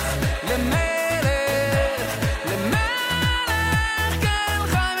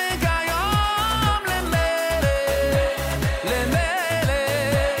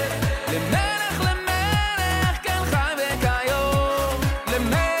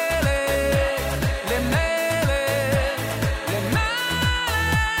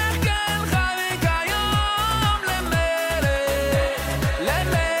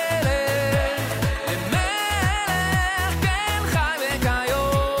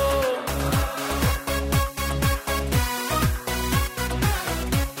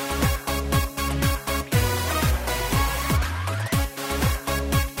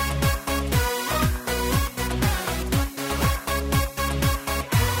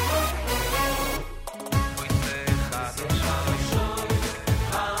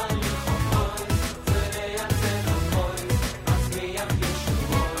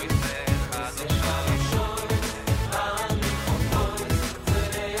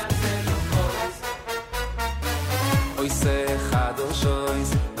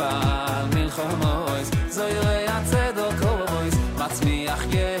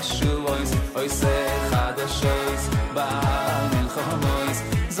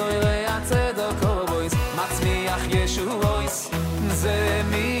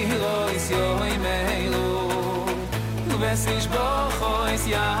Sich bochois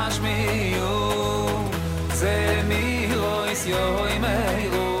yashmiu ze mirois yoy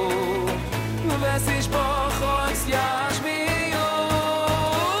meiru sich bochois yashmiu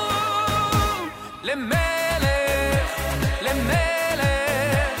lemelech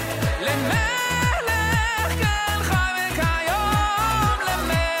lemelech lemelech kel chavek hayom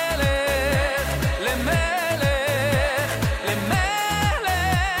lemelech lemelech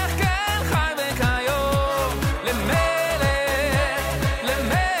lemelech kel chavek hayom lemelech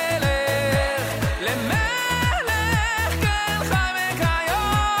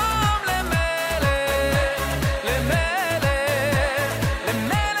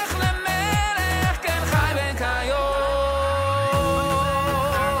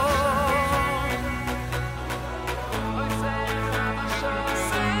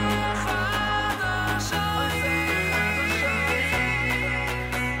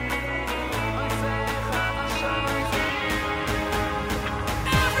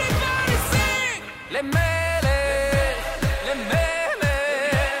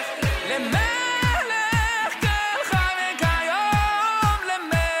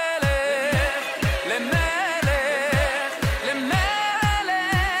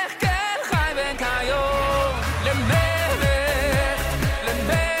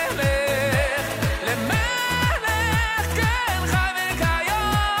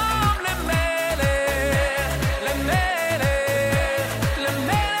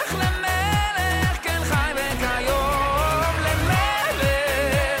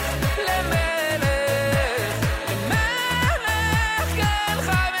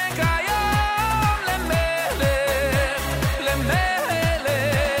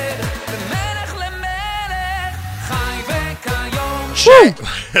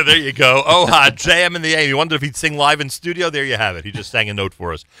There you go. OHAD, JM in the AM. You wondered if he'd sing live in studio? There you have it. He just sang a note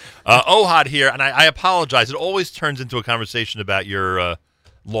for us. OHAD here, and I apologize. It always turns into a conversation about your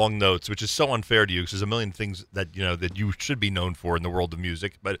long notes, which is so unfair to you because there's a million things that you should be known for in the world of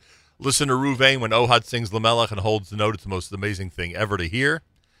music. But listen to Ruvain when OHAD sings Lamelech and holds the note. It's the most amazing thing ever to hear.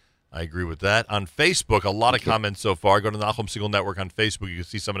 I agree with that. On Facebook, a lot of comments so far. Go to the Nachum Segal Network on Facebook. You can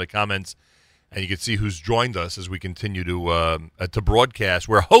see some of the comments. And you can see who's joined us as we continue to broadcast.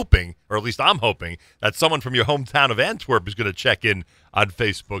 We're hoping, or at least I'm hoping, that someone from your hometown of Antwerp is going to check in on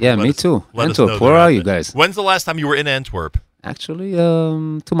Facebook. Yeah, me too. Antwerp, where are you guys? When's the last time you were in Antwerp? Actually,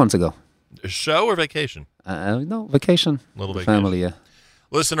 2 months ago. A show or vacation? No, vacation. Little vacation. Family, yeah.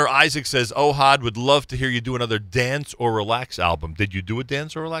 Listener Isaac says, OHAD would love to hear you do another dance or relax album. Did you do a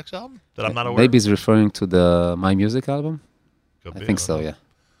dance or relax album that I'm not aware Maybe of? he's referring to the My Music album. Could I be, think so, yeah.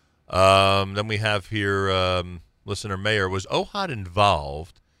 Then we have here listener Mayor. Was OHAD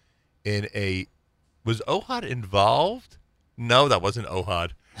involved Was OHAD involved? No, that wasn't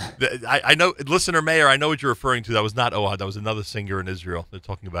OHAD. I know, listener Mayer, I know what you're referring to. That was not OHAD. That was another singer in Israel. They're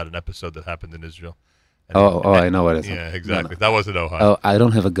talking about an episode that happened in Israel. I know what it is. Yeah, exactly. No. That wasn't OHAD. Oh, I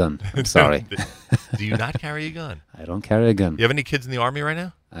don't have a gun. I'm sorry. Do you not carry a gun? I don't carry a gun. You have any kids in the Army right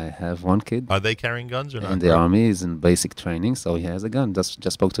now? I have one kid. Are they carrying guns or not? In the Army, he's in basic training, so he has a gun.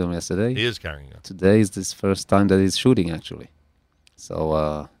 Just spoke to him yesterday. He is carrying a gun. Today is his first time that he's shooting, actually.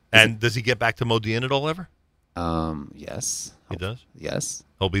 So. And does he get back to Modi'in at all ever? Yes. He does? Yes.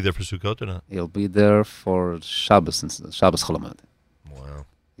 He'll be there for Sukkot or not? He'll be there for Shabbos Cholamad. Wow.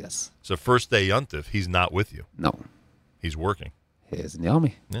 Yes. So first day Yontif, he's not with you. No. He's working. He's in the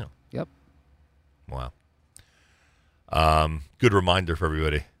Army. Yeah. Yep. Wow. Good reminder for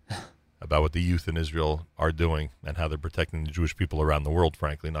everybody about what the youth in Israel are doing and how they're protecting the Jewish people around the world,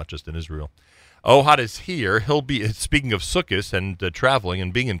 frankly, not just in Israel. OHAD is here. He'll be, speaking of Sukkot and traveling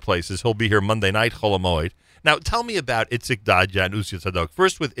and being in places, he'll be here Monday night, Chol HaMoed. Now, tell me about Itzik Dadya and Uzia Tzadok.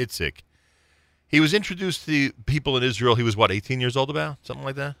 First with Itzik. He was introduced to people in Israel. He was, 18 years old about? Something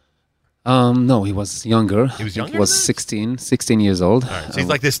like that? No, he was younger. He was younger? He was 16 years old. All right, so he's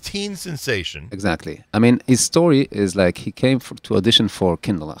like this teen sensation. Exactly. I mean, his story is like he came to audition for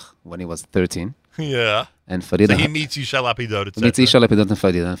Kinderlach when he was 13. Yeah. And Farida... So he meets Isha Lapidot, etc. He meets Isha Lapidot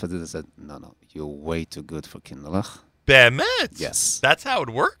and Farida said, no, you're way too good for Kinderlach. Be'emet? Yes. That's how it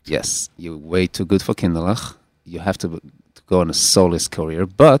worked? Yes. You're way too good for Kinderlach. You have to go on a soloist career.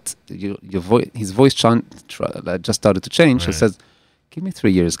 But his voice just started to change. He says, give me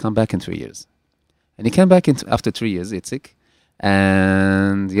 3 years. Come back in 3 years. And he came back after 3 years, Itzik.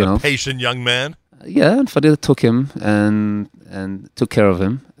 And, A patient young man? Yeah, and Farida took him and took care of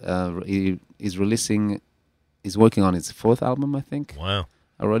him. He's working on his fourth album, I think. Wow.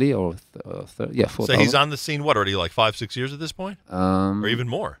 Already, or third? Yeah, fourth So album. he's on the scene, already, like 5-6 years at this point? Or even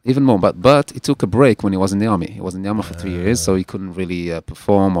more? Even more, but he took a break when he was in the Army. He was in the Army for 3 years, so he couldn't really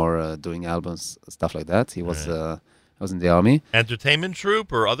perform or doing albums, stuff like that. He was in the Army. Entertainment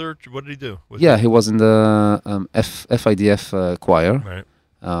troupe or other, what did he do? He was in the FIDF choir. Right.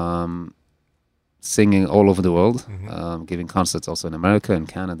 Singing all over the world, giving concerts also in America, in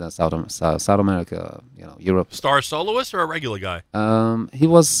Canada, South America, Europe. Star soloist or a regular guy? He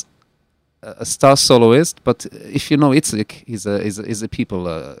was a star soloist, but if you know Itzik, he's a people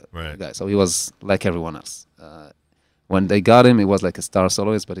guy. So he was like everyone else. When they got him, he was like a star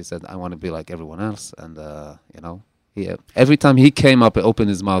soloist, but he said, "I want to be like everyone else," and every time he came up and opened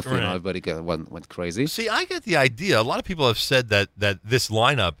his mouth, everybody went crazy. See, I get the idea. A lot of people have said that this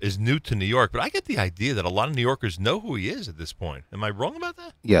lineup is new to New York, but I get the idea that a lot of New Yorkers know who he is at this point. Am I wrong about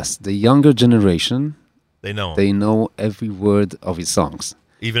that? Yes, the younger generation, they know him. They know every word of his songs.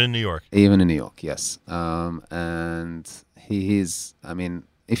 Even in New York? Even in New York, yes. And he is, I mean,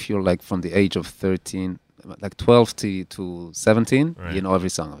 if you're like from the age of 13, like 12 to 17, you know every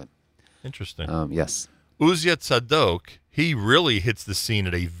song of it. Interesting. Yes. Uzia Tzadok, he really hits the scene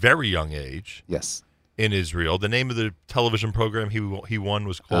at a very young age. Yes. In Israel. The name of the television program he won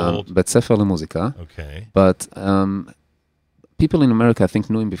was called? Bet Sefer LeMuzika. Okay. But people in America, I think,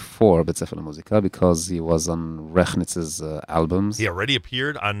 knew him before Bet Sefer LeMuzika because he was on Rechnitz's albums. He already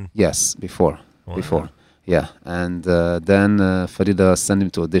appeared on? Yes, before. Wow. Before. Yeah. And then Farida sent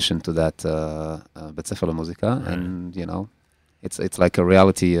him to audition to that Bet Sefer LeMuzika. Right. And, it's like a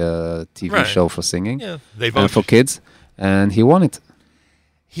reality TV show for singing. Yeah, and for kids. And he won it.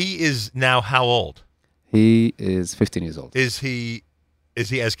 He is now how old? He is 15 years old. Is he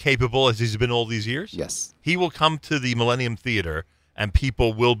as capable as he's been all these years? Yes. He will come to the Millennium Theater and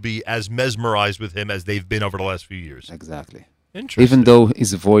people will be as mesmerized with him as they've been over the last few years. Exactly. Interesting. Even though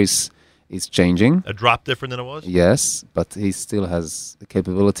his voice is changing. A drop different than it was? Yes, but he still has the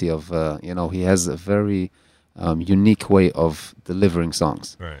capability of, he has a very unique way of delivering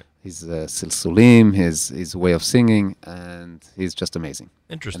songs. Right. His silsulim, his way of singing, and he's just amazing.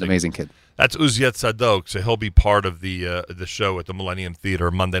 Interesting. An amazing kid. That's Uzia Tzadok, so he'll be part of the show at the Millennium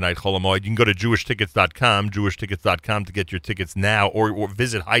Theater Monday night Chol HaMoed. You can go to jewishtickets.com, jewishtickets.com to get your tickets now, or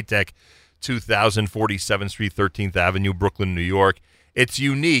visit High Tech, 2000 47th Street, 13th Avenue, Brooklyn, New York. It's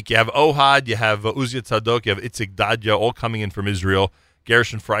unique. You have OHAD, you have Uzia Tzadok, you have Itzik Dadya, all coming in from Israel.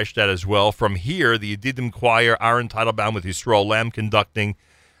 Gershon Freistadt as well. From here, the Yedidim Choir, Aaron Teitelbaum with Yisrael Lamb conducting.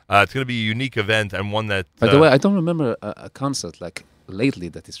 It's going to be a unique event and one that... By the way, I don't remember a concert like lately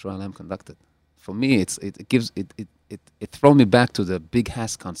that Yisrael Lamb conducted. For me, it throws me back to the big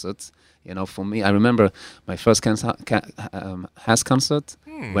Haas concerts. For me, I remember my first Haas concert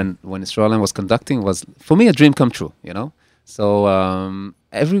when Yisrael Lamb was conducting was, for me, a dream come true, So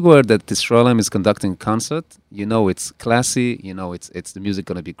everywhere that Israelim is conducting a concert, you know it's classy, you know it's the music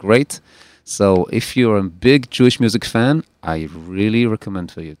going to be great. So if you're a big Jewish music fan, I really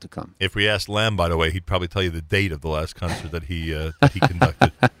recommend for you to come. If we asked Lamb, by the way, he'd probably tell you the date of the last concert that he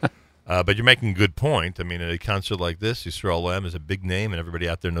conducted. But you're making a good point. I mean, at a concert like this, Yisrael Lamb is a big name, and everybody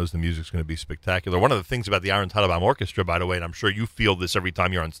out there knows the music's going to be spectacular. One of the things about the Aaron Tannenbaum Orchestra, by the way, and I'm sure you feel this every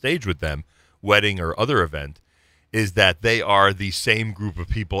time you're on stage with them, wedding or other event, is that they are the same group of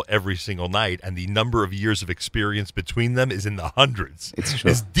people every single night, and the number of years of experience between them is in the hundreds. It's true.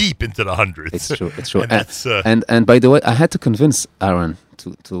 It's deep into the hundreds. It's true. It's true. And that's, and by the way, I had to convince Aaron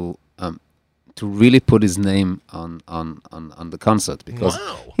to really put his name on the concert because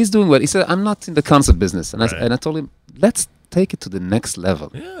he's doing well. He said, "I'm not in the concert business," and I told him, "Let's take it to the next level,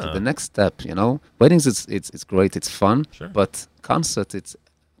 to the next step." You know, weddings it's great, it's fun, but concert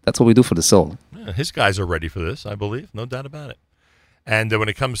that's what we do for the soul. Yeah, his guys are ready for this, I believe, no doubt about it. And when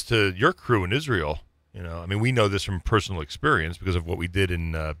it comes to your crew in Israel, you know, I mean, we know this from personal experience because of what we did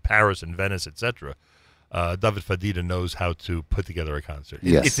in Paris and Venice, etc. David Fadida knows how to put together a concert.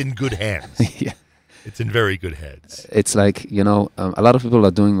 Yes. It's in good hands. Yeah. It's in very good hands. It's like, you know, a lot of people are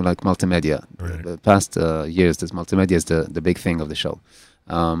doing like multimedia. Right. The past years, this multimedia is the big thing of the show.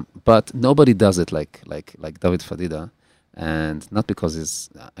 But nobody does it like David Fadida. And not because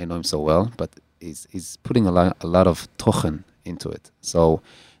I know him so well, but he's putting a lot of tochen into it. So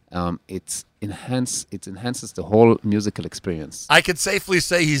it enhances the whole musical experience. I could safely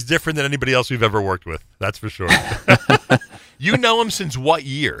say he's different than anybody else we've ever worked with. That's for sure. You know him since what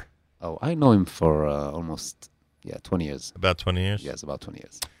year? Oh, I know him for almost 20 years. About 20 years? Yes, about 20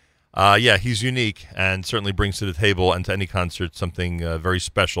 years. Yeah, he's unique and certainly brings to the table and to any concert something very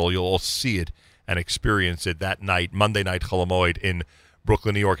special. You'll all see it and experience it that night, Monday night, Chol Hamoed in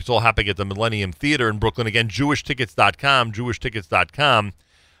Brooklyn, New York. It's all happening at the Millennium Theater in Brooklyn. Again, JewishTickets.com. JewishTickets.com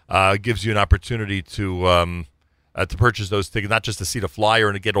gives you an opportunity to purchase those tickets, not just to see the flyer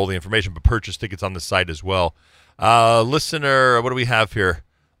and to get all the information, but purchase tickets on the site as well. Listener, what do we have here?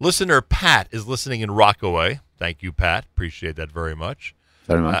 Listener Pat is listening in Rockaway. Thank you, Pat. Appreciate that very much.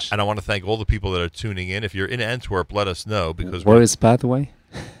 Very much. And I want to thank all the people that are tuning in. If you're in Antwerp, let us know. Because where is Pathway?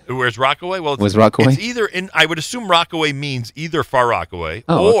 Where's Rockaway? Well, Where's Rockaway? It's either in. I would assume Rockaway means either Far Rockaway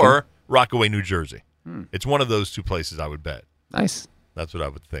or Rockaway, New Jersey. It's one of those two places, I would bet. Nice. That's what I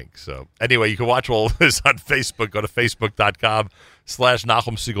would think. So anyway, you can watch all of this on Facebook. Go to Facebook.com/Nachum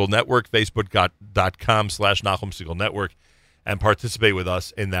Segal Network, Facebook.com/Nachum Segal Network, and participate with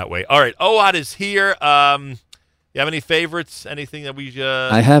us in that way. All right, OHAD is here. You have any favorites? Anything that we?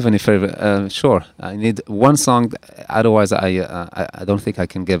 I have any favorite? Sure. I need one song. Otherwise, I don't think I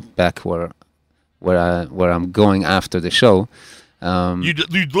can get back where I'm going after the show.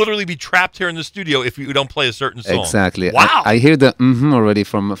 You'd literally be trapped here in the studio if you don't play a certain song. Exactly. Wow. I hear the already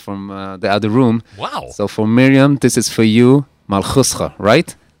from the other room. Wow. So for Miriam, this is for you, Malchuscha,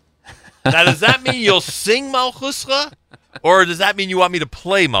 right? Now, does that mean you'll sing Malchuscha? Or does that mean you want me to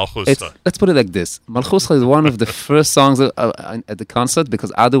play Malchuscha? Let's put it like this. Malchuscha is one of the first songs at the concert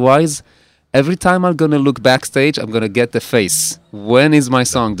because otherwise, every time I'm going to look backstage, I'm going to get the face. When is my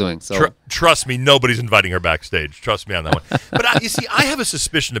song doing? So Trust me, nobody's inviting her backstage. Trust me on that one. But you see, I have a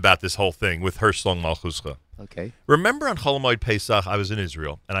suspicion about this whole thing with her song Malchuscha. Okay. Remember on Chol Hamoed Pesach, I was in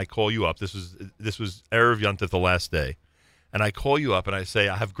Israel, and I call you up. This was Erev Yontif, the last day. And I call you up, and I say,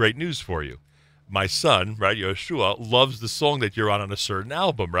 I have great news for you. My son, right, Yeshua, loves the song that you're on a certain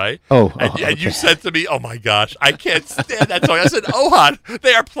album, right? And you said to me, oh, my gosh, I can't stand that song. I said, OHAD,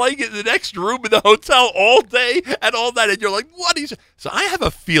 they are playing it in the next room in the hotel all day and all night. And you're like, what? So I have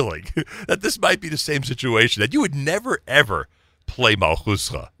a feeling that this might be the same situation, that you would never, ever play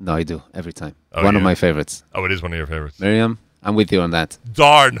Malchuscha. No, I do, every time. One of my favorites. Oh, it is one of your favorites. Miriam, I'm with you on that.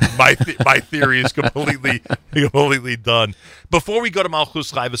 Darn, my theory is completely done. Before we go to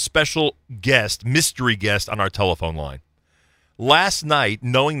Malchuscha, I have a special guest, mystery guest, on our telephone line. Last night,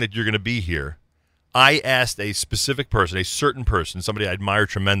 knowing that you're going to be here, I asked a specific person, a certain person, somebody I admire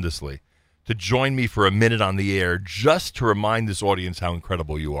tremendously, to join me for a minute on the air just to remind this audience how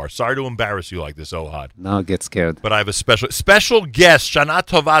incredible you are. Sorry to embarrass you like this, OHAD. Now I get scared. But I have a special guest. Shana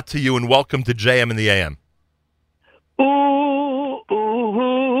Tova to you, and welcome to JM in the AM.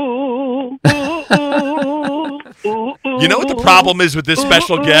 You know what the problem is with this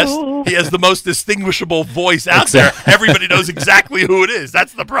special guest? He has the most distinguishable voice out there. Everybody knows exactly who it is.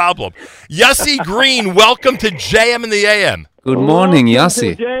 That's the problem. Yossi Green, welcome to JM in the AM. Good morning,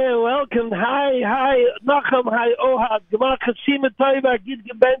 Yossi. Welcome. Hi. Nachum, hi, OHAD. Gemach Chasima Toiva, Gid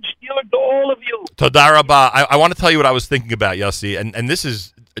Gebench, to all of you. Toda Rabba. I want to tell you what I was thinking about, Yossi, and this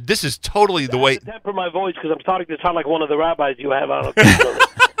is this is totally the way. Temper my voice because I'm starting to sound like one of the rabbis you have on.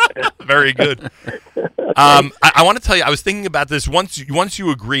 Very good. I want to tell you, I was thinking about this once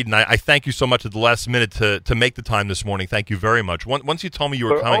you agreed, and I thank you so much at the last minute to make the time this morning. Thank you very much. Once you told me you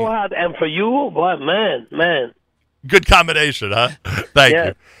were For coming. OHAD and for you, boy, man. Good combination, huh? Thank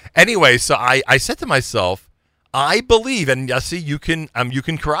you. Anyway, so I said to myself, I believe, and Yossi, you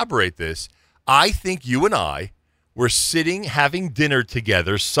can corroborate this. I think you and I were sitting having dinner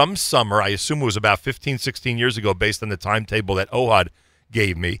together some summer. I assume it was about 15, 16 years ago based on the timetable that OHAD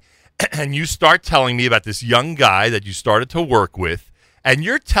gave me. And you start telling me about this young guy that you started to work with, and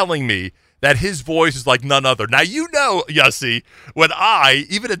you're telling me that his voice is like none other. Now, you know, Yossi, when I,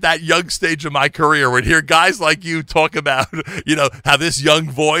 even at that young stage of my career, would hear guys like you talk about, how this young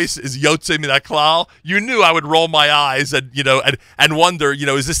voice is Yotze Min HaKlal, you knew I would roll my eyes and wonder,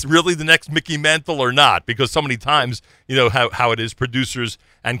 is this really the next Mickey Mantle or not? Because so many times, how it is producers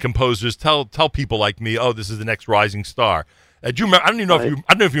and composers tell people like me, oh, this is the next rising star. Do you remember, I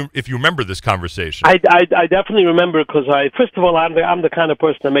don't know if you remember this conversation. I definitely remember because first of all I'm the kind of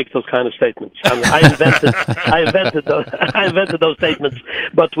person that makes those kind of statements. I invented those statements.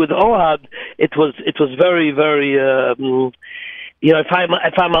 But with OHAD, it was very, very. If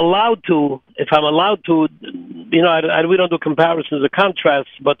I'm allowed to, we don't do comparisons or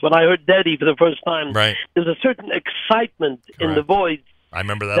contrasts. But when I heard Daddy for the first time, right, there's a certain excitement in the voice. I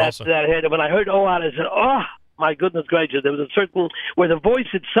remember that also. That I heard. When I heard OHAD, I said, "Oh, my goodness gracious!" There was a certain where the voice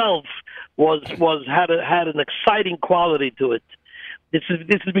itself had an exciting quality to it. This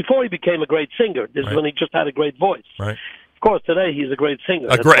is before he became a great singer. This is when he just had a great voice. Right. Of course, today he's a great singer.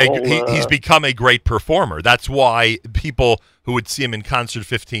 He's become a great performer. That's why people who would see him in concert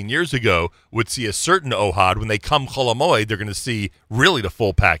 15 years ago would see a certain OHAD. When they come Chol HaMoed, they're going to see really the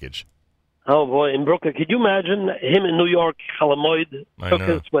full package. Oh boy, in Brooklyn, could you imagine him in New York, Chol HaMoed,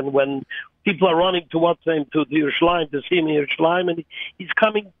 when people are running to Yerushalayim to see him in Yerushalayim, and he's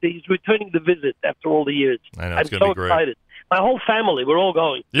returning the visit after all the years. I know, I'm so excited. My whole family, we're all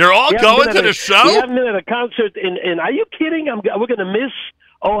going. You're all going to the show? We haven't been at a concert in are you kidding? We're going to miss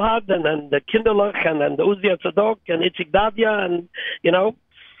OHAD and the Kinderlach and the Uzi Tzadok and Itzik Dadia and,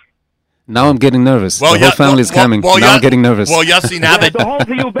 Now I'm getting nervous. The whole family is coming. Now I'm getting nervous. Well, Yossi, now that the whole of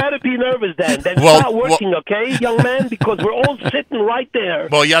you better be nervous then. Then start working, okay, young man? Because we're all sitting right there.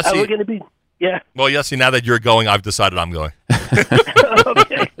 Well, Yossi, we're going to be, Well, Yossi, now that you're going, I've decided I'm going.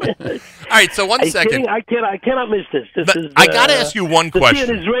 Okay. All right, so one second. I cannot miss this. I got to ask you one question.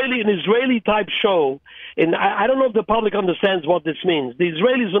 To see an Israeli type show, and I don't know if the public understands what this means. The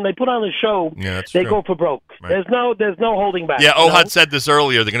Israelis, when they put on a show, they go for broke. Right. There's no holding back. Yeah, OHAD said this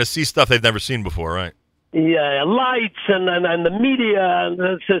earlier. They're going to see stuff they've never seen before, right? Yeah, lights and the media, and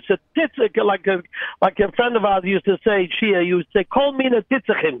it's a titzik, like a friend of ours used to say. Shia used to say, "Call me a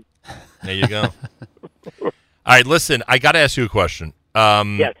titzichim." There you go. All right, listen. I got to ask you a question.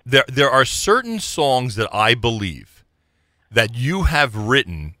 Yes. There are certain songs that I believe that you have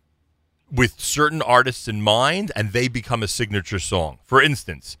written with certain artists in mind, and they become a signature song. For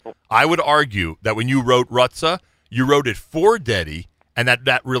instance, I would argue that when you wrote Rutza, you wrote it for Deddy, and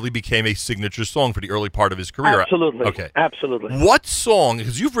that really became a signature song for the early part of his career. Absolutely. Okay. Absolutely. What song,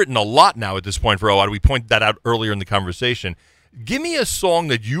 because you've written a lot now at this point for OHAD, we pointed that out earlier in the conversation. Give me a song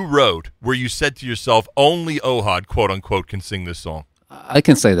that you wrote where you said to yourself, only OHAD, quote unquote, can sing this song. I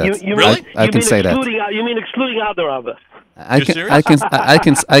can say that. You really? I can say that. You mean excluding Adarabah? I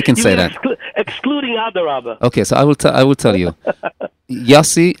can say that. Excluding Adarabah. Okay, so I will tell you.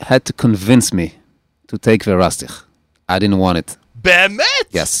 Yossi had to convince me to take Verastich. I didn't want it. Bemet?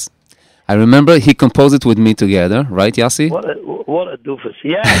 Yes. I remember he composed it with me together, right, Yossi? What a doofus.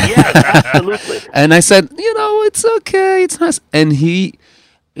 Yes, absolutely. And I said, it's okay, it's nice. And he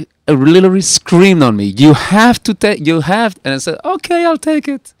literally screamed on me, you have to take, and I said, okay, I'll take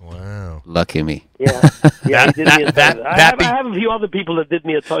it. Wow. Lucky me. Yeah, he did me a favor. I have a few other people that did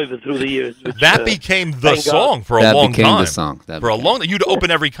me a favor through the years. That became the song for a long time. That became the song. For a long time. You'd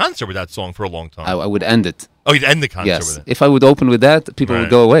open every concert with that song for a long time. I would end it. Oh, you'd end the concert with it? If I would open with that, people would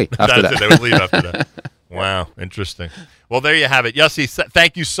go away after that. They would leave after that. Wow, interesting. Well, there you have it. Yossi,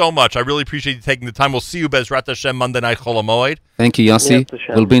 thank you so much. I really appreciate you taking the time. We'll see you, Bezrat Hashem, Monday night, Chol HaMoed. Thank you, Yossi.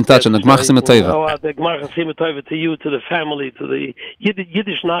 We'll be in touch. And the Gmar Chasima Tova. The Gmar Chasima Tova to you, to the family, to the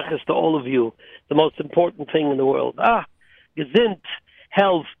Yiddish Nachas, to all of you. The most important thing in the world. Gesinnt,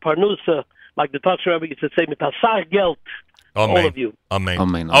 health, Parnusa, like the Tatsch Rebbe used to say, mit Asach Geld, All of you.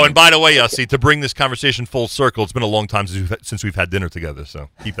 Amen. Oh, and by the way, Yossi, to bring this conversation full circle, it's been a long time since we've had dinner together, so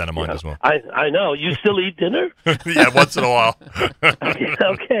keep that in mind as well. I know. You still eat dinner? Yeah, once in a while.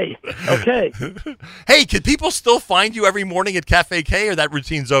 Okay. Hey, can people still find you every morning at Cafe K, or that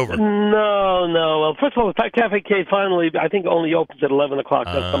routine's over? No. Well, first of all, Cafe K finally, I think, only opens at 11 o'clock.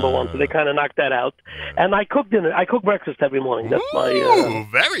 That's number one, so they kind of knocked that out. And I cook dinner. I cook breakfast every morning. That's my...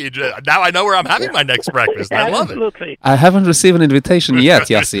 very. Now I know where I'm having my next breakfast. I love it. I haven't received an invitation yet,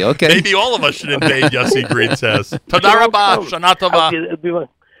 Yossi. Okay. Maybe all of us should invade Yossi Green's house. Toda rabah, Shana Tova. It would be my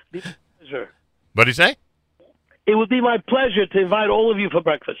pleasure. What do you say? It would be my pleasure to invite all of you for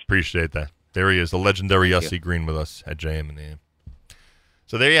breakfast. Appreciate that. There he is, the legendary Yossi Green with us at JM in the AM.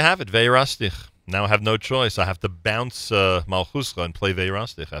 So there you have it, Veirastich. Now I have no choice. I have to bounce Malchuscha and play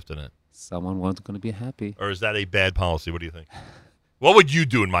Veirastich after that. Someone wasn't going to be happy. Or is that a bad policy? What do you think? What would you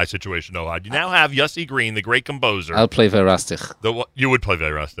do in my situation, OHAD? You now have Yossi Green, the great composer. I'll play Veirastich. You would play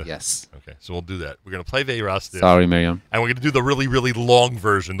Veirastich? Yes. Okay, so we'll do that. We're going to play Veirastich. Sorry, Miriam. And we're going to do the really, really long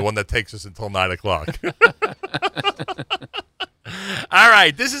version, the one that takes us until 9 o'clock. All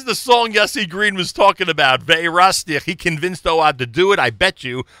right, this is the song Yossi Green was talking about, Veirastich. He convinced OHAD to do it. I bet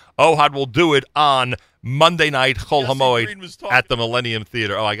you OHAD will do it on Monday night, Chol HaMoed, at the Millennium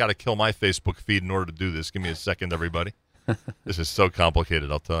Theater. Oh, I got to kill my Facebook feed in order to do this. Give me a second, everybody. This is so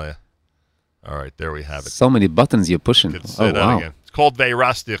complicated, I'll tell you. All right, there we have it. So many buttons you're pushing. Say that again. It's called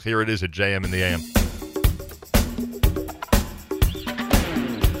Veirastich. Here it is at JM in the AM.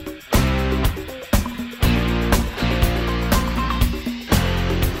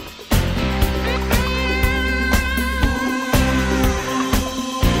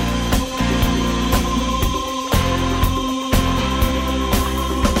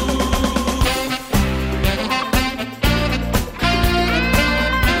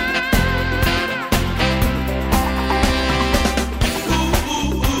 Ooh,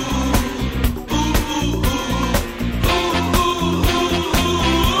 ooh, ooh.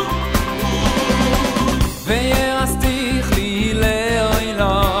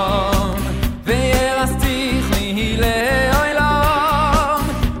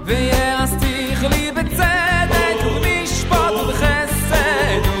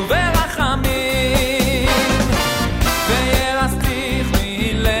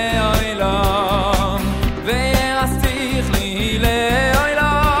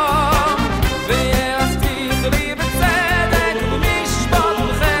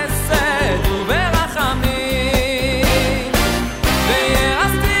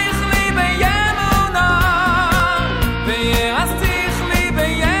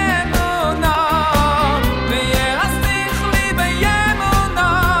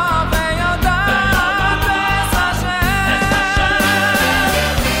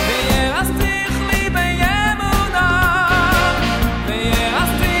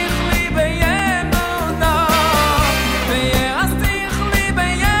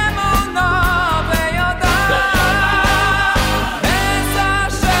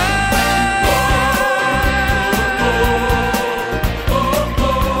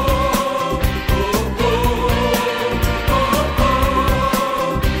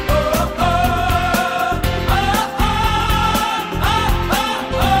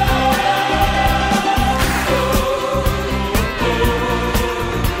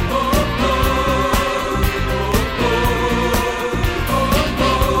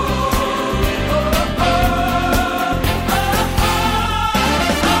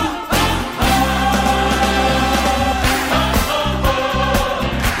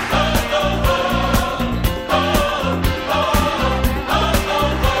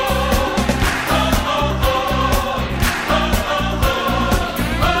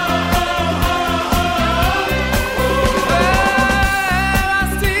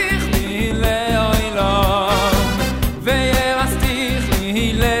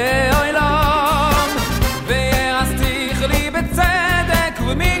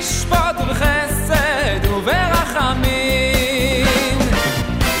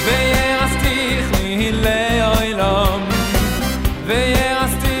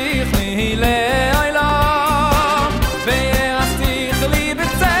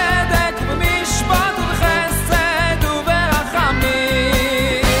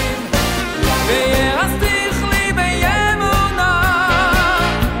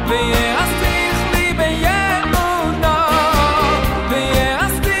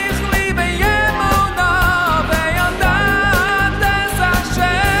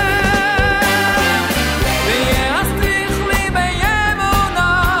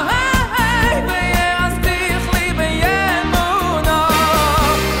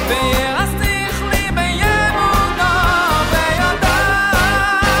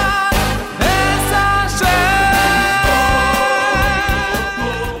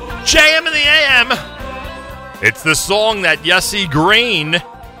 It's the song that Yossi Green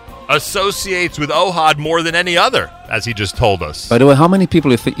associates with OHAD more than any other, as he just told us. By the way, how many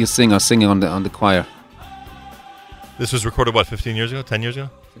people you sing are singing on the choir? This was recorded, 15 years ago? 10 years ago?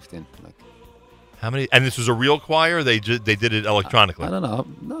 15. How many? And this was a real choir? They did it electronically? I don't know.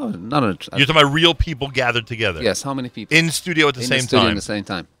 No, not. You're talking about real people gathered together? Yes, how many people? In studio at the same time? At the same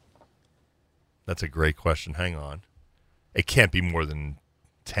time. That's a great question. Hang on. It can't be more than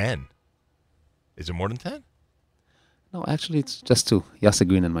 10. Is it more than 10? No, actually, it's just two. Yossi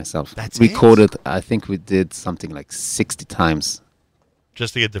Green and myself. That's recorded. I think we did something like 60 times.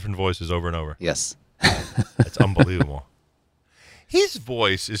 Just to get different voices over and over? Yes. That's unbelievable. His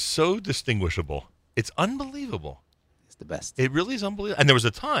voice is so distinguishable. It's unbelievable. It's the best. It really is unbelievable. And there was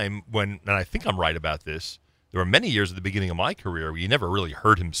a time when, and I think I'm right about this, there were many years at the beginning of my career where you never really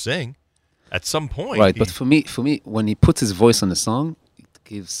heard him sing. At some point. Right, but for me, when he puts his voice on the song, it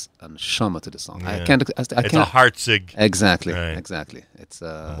gives a neshama to the song. Yeah. I can't. It's a heartzig. Exactly, Right. exactly. It's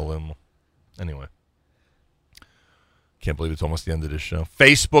unbelievable. Anyway. Can't believe it's almost the end of this show.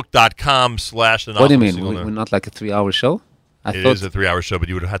 Facebook.com/the What do you mean? We're not like a 3-hour show? It is a 3-hour show, but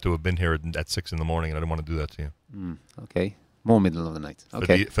you would have had to have been here at 6 in the morning, and I didn't want to do that to you. Okay. More middle of the night.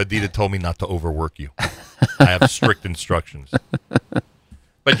 Okay. Fadita told me not to overwork you. I have strict instructions.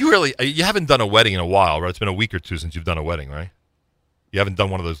 But you haven't done a wedding in a while, right? It's been a week or two since you've done a wedding, right? You haven't done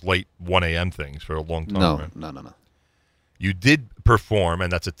one of those late 1 a.m. things for a long time, right? No. You did perform,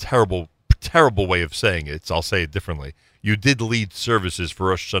 and that's a terrible, terrible way of saying it, so I'll say it differently. You did lead services for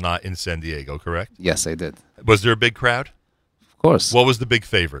Rosh Hashanah in San Diego, correct? Yes, I did. Was there a big crowd? Of course. What was the big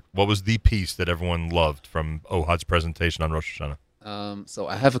favorite? What was the piece that everyone loved from OHAD's presentation on Rosh Hashanah? So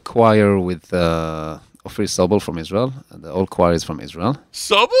I have a choir with Ofir Sobel from Israel. The whole choir is from Israel.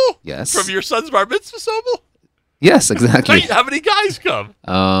 Sobel? Yes. From your son's bar mitzvah, Sobel? Yes, exactly. How many guys come?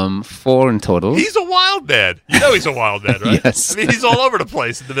 4 in total. He's a wild man. You know he's a wild man, right? Yes. I mean, he's all over the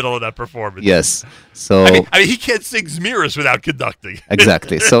place in the middle of that performance. Yes. So I mean he can't sing Zmiris without conducting.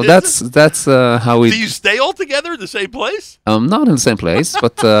 Exactly. So that's how we. Do you stay all together in the same place? Not in the same place,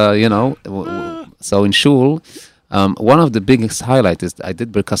 but so in shul, one of the biggest highlights is I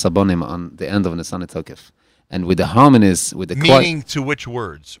did Birkas Abonim on the end of Nisan Tokef, and with the harmonies, with the meaning to which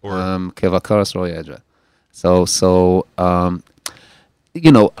words or Kevakaras Royedra. So I'm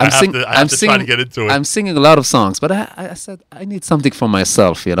try to get into it. I'm singing a lot of songs, but I said I need something for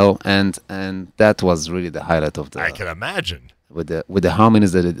myself, and that was really the highlight of the. I can imagine with the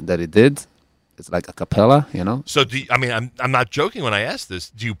harmonies that it did. It's like a cappella, So I'm not joking when I ask this.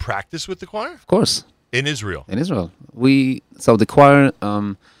 Do you practice with the choir? Of course. In Israel. In Israel, the choir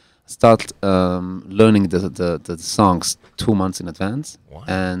start learning the songs 2 months in advance. Wow.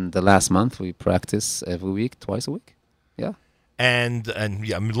 And the last month we practice every week, twice a week. Yeah. And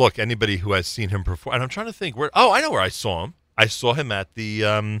yeah, I mean, look, anybody who has seen him perform, and I'm trying to think where. Oh, I know where I saw him. I saw him at the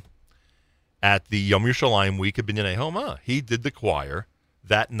Yom Yerushalayim week at Binyanei Homa. He did the choir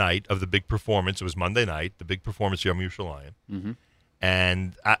that night of the big performance. It was Monday night, the big performance Yom Yerushalayim. Mm-hmm.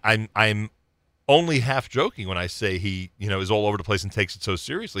 And I'm only half joking when I say he, is all over the place and takes it so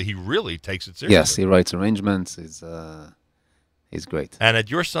seriously. He really takes it seriously. Yes, he writes arrangements. He's great. And at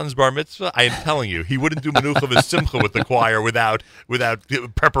your son's bar mitzvah, I am telling you, he wouldn't do menucha v'simcha with the choir without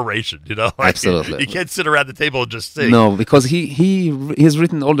preparation. Absolutely. He can't sit around the table and just sing. No, because he's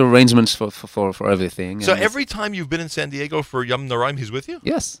written all the arrangements for everything. So every time you've been in San Diego for Yom Noraim, he's with you?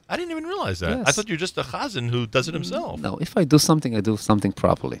 Yes. I didn't even realize that. Yes. I thought you're just a chazan who does it himself. No, if I do something, I do something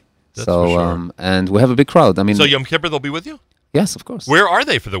properly. That's for sure. And we have a big crowd. I mean, so Yom Kippur, they'll be with you? Yes, of course. Where are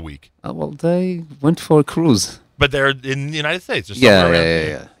they for the week? Well, they went for a cruise. But they're in the United States. Or somewhere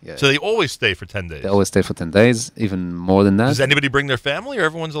around. Yeah. So they always stay for 10 days. They always stay for 10 days, even more than that. Does anybody bring their family, or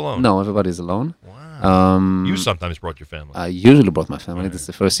everyone's alone? No, everybody's alone. Wow. You sometimes brought your family. I usually brought my family. Right. This is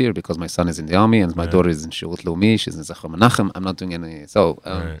the first year because my son is in the army and my daughter is in Shirut Leumi. She's in Zachar Menachem. I'm not doing any.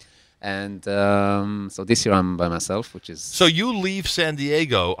 And so this year I'm by myself, which is. So you leave San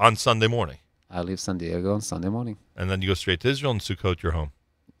Diego on Sunday morning. I leave San Diego on Sunday morning. And then you go straight to Israel, and Sukkot, you're home.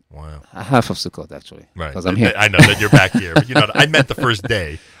 Wow. Half of Sukkot, actually. Right. Because I'm here. I know that you're back here. But I meant the first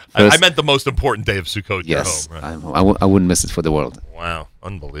day. I meant the most important day of Sukkot. Yes. You're home, right? I wouldn't miss it for the world. Wow.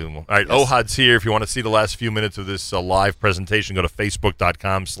 Unbelievable. All right. Yes. OHAD's here. If you want to see the last few minutes of this live presentation, go to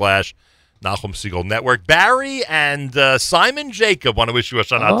Facebook.com/Nachum Segal Network. Barry and Simon Jacob want to wish you a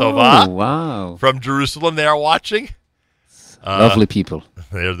Shana Tova. Wow. From Jerusalem. They are watching. Lovely people.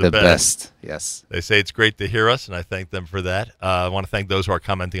 They're the best. Yes. They say it's great to hear us, and I thank them for that. I want to thank those who are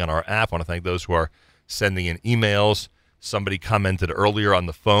commenting on our app. I want to thank those who are sending in emails. Somebody commented earlier on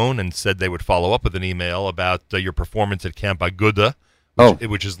the phone and said they would follow up with an email about your performance at Camp Aguda,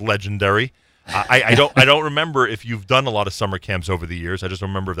 which is legendary. I don't remember if you've done a lot of summer camps over the years. I just don't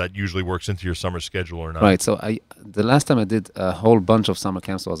remember if that usually works into your summer schedule or not. Right. So the last time I did a whole bunch of summer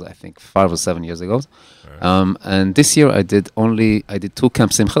camps was, I think, 5 or 7 years ago. And this year I did 2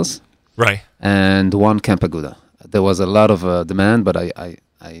 Camp Simchas. Right. And 1 Camp Aguda. There was a lot of demand, but I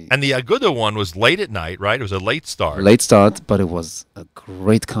And the Aguda one was late at night, right? It was a late start. Late start, but it was a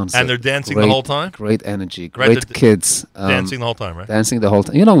great concert. And they're dancing the whole time? Great energy, Right, great kids. dancing the whole time, right? Dancing the whole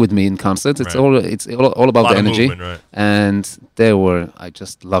time. You know, with me in concerts, it's Right. all about Lot the of energy. movement, right. And I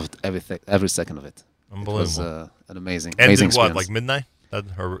just loved every second of it. Unbelievable. It was an amazing Ended experience. what, like midnight?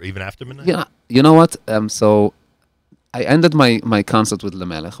 Or even after midnight? Yeah, you know what? So I ended my concert with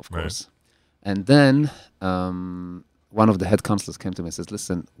Lemelech, of course. And then one of the head counselors came to me and says,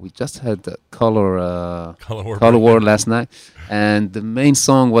 listen, we just had the color war last night. And the main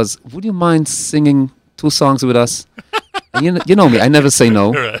song was, would you mind singing 2 songs with us? And you know me, I never say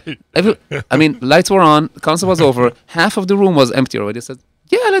no. Right. Lights were on, the concert was over, half of the room was empty already. I said,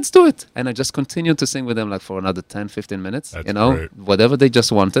 yeah, let's do it. And I just continued to sing with them like for another 10, 15 minutes. That's great. Whatever they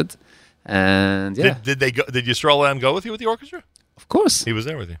just wanted. And yeah. Did they go? Did Yisrael go with you with the orchestra? Of course. He was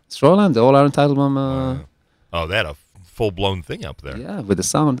there with you. Stroland, the All Iron album. Oh, they had a full-blown thing up there. Yeah, with the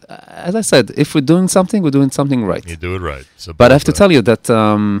sound. As I said, if we're doing something right. You do it right. So But I have to tell you that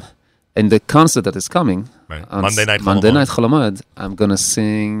in the concert that is coming, on Monday night Chol Hamoed, I'm going to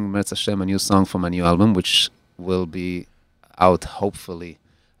sing Meretz Hashem, a new song from my new album, which will be out hopefully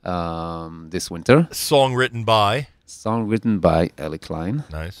this winter. Song written by Eli Klein.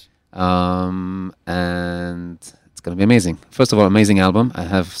 Nice. And it's going to be amazing. First of all, amazing album. I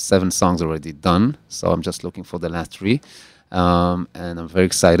have 7 songs already done, so I'm just looking for the last 3. And I'm very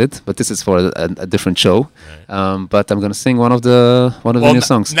excited. But this is for a different show. Right. But I'm going to sing one of the new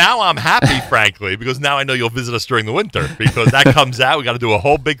songs. Now I'm happy, frankly, because now I know you'll visit us during the winter, because that comes out. We got to do a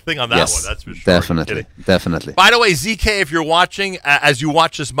whole big thing on that one. That's for sure. Definitely. By the way, ZK, if you're watching, as you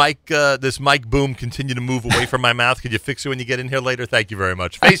watch this mic boom continue to move away from my mouth, could you fix it when you get in here later? Thank you very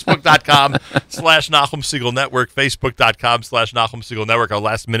much. Facebook.com/Nachum Segal Network. Facebook.com/Nachum Segal Network. Our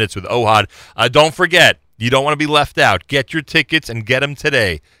last minutes with OHAD. Don't forget. You don't want to be left out. Get your tickets and get them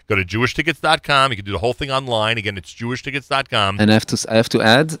today. Go to jewishtickets.com. You can do the whole thing online. Again, it's jewishtickets.com. And I have to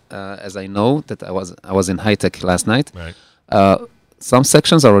add, as I know that I was in high tech last night. Right. Some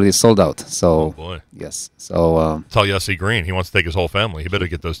sections are already sold out. So, oh boy. Yes. So tell Yossi Green he wants to take his whole family. He better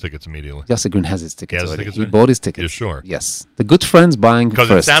get those tickets immediately. Yossi Green has his tickets already. Tickets he bought his tickets. You're sure? Yes. The good friends buying first.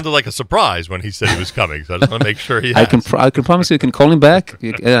 Because it sounded like a surprise when he said he was coming. So I just want to make sure he has. I can promise you can call him back.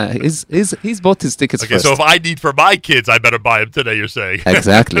 He's bought his tickets first. Okay, so if I need for my kids, I better buy them today, you're saying.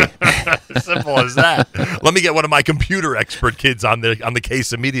 Exactly. Simple as that. Let me get one of my computer expert kids on the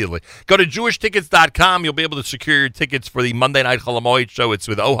case immediately. Go to jewishtickets.com. You'll be able to secure your tickets for the Monday Night Chol Hamoed show. It's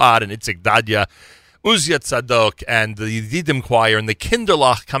with OHAD and Itzik Dadya, Uzia Tzadok, and the Didim Choir, and the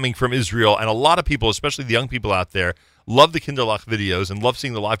Kinderlach coming from Israel. And a lot of people, especially the young people out there, love the Kinderlach videos and love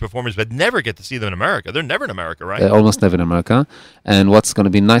seeing the live performers, but never get to see them in America. They're never in America, right? They're almost never in America. And what's going to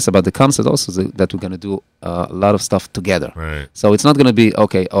be nice about the concert also is that we're going to do a lot of stuff together. Right. So it's not going to be,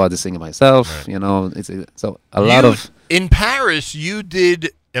 okay, I just sing it myself, right. In Paris, you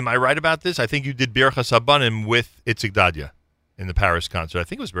did, am I right about this? I think you did Birchas Habanim with Itzik Dadya in the Paris concert. I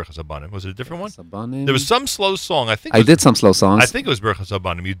think it was Birchas Habanim. Was it a different one? Habanim. There was some slow song. I did some slow songs. I think it was Birchas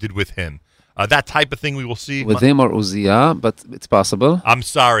Habanim you did with him. That type of thing we will see. With him or Uzia, but it's possible. I'm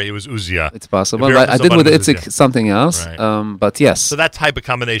sorry, it was Uzia. It's possible. I did with Itzik something else. Right. But yes. So that type of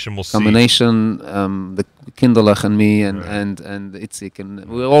combination we'll see. The Kinderlach and me and Itzik. And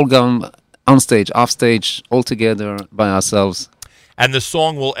we're all going on stage, off stage, all together by ourselves. And the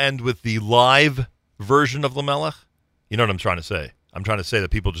song will end with the live version of Lamelech? You know what I'm trying to say? I'm trying to say that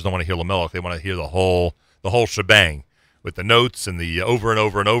people just don't want to hear Lamelech. They want to hear the whole shebang with the notes and the over and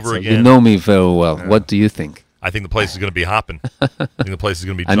over and over again. You know me very well. Yeah. What do you think? I think the place is going to be hopping. I think the place is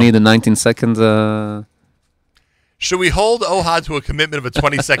going to be jumping. I need a 19-second... Should we hold OHAD to a commitment of a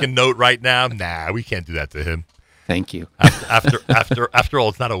 20-second note right now? Nah, we can't do that to him. Thank you. After all,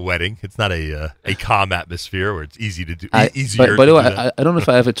 it's not a wedding. It's not a calm atmosphere where it's easy to do. Easier. By the way, I don't know if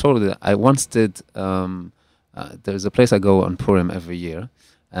I ever told you that. I once did... there's a place I go on Purim every year.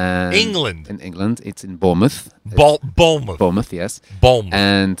 England. In England. It's in Bournemouth. Bournemouth. Bournemouth, yes. Bournemouth.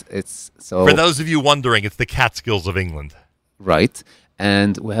 And it's so... For those of you wondering, it's the Catskills of England. Right.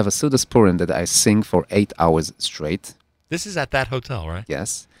 And we have a Sudas Purim that I sing for 8 hours straight. This is at that hotel, right?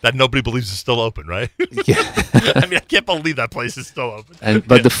 Yes. That nobody believes is still open, right? Yeah. I mean, I can't believe that place is still open.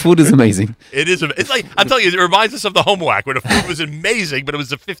 But the food is amazing. It is. It's like, I'm telling you, it reminds us of the Homework, where the food was amazing, but it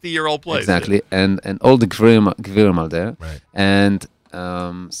was a 50-year-old place. Exactly. And all the Gvirim are there. Right. And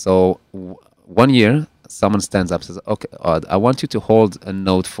so 1 year, someone stands up and says, okay, OHAD, I want you to hold a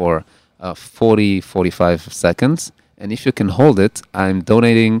note for 45 seconds. And if you can hold it, I'm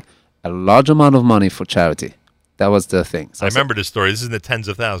donating a large amount of money for charity. That was the thing. So I remember this story. This is in the tens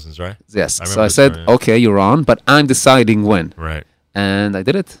of thousands, right? Yes. I So I said, okay, you're on, but I'm deciding when. Right. And I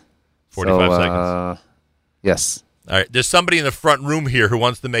did it. 45 seconds. Yes. All right. There's somebody in the front room here who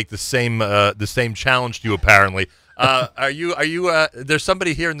wants to make the same challenge to you, apparently. There's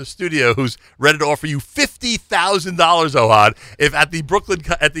somebody here in the studio who's ready to offer you $50,000, OHAD, if at the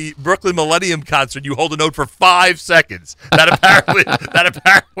Brooklyn Millennium concert you hold a note for 5 seconds. That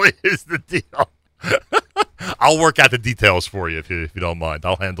apparently is the deal. I'll work out the details for you if you don't mind.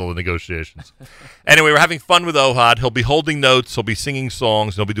 I'll handle the negotiations. Anyway, we're having fun with OHAD. He'll be holding notes. He'll be singing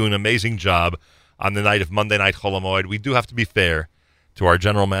songs. He'll be doing an amazing job on the night of Monday Night Chol Hamoed. We do have to be fair to our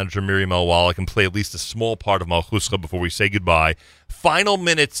general manager, Miriam Elwal. can play at least a small part of Malchuscha before we say goodbye. Final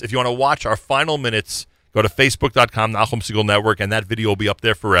minutes, if you want to watch our final minutes, go to facebook.com, Nachum Segal Network, and that video will be up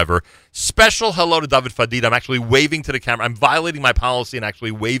there forever. Special hello to David Fadid. I'm actually waving to the camera. I'm violating my policy and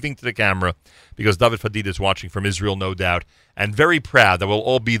actually waving to the camera because David Fadid is watching from Israel, no doubt, and very proud that we'll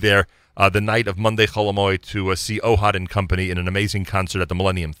all be there the night of Monday Chol Hamoed to see OHAD and company in an amazing concert at the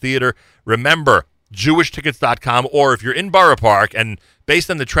Millennium Theater. Remember, JewishTickets.com, or if you're in Borough Park, and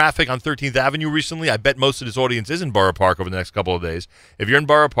based on the traffic on 13th Avenue recently, I bet most of this audience is in Borough Park over the next couple of days. If you're in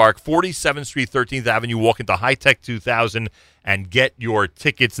Borough Park, 47th Street, 13th Avenue, walk into High Tech 2000 and get your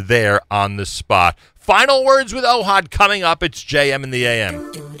tickets there on the spot. Final words with OHAD coming up. It's JM in the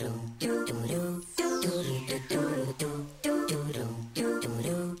AM.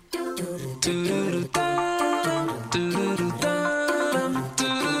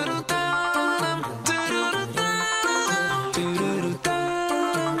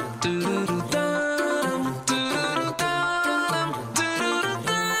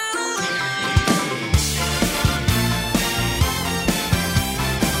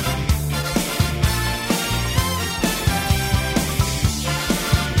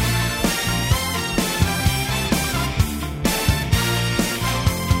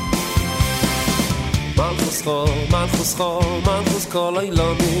 Malchus kol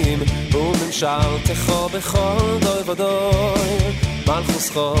oilomim וממשלתך בכל דוי ודוי Malchus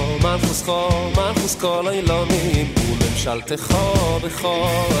kol oilomim וממשלתך בכל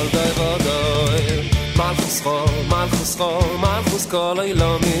דוי ודוי Malchus kol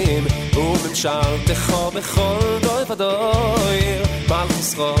oilomim וממשלתך בכל דוי ודוי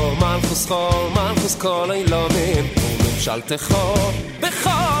Malchus kol oilomim וממשלתך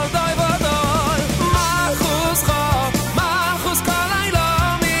בכל דוי ודוי Malchus kol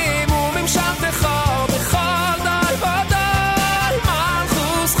oilomim וממשלתך בכל דוי ודוי Malchus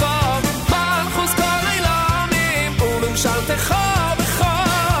kol oilomim וממשלתך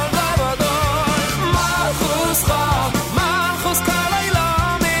בכל דוי ודוי Malchus kol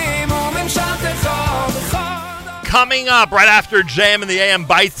oilomim וממשלתך בכל. Coming up right after JM in the AM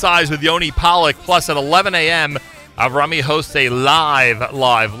Bite Size with Yoni Pollock, plus at 11 a.m., Avrami hosts a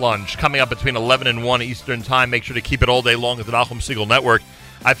live lunch coming up between 11 and 1 Eastern Time. Make sure to keep it all day long at the Nachum Segal Network.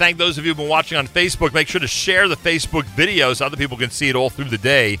 I thank those of you who've been watching on Facebook. Make sure to share the Facebook video so other people can see it all through the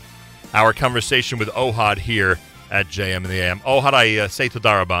day. Our conversation with OHAD here at JM in the AM. OHAD, I say Toda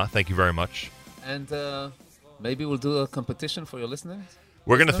Rabah. Thank you very much. And maybe we'll do a competition for your listeners?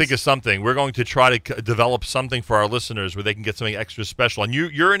 We're going to think of something. We're going to try to develop something for our listeners where they can get something extra special. And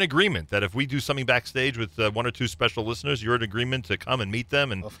you're in agreement that if we do something backstage with one or two special listeners, you're in agreement to come and meet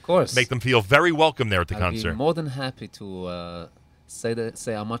them and of course make them feel very welcome there at the concert. I'd be more than happy to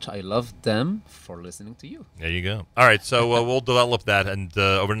say how much I love them for listening to you. There you go. All right, so we'll develop that. And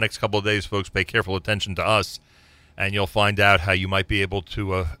over the next couple of days, folks, pay careful attention to us. And you'll find out how you might be able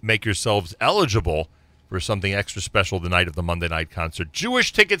to make yourselves eligible for something extra special the night of the Monday night concert.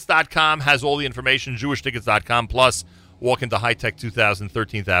 JewishTickets.com has all the information. JewishTickets.com. Plus, walk into High Tech 2000,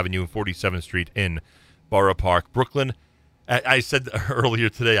 13th Avenue and 47th Street in Borough Park, Brooklyn. I said earlier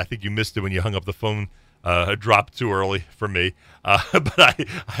today, I think you missed it when you hung up the phone. Dropped too early for me. But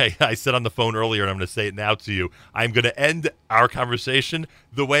I said on the phone earlier, and I'm going to say it now to you, I'm going to end our conversation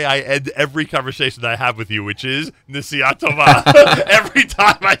the way I end every conversation that I have with you, which is Nesiat Tova. Every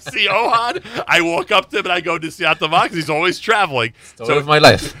time I see OHAD, I walk up to him and I go Nesiat Tova because he's always traveling. Story of my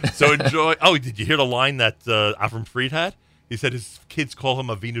life. So enjoy. Oh, did you hear the line that Avram Fried had? He said his kids call him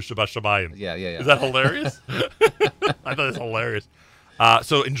Avinu Shabbat Shabayim. Yeah. Is that hilarious? I thought it's hilarious.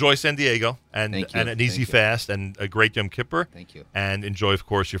 So enjoy San Diego and an easy fast and a great Yom Kippur. Thank you. And enjoy, of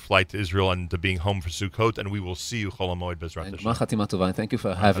course, your flight to Israel and to being home for Sukkot. And we will see you Chol Hamoed Bezrat Hashem. Thank you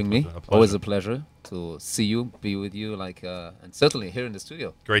for having me. Always a pleasure. to see you, be with you, and certainly here in the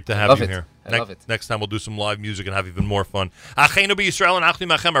studio. Great to I have love you it. here. I love it. Next time we'll do some live music and have even more fun. Achenu b'Yisrael and Achim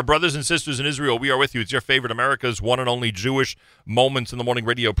Achem, our brothers and sisters in Israel, we are with you. It's your favorite America's one and only Jewish Moments in the Morning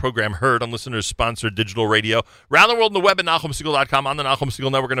radio program, heard on listeners-sponsored digital radio. Around the world on the web at NachumSegal.com, on the Nachum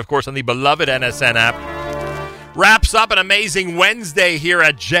Segal Network, and of course on the beloved NSN app. Wraps up an amazing Wednesday here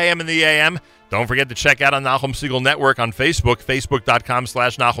at JM in the AM. Don't forget to check out on Nachum Segal Network on Facebook,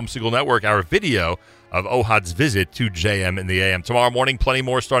 facebook.com/Nachum Segal Network, our video of OHAD's visit to JM in the AM. Tomorrow morning, plenty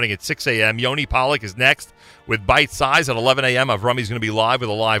more starting at 6 a.m. Yoni Pollack is next with Bite Size at 11 a.m. Avrumi's going to be live with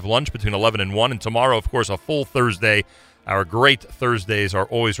a live lunch between 11 and 1. And tomorrow, of course, a full Thursday. Our great Thursdays are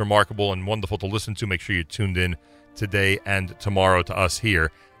always remarkable and wonderful to listen to. Make sure you're tuned in today and tomorrow to us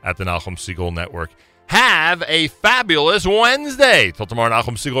here at the Nachum Segal Network. Have a fabulous Wednesday. Till tomorrow,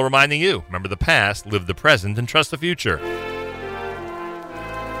 Nachum Segal reminding you, remember the past, live the present, and trust the future.